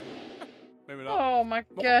 maybe not. Maybe not. Oh my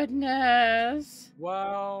goodness.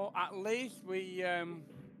 Well, at least we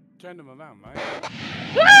turned him around, right?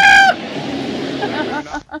 Maybe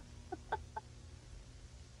not.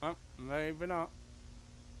 Well, maybe not.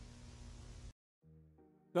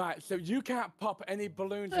 Right, so you can't pop any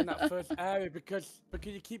balloons in that first area because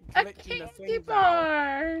you keep glitching the things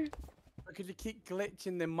out. Because you keep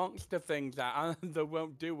glitching the monster things out and they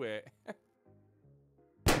won't do it.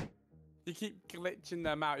 You keep glitching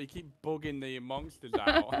them out. You keep bugging the monsters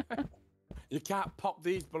out. You can't pop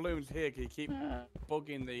these balloons here because you keep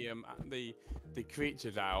bugging the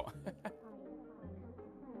creatures out.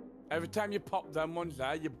 Every time you pop them ones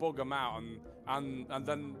there, you bug them out, and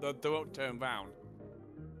then they won't turn round.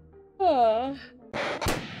 Oh.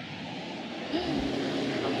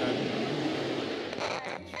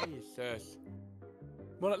 Jesus.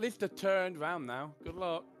 Well, at least they turned round now. Good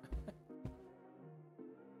luck.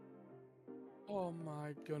 Oh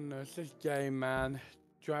my goodness, this game, man.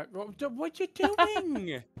 What you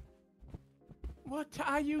doing? What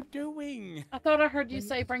are you doing? I thought I heard you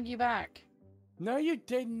say bring you back. No, you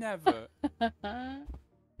did never.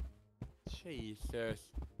 Jesus.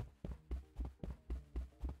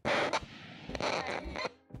 Did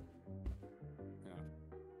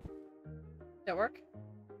it work?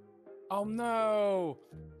 Oh no.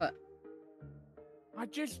 What? I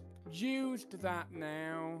just used that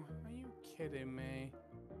now. Are you kidding me?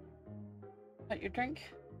 What, your drink?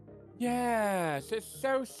 Yes, it's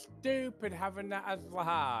so stupid having that as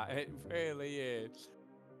that. It really is.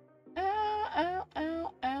 Ow.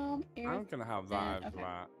 I'm gonna have that as okay.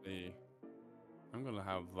 that. I'm gonna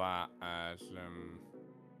have that as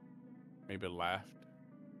maybe left.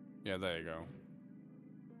 Yeah, there you go.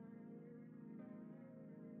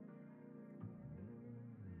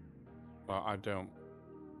 Well, I don't.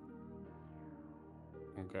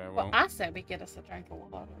 Okay, Well, I said we get us a drink of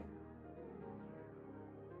water.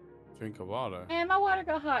 Drink of water. Man, my water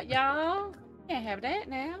got hot, y'all. Can't have that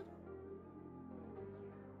now.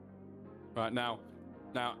 Right now,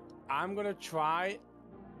 I'm gonna try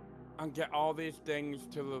and get all these things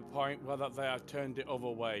to the point where that they have turned it other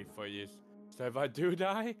way for you. So if I do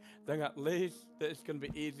die, then at least it's gonna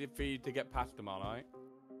be easy for you to get past them, all right?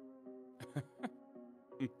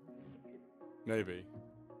 Maybe.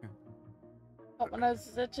 Oh, my nose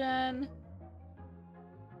is itching.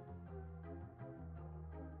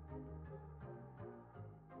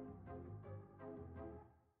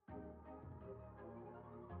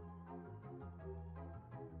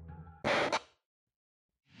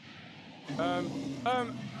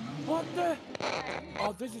 What the?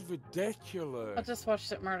 Oh, this is ridiculous. I just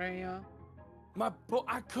watched it murder you.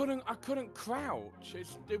 I couldn't crouch.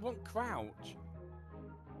 It won't crouch.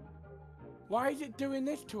 Why is it doing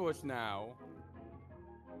this to us now?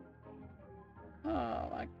 Oh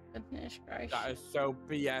my goodness gracious. That is so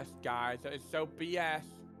BS, guys. That is so BS.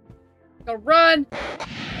 Go run!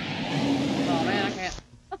 Oh man, I can't.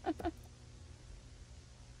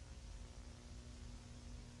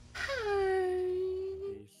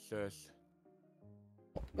 Jesus.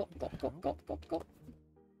 Go.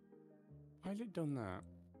 Why has it done that?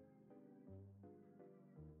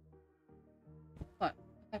 What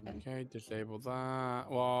happened? Okay, disable that.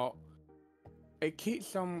 Well, it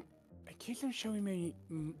keeps on showing me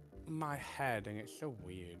my head, and it's so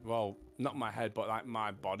weird. Well, not my head, but like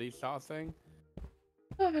my body sort of thing.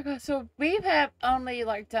 Oh my god, so we've only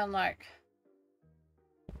like done like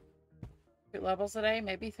 2 levels a day,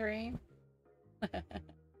 maybe 3.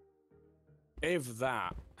 If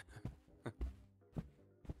that.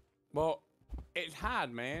 Well, it's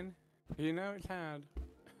hard, man. You know, it's hard.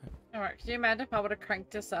 Alright, can you imagine if I would have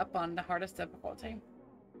cranked this up on the hardest difficulty?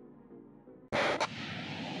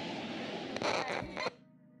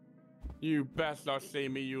 You best not see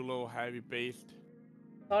me, you little heavy beast.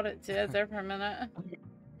 Thought it did there for a minute.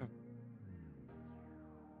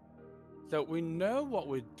 So we know what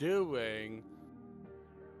we're doing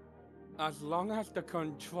as long as the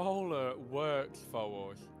controller works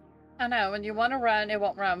for us. I know, when you want to run, it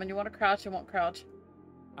won't run. When you want to crouch, it won't crouch.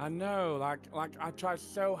 I know, like I tried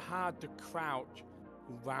so hard to crouch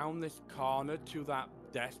round this corner to that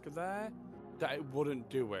desk there that it wouldn't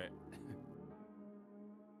do it.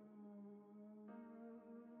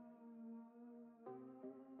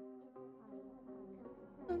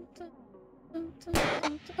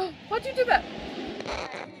 Why'd you do that?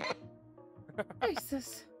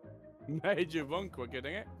 Jesus. Made you run quicker,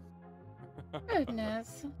 didn't it?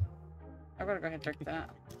 Goodness. I'm gonna go ahead and drink that.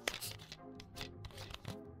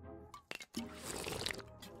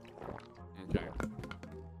 Okay.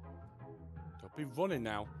 Don't be running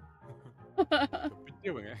now. Don't be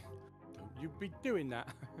doing it. Don't you be doing that.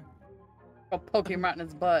 Go poke him right in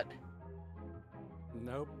his butt.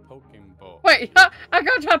 No poking butt. Wait, I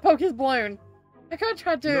gotta try to poke his balloon. I gotta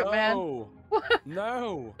try to do it, man. What?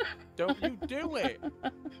 No! Don't you do it!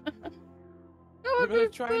 That would We're gonna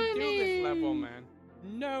be try and do this level, funny. man.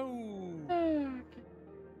 No! Okay.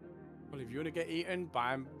 Well, if you want to get eaten,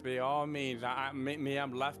 by all means,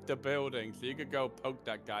 I'm left the building, so you could go poke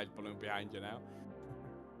that guy's balloon behind you now.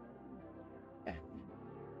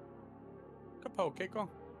 poke it. Go on.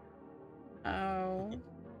 Oh.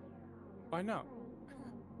 Why not?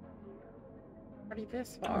 Already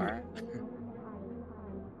this far.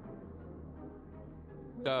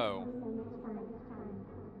 So,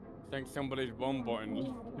 I think somebody's one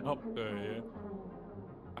button up there. Yeah.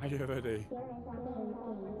 Are you ready?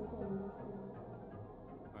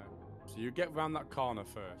 Right. So you get round that corner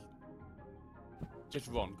first. Just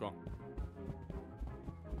run. Go on.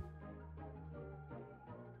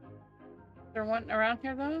 Is there one around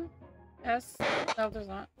here though? Yes. No, there's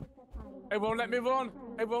not. It won't let me run.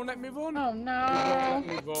 It won't let me run. Oh It won't no.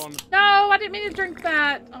 let me run. No, I didn't mean to drink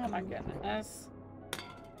that. Oh my goodness.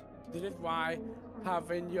 This is why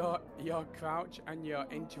having your crouch and your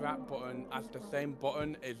interact button as the same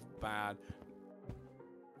button is bad.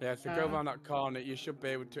 Yeah, so go around that corner. You should be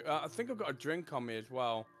able to. I think I've got a drink on me as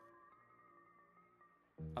well.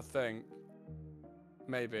 I think.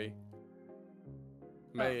 Maybe.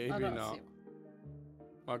 Maybe not.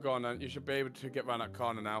 Well, go on then. You should be able to get around that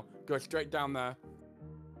corner now. Go straight down there.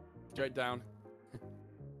 Straight down.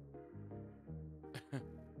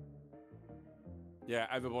 Yeah,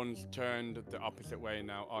 everyone's turned the opposite way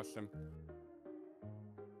now. Awesome.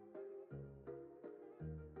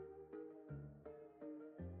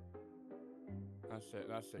 That's it.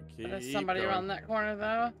 That's it. Keep There's somebody going. around that corner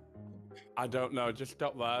though. I don't know. Just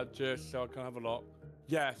stop there, just so I can have a look.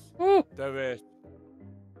 Yes, Ooh. there is.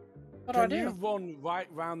 What do I Can do? you run right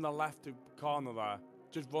round the left corner there?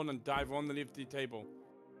 Just run and dive underneath the table.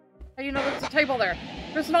 How you know there's a table there?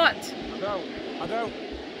 There's not. I don't.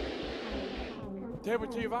 Table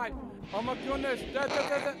to your right. Oh my goodness.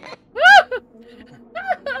 There.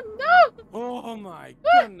 No. Oh my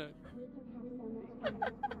goodness.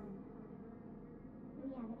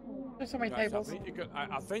 There's so many Right, tables. So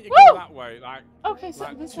I think you Woo! go that way. Like, Okay, so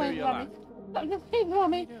like this to way, your mommy. left. This way,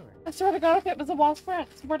 mommy. I swear to God, if it was a wasper, I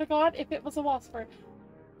swear to God, if it was a wasper.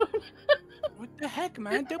 What the heck,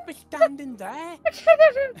 man? Don't be standing there. I'd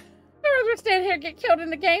rather stand here and get killed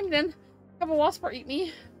in the game than have a wasper eat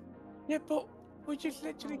me. Yeah, but we just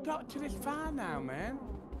literally got to this far now, man.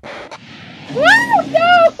 Whoa,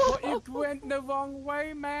 no! But you went the wrong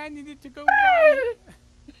way, man. You need to go right.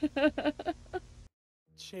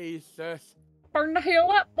 Jesus. Burn the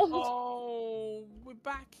hell up. Oh, we're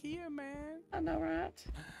back here, man. I know, right?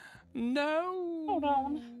 No. Hold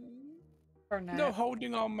on. Burn that. No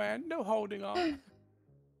holding on, man. No holding on. Good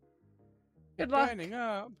You're luck. burning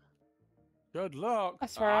up. Good luck. I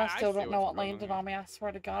swear, I still see don't know what's what going landed here. on me. I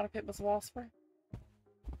swear to God, if it was a wasper.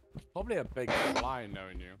 Probably a big fly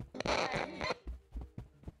knowing you.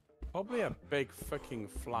 Probably a big freaking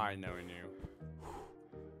fly knowing you.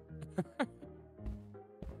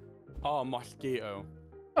 Oh, mosquito.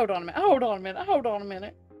 Hold on a minute. Hold on a minute. Hold on a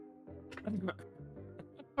minute.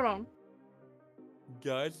 Hold on.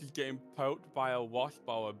 Guys, he's getting poked by a wasp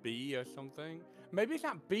or a bee or something. Maybe it's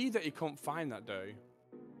that bee that he couldn't find that day.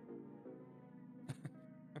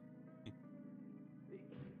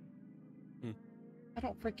 I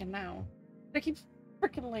don't freaking know. They keep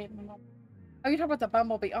freaking landing on. Oh, you're talking about the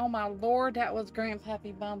bumblebee. Oh my lord, that was Graham's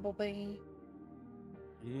happy bumblebee.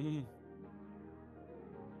 Mm.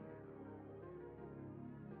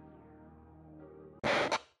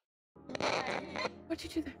 What'd you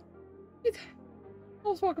do there? You did that. I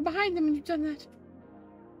was walking behind them and you've done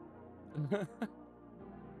that.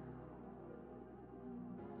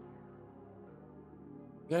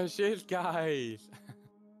 There she is, guys.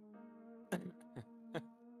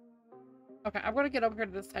 Okay, I'm gonna get over here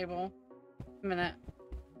to this table. A minute.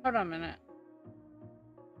 Hold on a minute.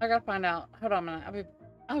 I gotta find out. Hold on a minute.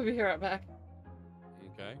 I'll be here right back.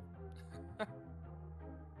 Okay.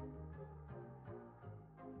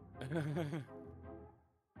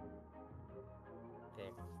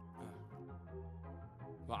 Good.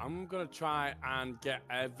 Well, I'm gonna try and get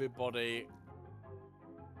everybody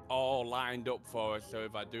all lined up for us. So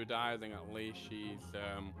if I do die, then at least she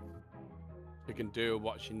can do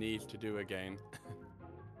what she needs to do again.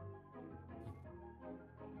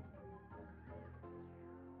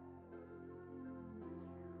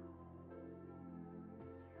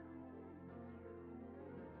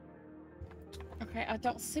 Okay, I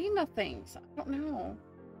don't see nothing. So I don't know.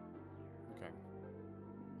 Okay.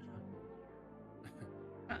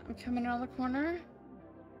 I'm coming around the corner.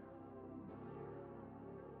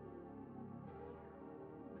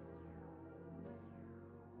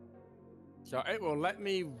 So it will let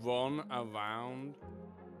me run around,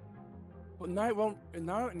 but no, it won't.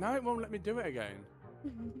 No, it won't let me do it again.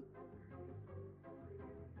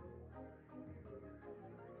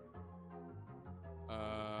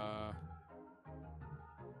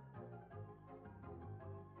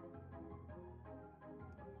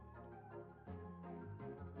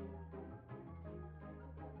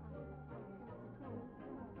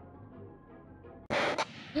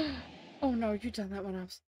 Oh no, you done that one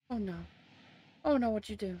else. Oh no. Oh no, what'd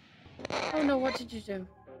you do? Oh no, what did you do?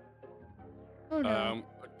 Oh no.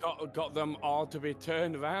 Got them all to be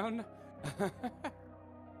turned around. Yeah,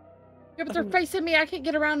 but they're facing me. I can't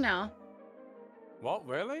get around now. What,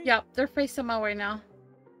 really? Yep, they're facing my way now.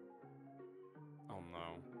 Oh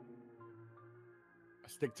no.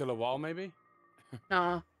 Stick to the wall, maybe?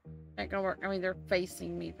 No, ain't gonna work. I mean, they're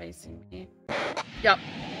facing me. Yep.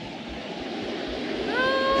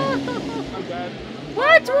 I'm dead.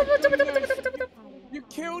 What? You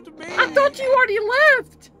killed me! I thought you already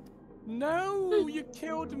left! No, you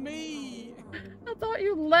killed me! I thought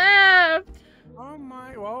you left! Oh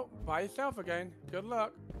my, well, by yourself again. Good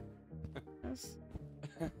luck. Yes.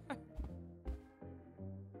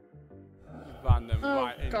 Random Oh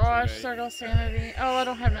right into gosh, me. circle sanity. Oh, I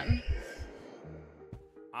don't have nothing.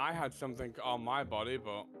 I had something on my body,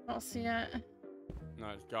 but I don't see it. no,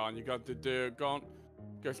 it's gone. You got to do it. Go on.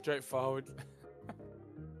 Go straight forward.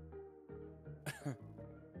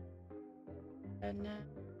 Goodness.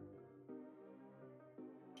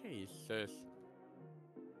 Jesus.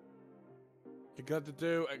 You got to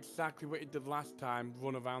do exactly what you did last time.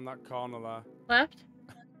 Run around that corner there. Left?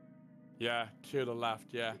 Yeah, to the left,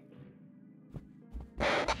 yeah.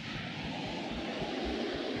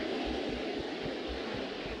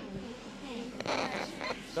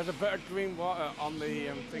 There's a bit of green water on the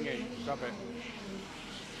thingy. Grab it.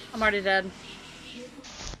 I'm already dead.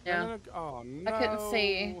 Yeah. No. Oh, no. I couldn't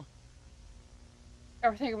see.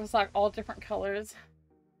 Everything was like all different colors.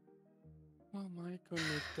 Oh my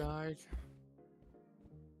goodness, guys.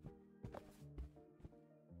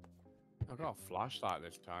 I've got a flashlight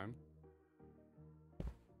this time.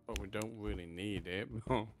 But we don't really need it.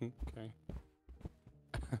 Oh, okay.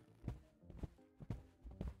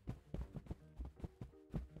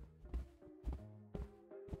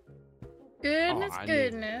 Goodness, I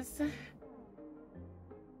goodness.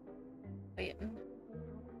 Waiting.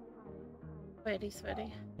 Sweaty.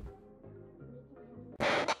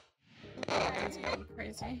 It's going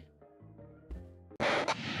crazy.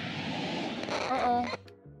 Uh-oh.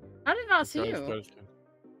 How did I not see you?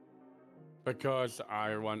 Because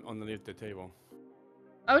I went underneath the table.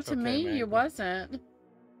 Oh, It's to okay, me, mate. you wasn't.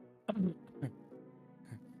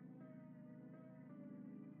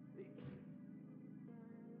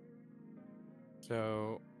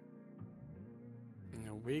 So, you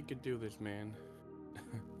know, we could do this, man.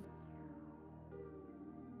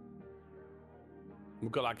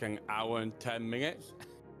 We've got like an hour and 10 minutes.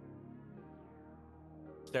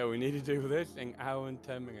 So we need to do this in an hour and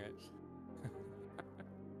 10 minutes.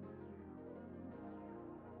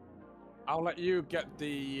 I'll let you get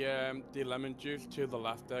the lemon juice to the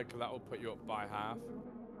left there, because that will put you up by half.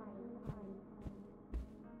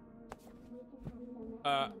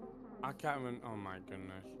 I can't even. Oh my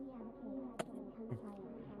goodness.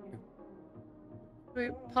 We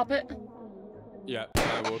pop it? Yeah,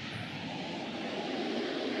 I would.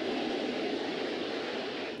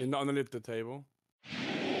 You're not underneath the table.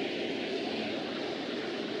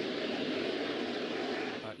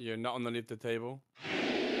 You're not underneath the table.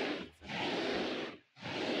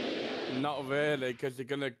 Not really, because you're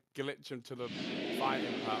gonna glitch him to the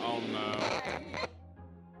fighting part. Oh no.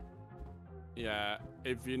 Yeah,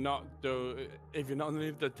 if you're not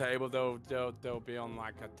underneath the table, they'll be on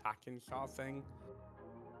like attacking sort of thing.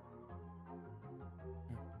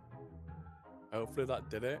 Hopefully that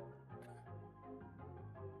did it.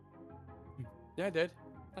 Yeah, it did.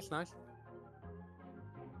 That's nice.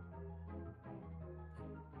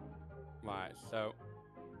 Right, so.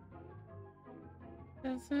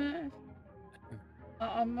 Does it? I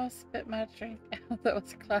almost spit my drink out. That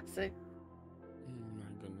was classic. Oh my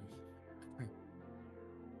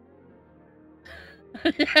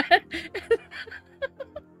goodness. Yeah.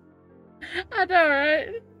 I know,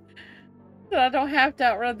 right? I don't have to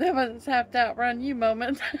outrun them, I just have to outrun you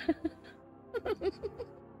moment.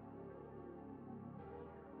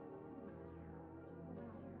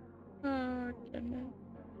 Oh, goodness.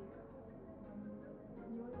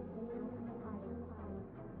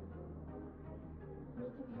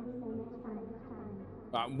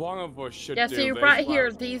 Right, one of us should Yeah, do see, this right here,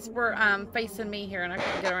 whilst- these were facing me here, and I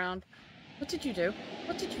couldn't get around. What did you do?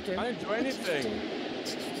 What did you do? I didn't do anything.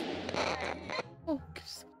 Oh,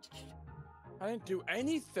 goodness, what did you do? I didn't do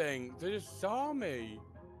anything. They just saw me.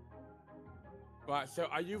 Right, so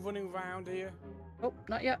are you running around here? Oh,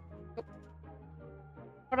 not yet. Oh.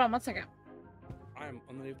 Hold on 1 second. I am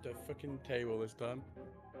underneath the freaking table this time.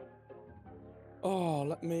 Oh,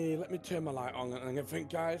 let me turn my light on and everything,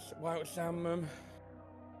 guys. Whilst I'm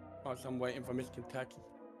waiting for Miss Kentucky.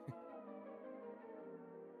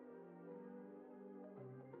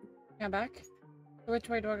 I'm back. Which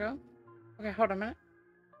way do I go? Okay, hold on a minute.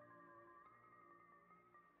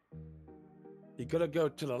 You gotta go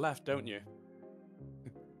to the left, don't you?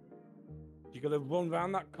 You gotta run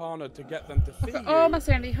round that corner to get them to see you. Oh, my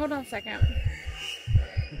Sandy. Hold on a second.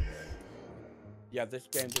 Yeah, this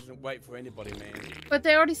game doesn't wait for anybody, man. But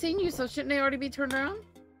they already seen you, so shouldn't they already be turned around?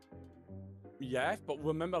 Yes, but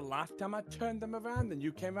remember last time I turned them around and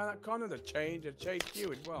you came around that corner, they chased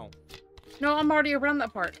you as well. No, I'm already around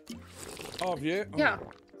that part. Oh, have you? Yeah. So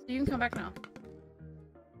you can come back now.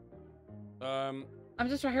 I'm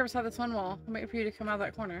just right here beside this one wall. I'm waiting for you to come out of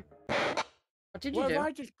that corner. What did you do? Where have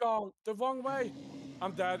I just gone? The wrong way.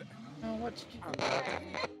 I'm dead. Oh, what did you do? I'm dead.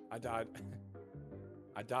 I died.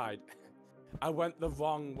 I died. I went the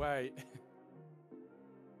wrong way.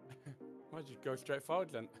 Why'd you go straight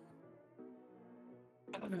forward then?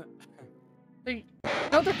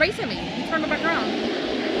 No, they're facing me. You turn them back around.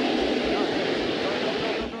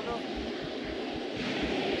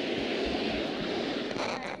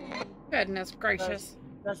 Goodness gracious.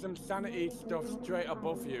 There's some sanity stuff straight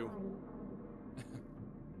above you.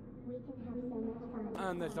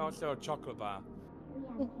 And there's also a chocolate bar.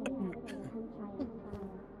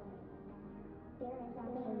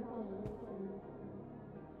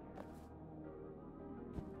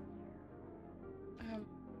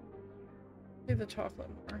 Do the chocolate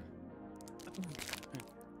bar.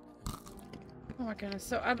 Oh my goodness.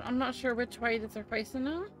 So I'm not sure which way that they're facing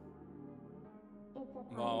now.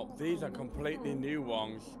 Well, these are completely new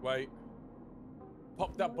ones. Wait.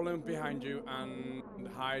 Pop that balloon behind you and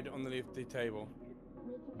hide underneath the table.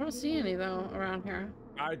 I don't see any though around here.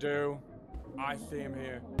 I do. I see him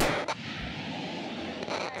here.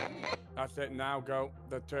 That's it. Now go.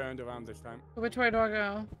 They're turned around this time. Which way do I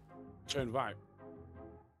go? Turn right.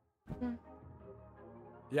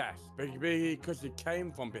 Yes, because he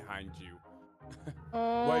came from behind you.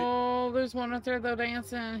 Oh, wait. There's one right there though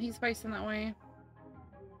dancing. He's facing that way.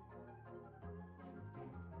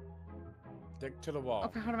 Stick to the wall.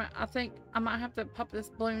 Okay, hold on a minute. I think I might have to pop this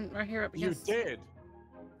balloon right here up against. You did.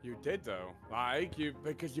 You did though. Like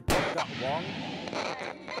because you popped that one,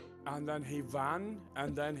 and then he ran,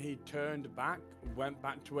 and then he turned back, went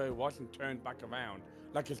back to where he was, and turned back around.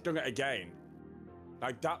 Like he's done it again.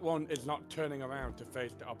 Like that one is not turning around to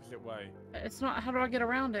face the opposite way. It's not. How do I get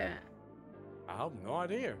around it? I have no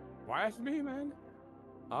idea. Why ask me, man?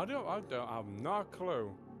 I don't have no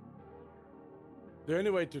clue. The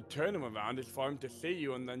only way to turn him around is for him to see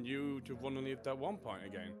you and then you to run underneath that one point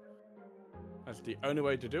again. That's the only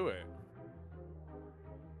way to do it.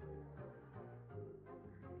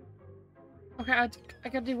 Okay, I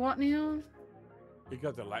gotta do what now? You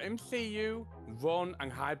got to let him see you, run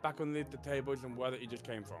and hide back underneath the tables and where that you just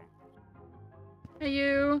came from. Hey,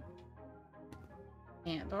 you.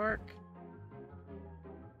 Can't dark.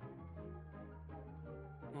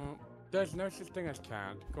 Well, there's no such thing as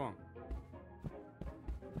can't. Go on.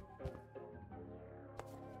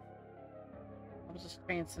 I was just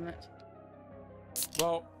fancying it.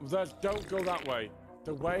 Well, don't go that way.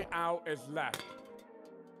 The way out is left.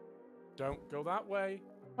 Don't go that way.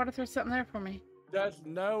 What if there's something there for me?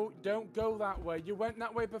 Don't go that way. You went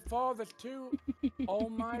that way before. There's two. Oh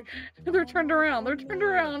my. They're turned around. They're turned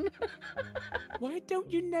around. Why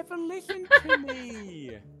don't you never listen to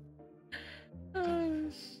me? Oh,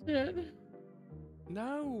 shit.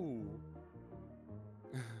 No.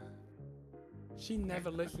 She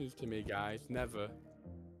never listens to me, guys. Never.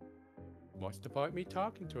 What's the point of me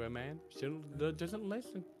talking to her, man? She doesn't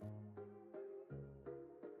listen.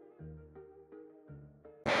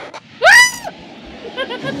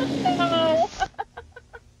 No.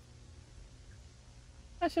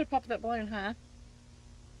 I should have popped that balloon, huh?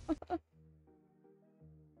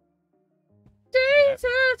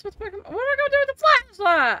 Jesus! What am I gonna do with the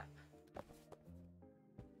flashlight?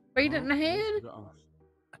 Beat it in the head? No.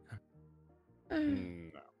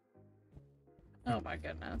 Oh my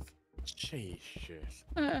goodness. Jesus.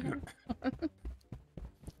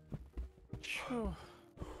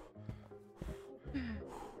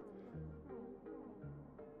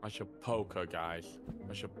 I should poke her, guys.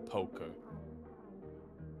 I should poke her.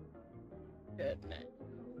 Goodness.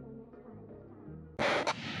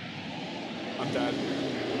 I'm dead.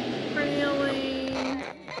 Really?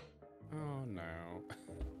 Oh no.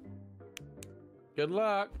 Good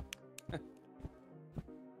luck.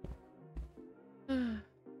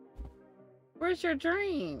 Where's your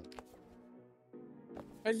drink?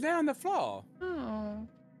 It's there on the floor. Oh.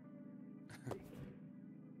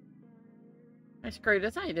 I screwed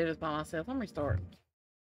this. I need to do this by myself. I'm restarting.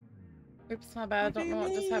 Oops, my bad. I don't know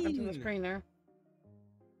what just happened to the screen there.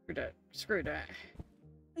 Screw that. Screw that.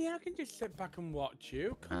 What Yeah, I can just sit back and watch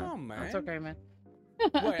you. Come on, man. That's okay, man.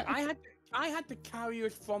 Wait, I had to carry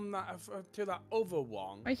us from that to that other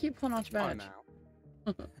one. I keep pulling out your Come on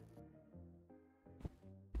badge. now.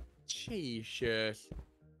 Jesus.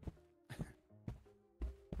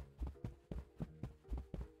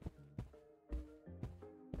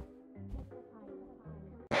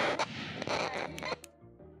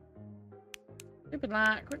 Stupid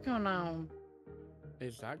light, quit going on.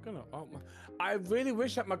 Is that gonna? Oh my! I really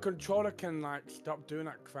wish that my controller can like stop doing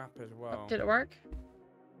that crap as well. Did it work?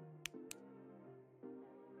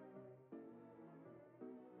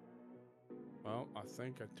 Well, I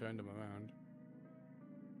think I turned him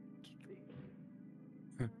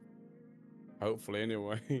around. Hopefully,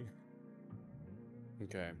 anyway.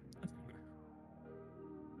 Okay.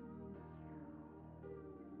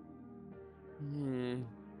 Hmm.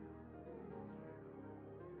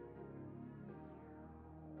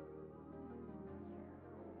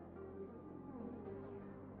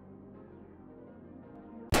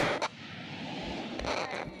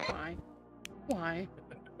 Why? Why?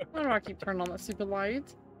 Why do I keep turning on that stupid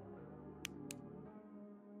light?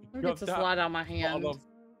 Let me get this light out of my hand.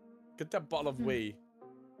 Get that bottle of wee.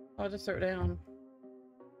 I'll just throw it down.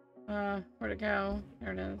 Where'd it go?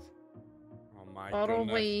 There it is. Oh my Bottle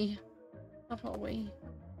goodness. wee. Bottle wee.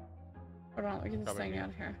 Hold on, let me get this thing out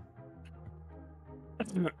of here.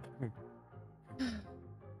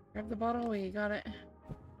 Grab the bottle wee, got it.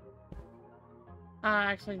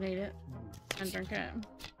 I actually need it. And drink it.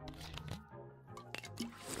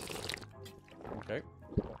 Okay.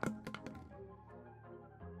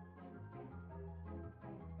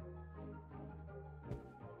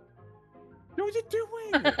 What are you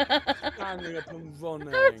doing? Standing up and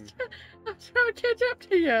running. I'm trying to catch up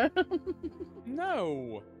to you.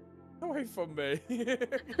 No! Get away from me.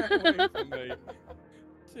 Get away from me.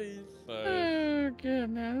 Jesus. Oh,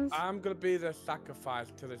 goodness. I'm gonna be the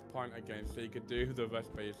sacrifice to this point again so you could do the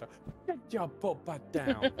rest by yourself. Get your butt back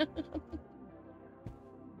down.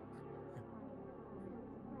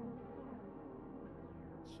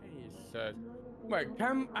 Jesus. Wait,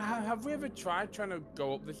 have we ever tried trying to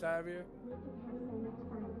go up this area?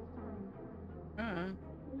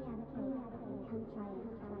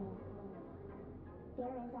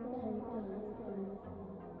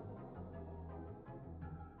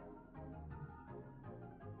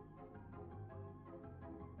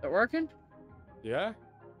 Is it working? Yeah?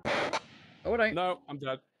 Oh, it ain't. No, I'm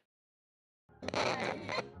dead.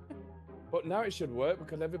 But now it should work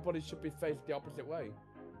because everybody should be faced the opposite way.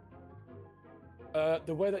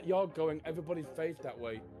 The way that you're going, everybody's faced that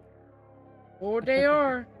way. Oh, they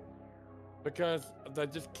are. Because they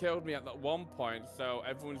just killed me at that one point, so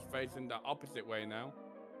everyone's facing the opposite way now.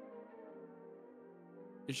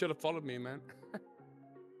 You should have followed me, man.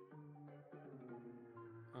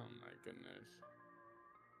 Oh my goodness.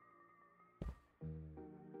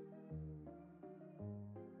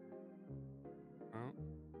 Oh.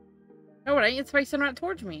 No, it ain't. It's facing right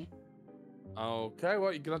towards me. Okay,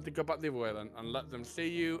 well, you're gonna have to go back the other way then, and let them see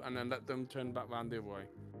you, and then let them turn back round the other way.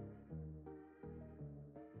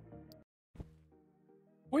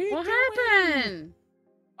 What happened?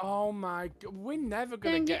 Oh my god, we're never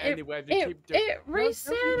gonna Dang get it, anywhere if you keep doing. It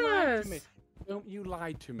reset us. Don't you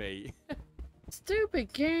lie to me.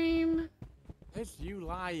 Stupid game. It's you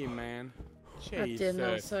lying, man. I did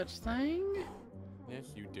no Jesus. such thing.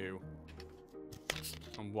 Yes, you do.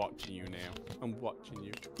 I'm watching you now. I'm watching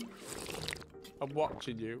you. I'm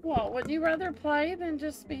watching you. What, would you rather play than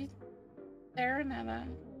just be staring at us?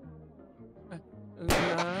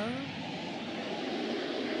 No.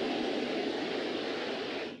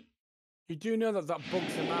 You do know that that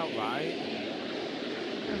bugs them out, right?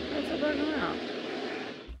 What's it bugging out?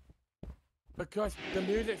 Because the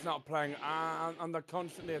music's not playing and they're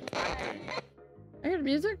constantly attacking. I hear the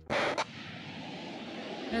music.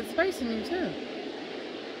 And it's facing you too.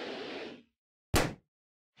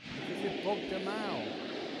 Because you bugged them out.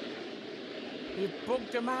 You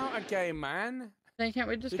bugged them out again, man. Then can't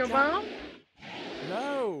we just You go by them?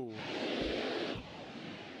 No.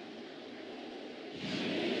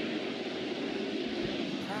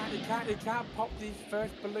 You can't pop these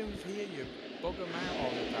first balloons here. You bug them out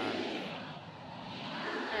all the time.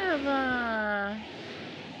 Eva.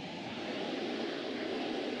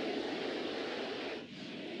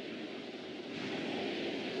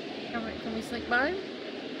 Can we sneak by?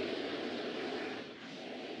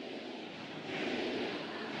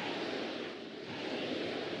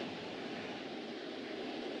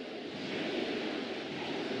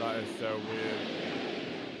 That is so weird.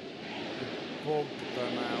 You bugged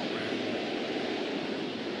them out, man.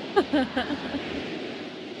 Jesus.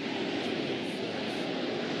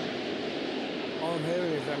 All I'm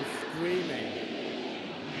hearing is them screaming.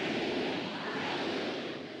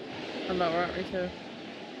 I know, right? Me too.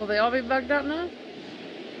 Will they all be bugged out now?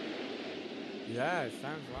 Yeah, it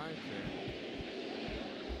sounds like it.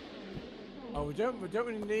 Oh, we don't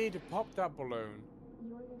really need to pop that balloon.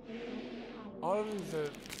 All of them's a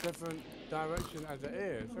different direction as it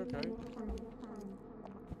is. Okay.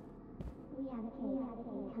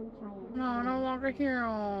 No, I no longer hear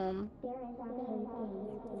them.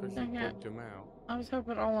 Because you bugged them out. I was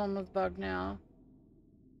hoping all of them was bugged now.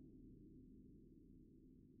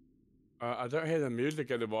 I don't hear the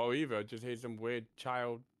music anymore either. I just hear some weird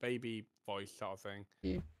child baby voice sort of thing.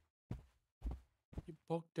 Yeah. You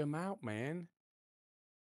bugged them out, man.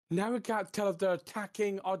 Now we can't tell if they're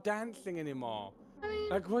attacking or dancing anymore. I mean,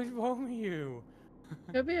 Like, what's wrong with you?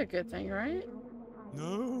 could be a good thing, right?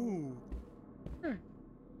 No. Sure.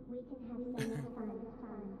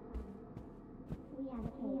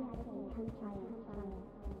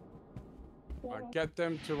 I get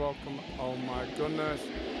them to welcome. Oh my goodness.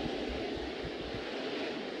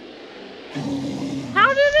 How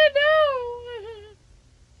did it know?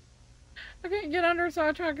 I couldn't get under, so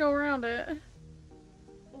I tried to go around it.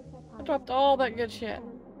 I dropped all that good shit.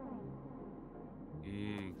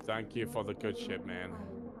 Thank you for the good shit, man.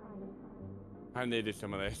 I needed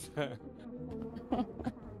some of this.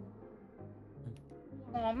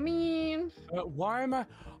 Oh, man. Why am I?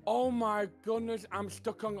 Oh my goodness, I'm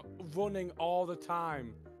stuck on running all the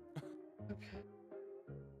time. Okay.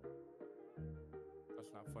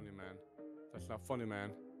 That's not funny, man. That's not funny,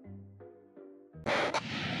 man.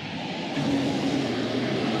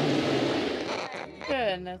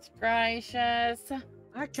 Goodness gracious.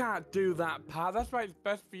 I can't do that, pal. That's why it's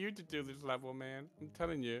best for you to do this level, man. I'm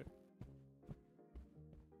telling you.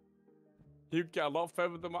 You get a lot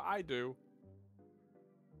further than what I do.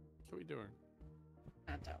 So what are you doing?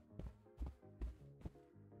 I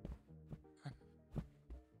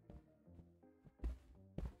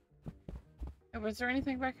don't. Was there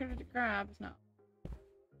anything back here to grab? No.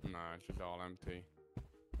 No, it's just all empty.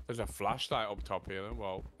 There's a flashlight up top here,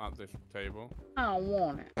 well, at this table. I don't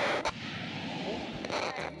want it.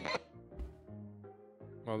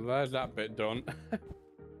 Well, there's that bit done.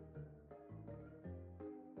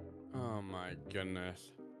 Oh my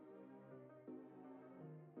goodness.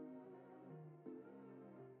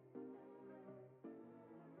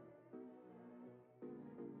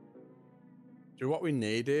 Do what we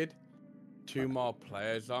needed? 2 more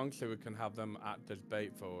players on so we can have them act as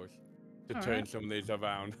bait for us to All turn right. some of these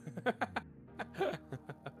around.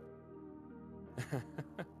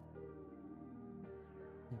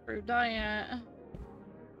 Fruit diet.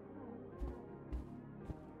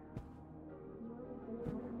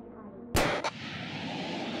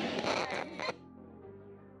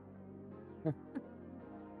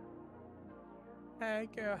 Hey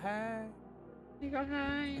girl, hey. You go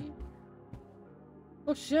hi.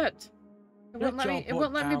 Oh shit. It Good wouldn't let me. job, It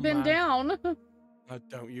wouldn't let me down, bend man. down. Oh,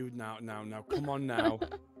 don't you now. Come on now.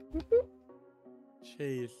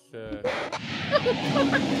 Jesus.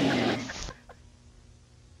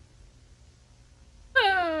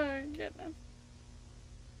 Oh goodness.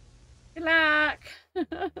 Good luck.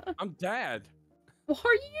 I'm dead. Are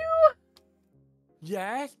you?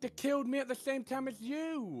 Yes, they killed me at the same time as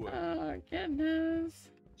you. Oh goodness.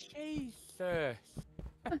 Jesus.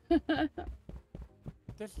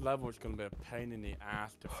 This level is gonna be a pain in the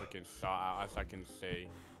ass to freaking sort out, as I can see.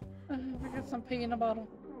 I got some pee in a bottle.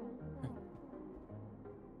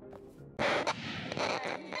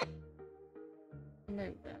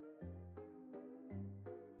 Move that.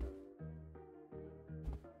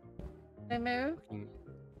 They move?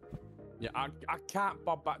 Yeah, I can't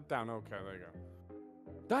bob back down. Okay, there you go.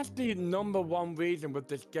 That's the #1 reason with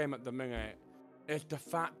this game at the minute. Is the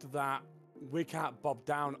fact that we can't bob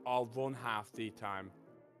down or run half the time.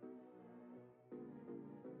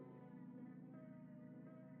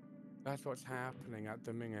 That's what's happening at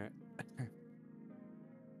the minute.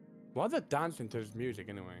 Why are they dancing to this music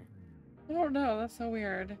anyway? I don't know. That's so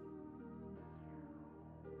weird.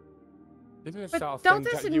 Isn't it But sort of don't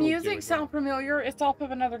things this that you would do music as well? sound familiar? It's off of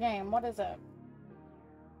another game. What is it?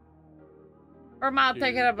 Or am I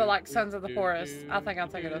thinking of like Sons of the Forest? I think I'm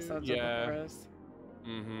thinking of Sons of the Forest.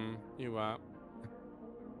 Mm-hmm. You are.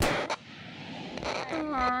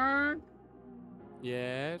 Aww.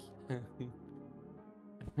 Yes.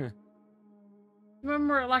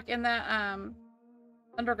 Remember, like in that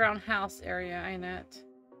underground house area, ain't it?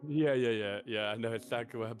 Yeah. I know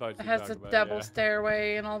exactly what about It you has talking the about, double yeah.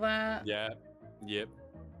 stairway and all that. Yeah. Yep.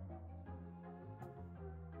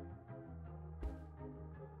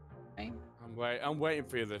 Okay. I'm waiting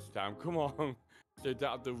for you this time. Come on. So you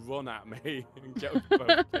don't have to run at me and get us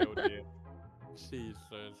both killed here.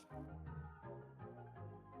 Jesus.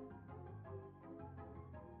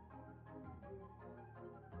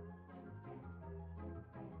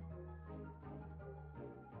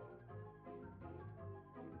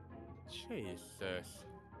 Jesus.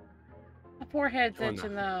 My forehead's Come on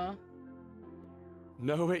itching though.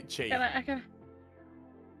 No itchy. I can.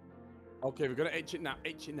 Okay, we're gonna itch it now.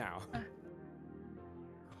 Itch it now.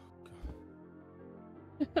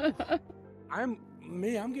 I'm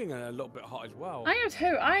getting a little bit hot as well. I am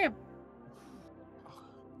too. I am.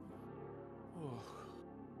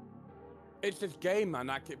 It's this game, man.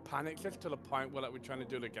 Like it panics us to the point where like we're trying to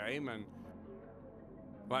do the game and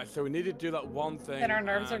right. So we need to do that one thing. And our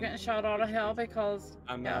nerves are getting shot out of hell because.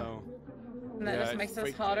 I know. Yeah. And that Yeah, just makes us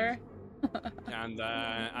freaking. hotter. and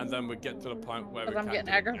then we get to the point where we I'm can't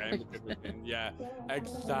getting do the game because yeah,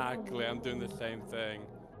 exactly. I'm doing the same thing.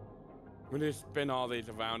 We need to spin all these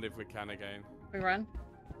around if we can again. We run.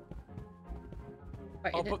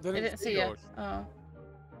 Wait, Oh, but then it it's didn't see you. yours. Oh.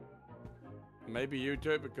 Maybe you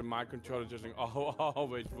do it because my controller doesn't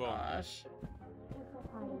always run. Gosh.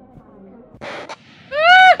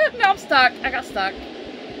 No, I'm stuck. I got stuck.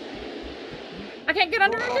 I can't get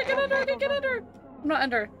under. I can't get under. I can't get under. I'm not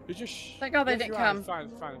under. You just. Thank God they yes, didn't you are. come. It's fine.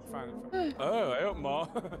 It's fine. It's fine. It's fine. Oh, I hope more.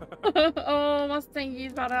 Oh, my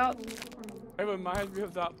stingy's about out. It reminds me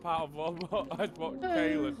of that part of what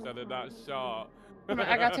Kayla said in that shot.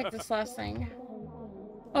 I gotta take this last thing.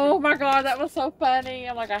 Oh my God, that was so funny.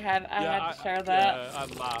 I'm like, I had to share that.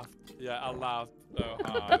 Yeah, I laughed so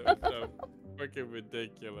hard. It was so freaking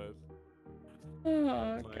ridiculous.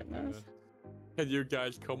 Oh, goodness. Can you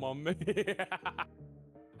guys come on me?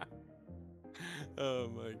 Oh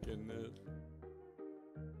my goodness.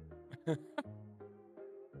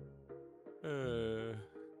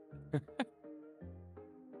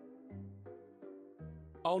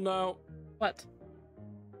 Oh no. What?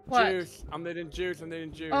 What? Juice. I'm needing juice.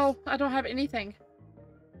 Oh, I don't have anything.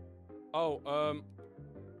 Oh,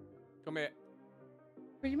 come here.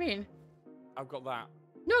 What do you mean? I've got that.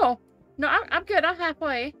 No, I'm good. I'm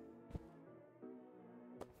halfway.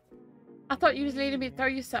 I thought you was needing me to throw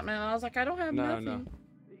you something, and I was like, I don't have nothing.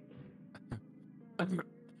 No.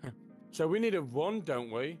 So we need a run,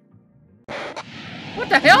 don't we? What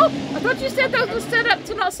the hell? I thought you said those were set up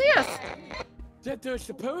to not see us. They're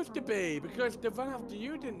supposed to be, because they ran after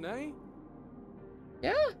you, didn't they?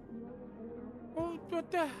 Yeah. Well, what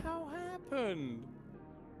the hell happened?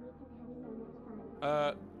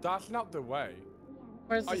 That's not the way.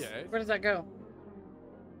 Where's this, where does that go?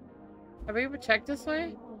 Have we ever checked this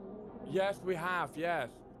way? Yes, we have, yes.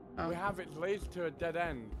 Oh. We have, it leads to a dead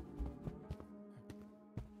end.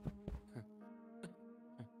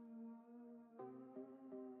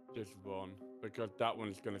 Just run, because that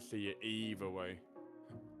one's gonna see you either way.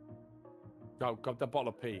 Go, grab that bottle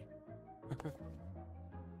of pee.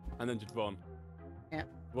 And then just run. Yeah.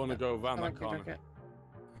 Run and go around that corner. Okay.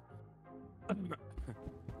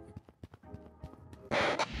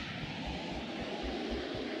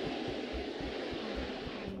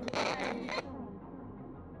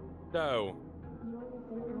 So,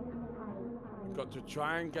 you've got to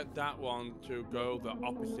try and get that one to go the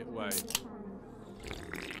opposite way.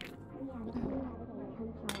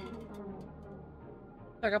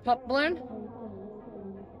 Like a pop balloon?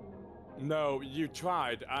 No, you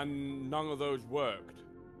tried and none of those worked.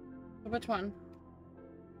 Which one?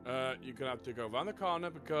 You're gonna have to go around the corner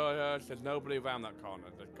because there's nobody around that corner.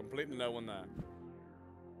 There's completely no one there.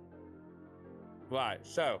 Right,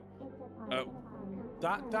 so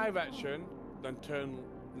that direction, then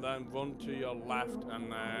run to your left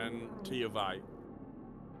and then to your right.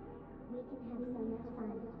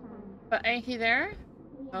 But ain't he there?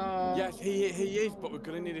 Oh. Yes, he is, but we're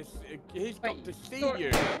gonna need he's got to see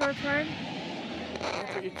you.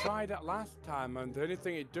 But you tried that last time, and the only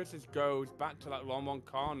thing it does is goes back to that one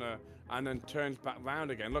corner and then turns back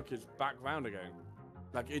round again. Look, it's back round again.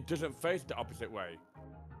 Like, it doesn't face the opposite way.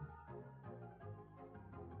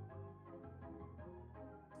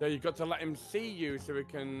 So you've got to let him see you so we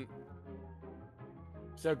can...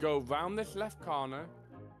 So go round this left corner.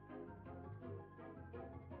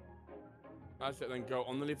 That's it, then go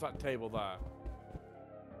underneath that table there.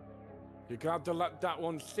 You're gonna have to let that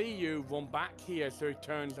one see you, run back here so he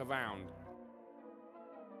turns around.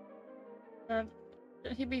 Should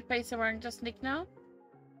he be facing where I can just sneak now?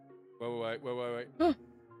 Wait.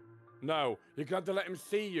 No, you're gonna have to let him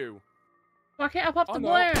see you. Why can't I pop the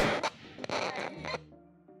balloon?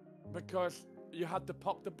 Because you had to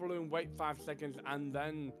pop the balloon, wait 5 seconds, and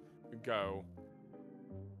then go.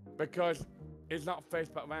 Because it's not face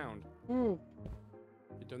back round. Ooh.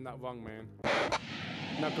 done that wrong, man.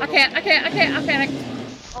 I can't.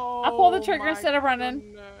 Oh, I pulled the trigger my instead of running.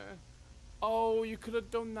 goodness. Oh, you could have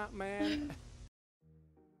done that, man.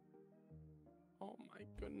 Oh my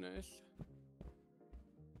goodness.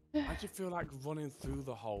 I just feel like running through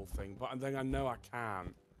the whole thing, but then I know I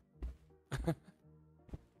can't.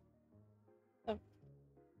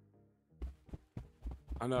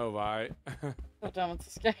 I know, right? So done with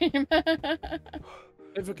this game.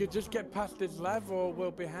 If we could just get past this level,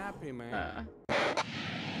 we'll be happy, man.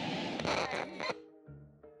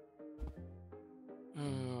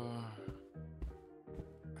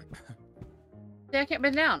 See, I can't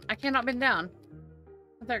bend down. I cannot bend down.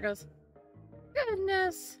 Oh, there it goes.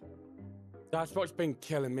 Goodness. That's what's been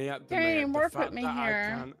killing me at the Can't minute. even The work fact with me that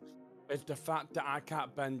here. it's the fact that I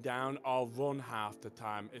can't bend down or run half the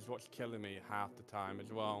time is what's killing me half the time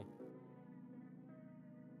as well.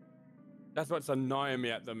 That's what's annoying me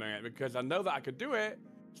at the minute, because I know that I could do it.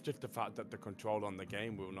 It's just the fact that the control on the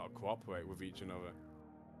game will not cooperate with each other.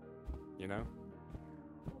 You know?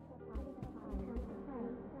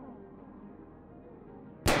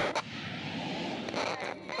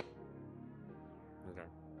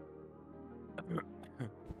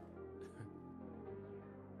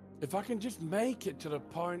 If I can just make it to the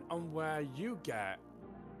point on where you get,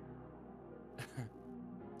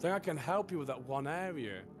 then I can help you with that one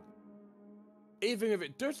area. Even if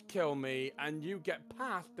it does kill me and you get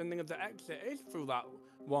past, and then the exit is through that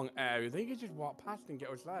one area, then you can just walk past and get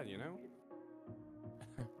us there, you know?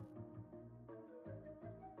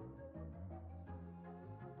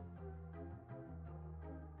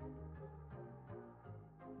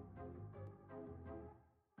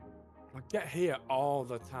 I get here all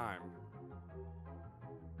the time.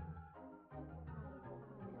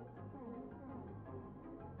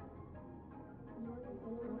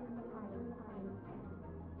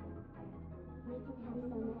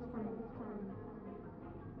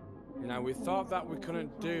 Now, we thought that we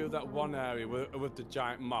couldn't do that one area with the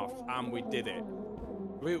giant moths, and we did it.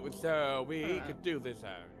 So we could do this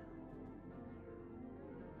area.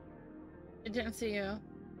 I didn't see you.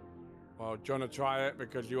 Well, do you want to try it?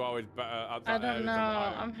 Because you're always better at that I don't area know. than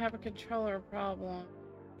I am. I'm having a controller problem.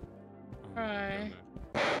 Oh, Try.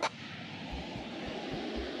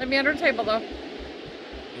 Let me under the table though.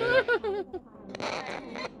 Yeah.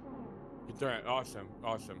 You're doing it. Awesome.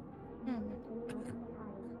 Awesome.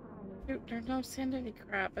 Dude, there's no sanity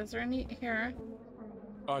crap. Is there any here?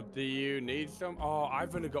 Oh, do you need some? Oh,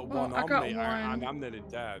 I've only got Well, one I on got me, one. and I'm nearly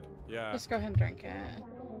dead. Yeah. Just go ahead and drink it.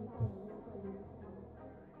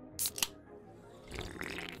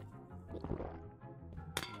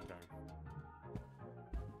 Okay.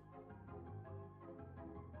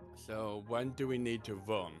 So when do we need to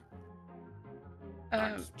run?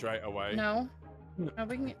 Like straight away? No. No,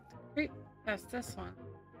 we can creep past this one.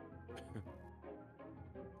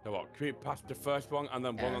 So what? Creep past the first one and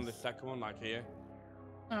then run on the Yes. second one, like here?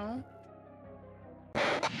 No.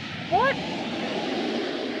 What?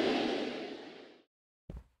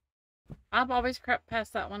 I've always crept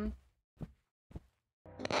past that one.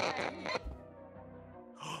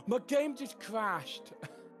 My game just crashed.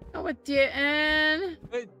 No, it didn't.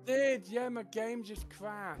 It did, yeah, my game just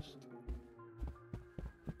crashed.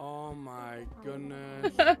 Oh my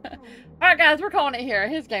goodness. Alright guys, we're calling it here.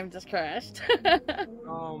 His game just crashed.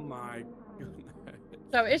 Oh my goodness.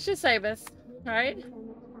 So it should save us, right?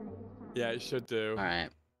 Yeah, it should do. Alright.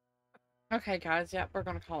 Okay guys, yep, we're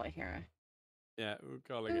gonna call it here. Yeah, we're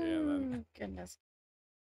calling it here then. Goodness.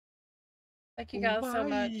 Thank you guys so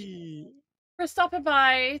much Bye. for stopping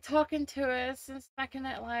by, talking to us, and smacking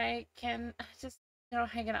that like, and just, you know,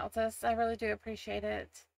 hanging out with us. I really do appreciate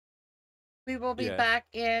it. We will be back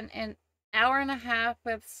in an hour and a half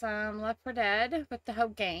with some Left 4 Dead with the whole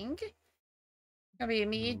gang. Gonna be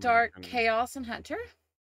me, Dark, Chaos, and Hunter.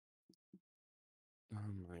 Oh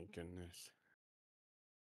my goodness.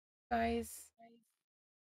 Guys.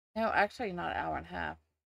 No, actually not an hour and a half.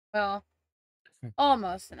 Well,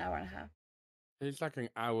 almost an hour and a half. It's like an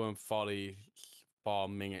hour and 44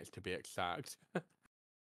 minutes to be exact.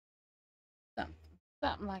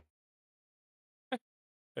 Something like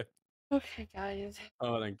okay, guys.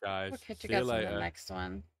 Oh, then, guys. We'll catch you See guys you later. in the next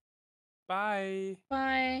one. Bye.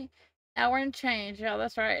 Bye. Hour and change. Yeah,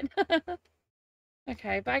 that's right.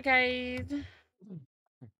 Okay, bye, guys.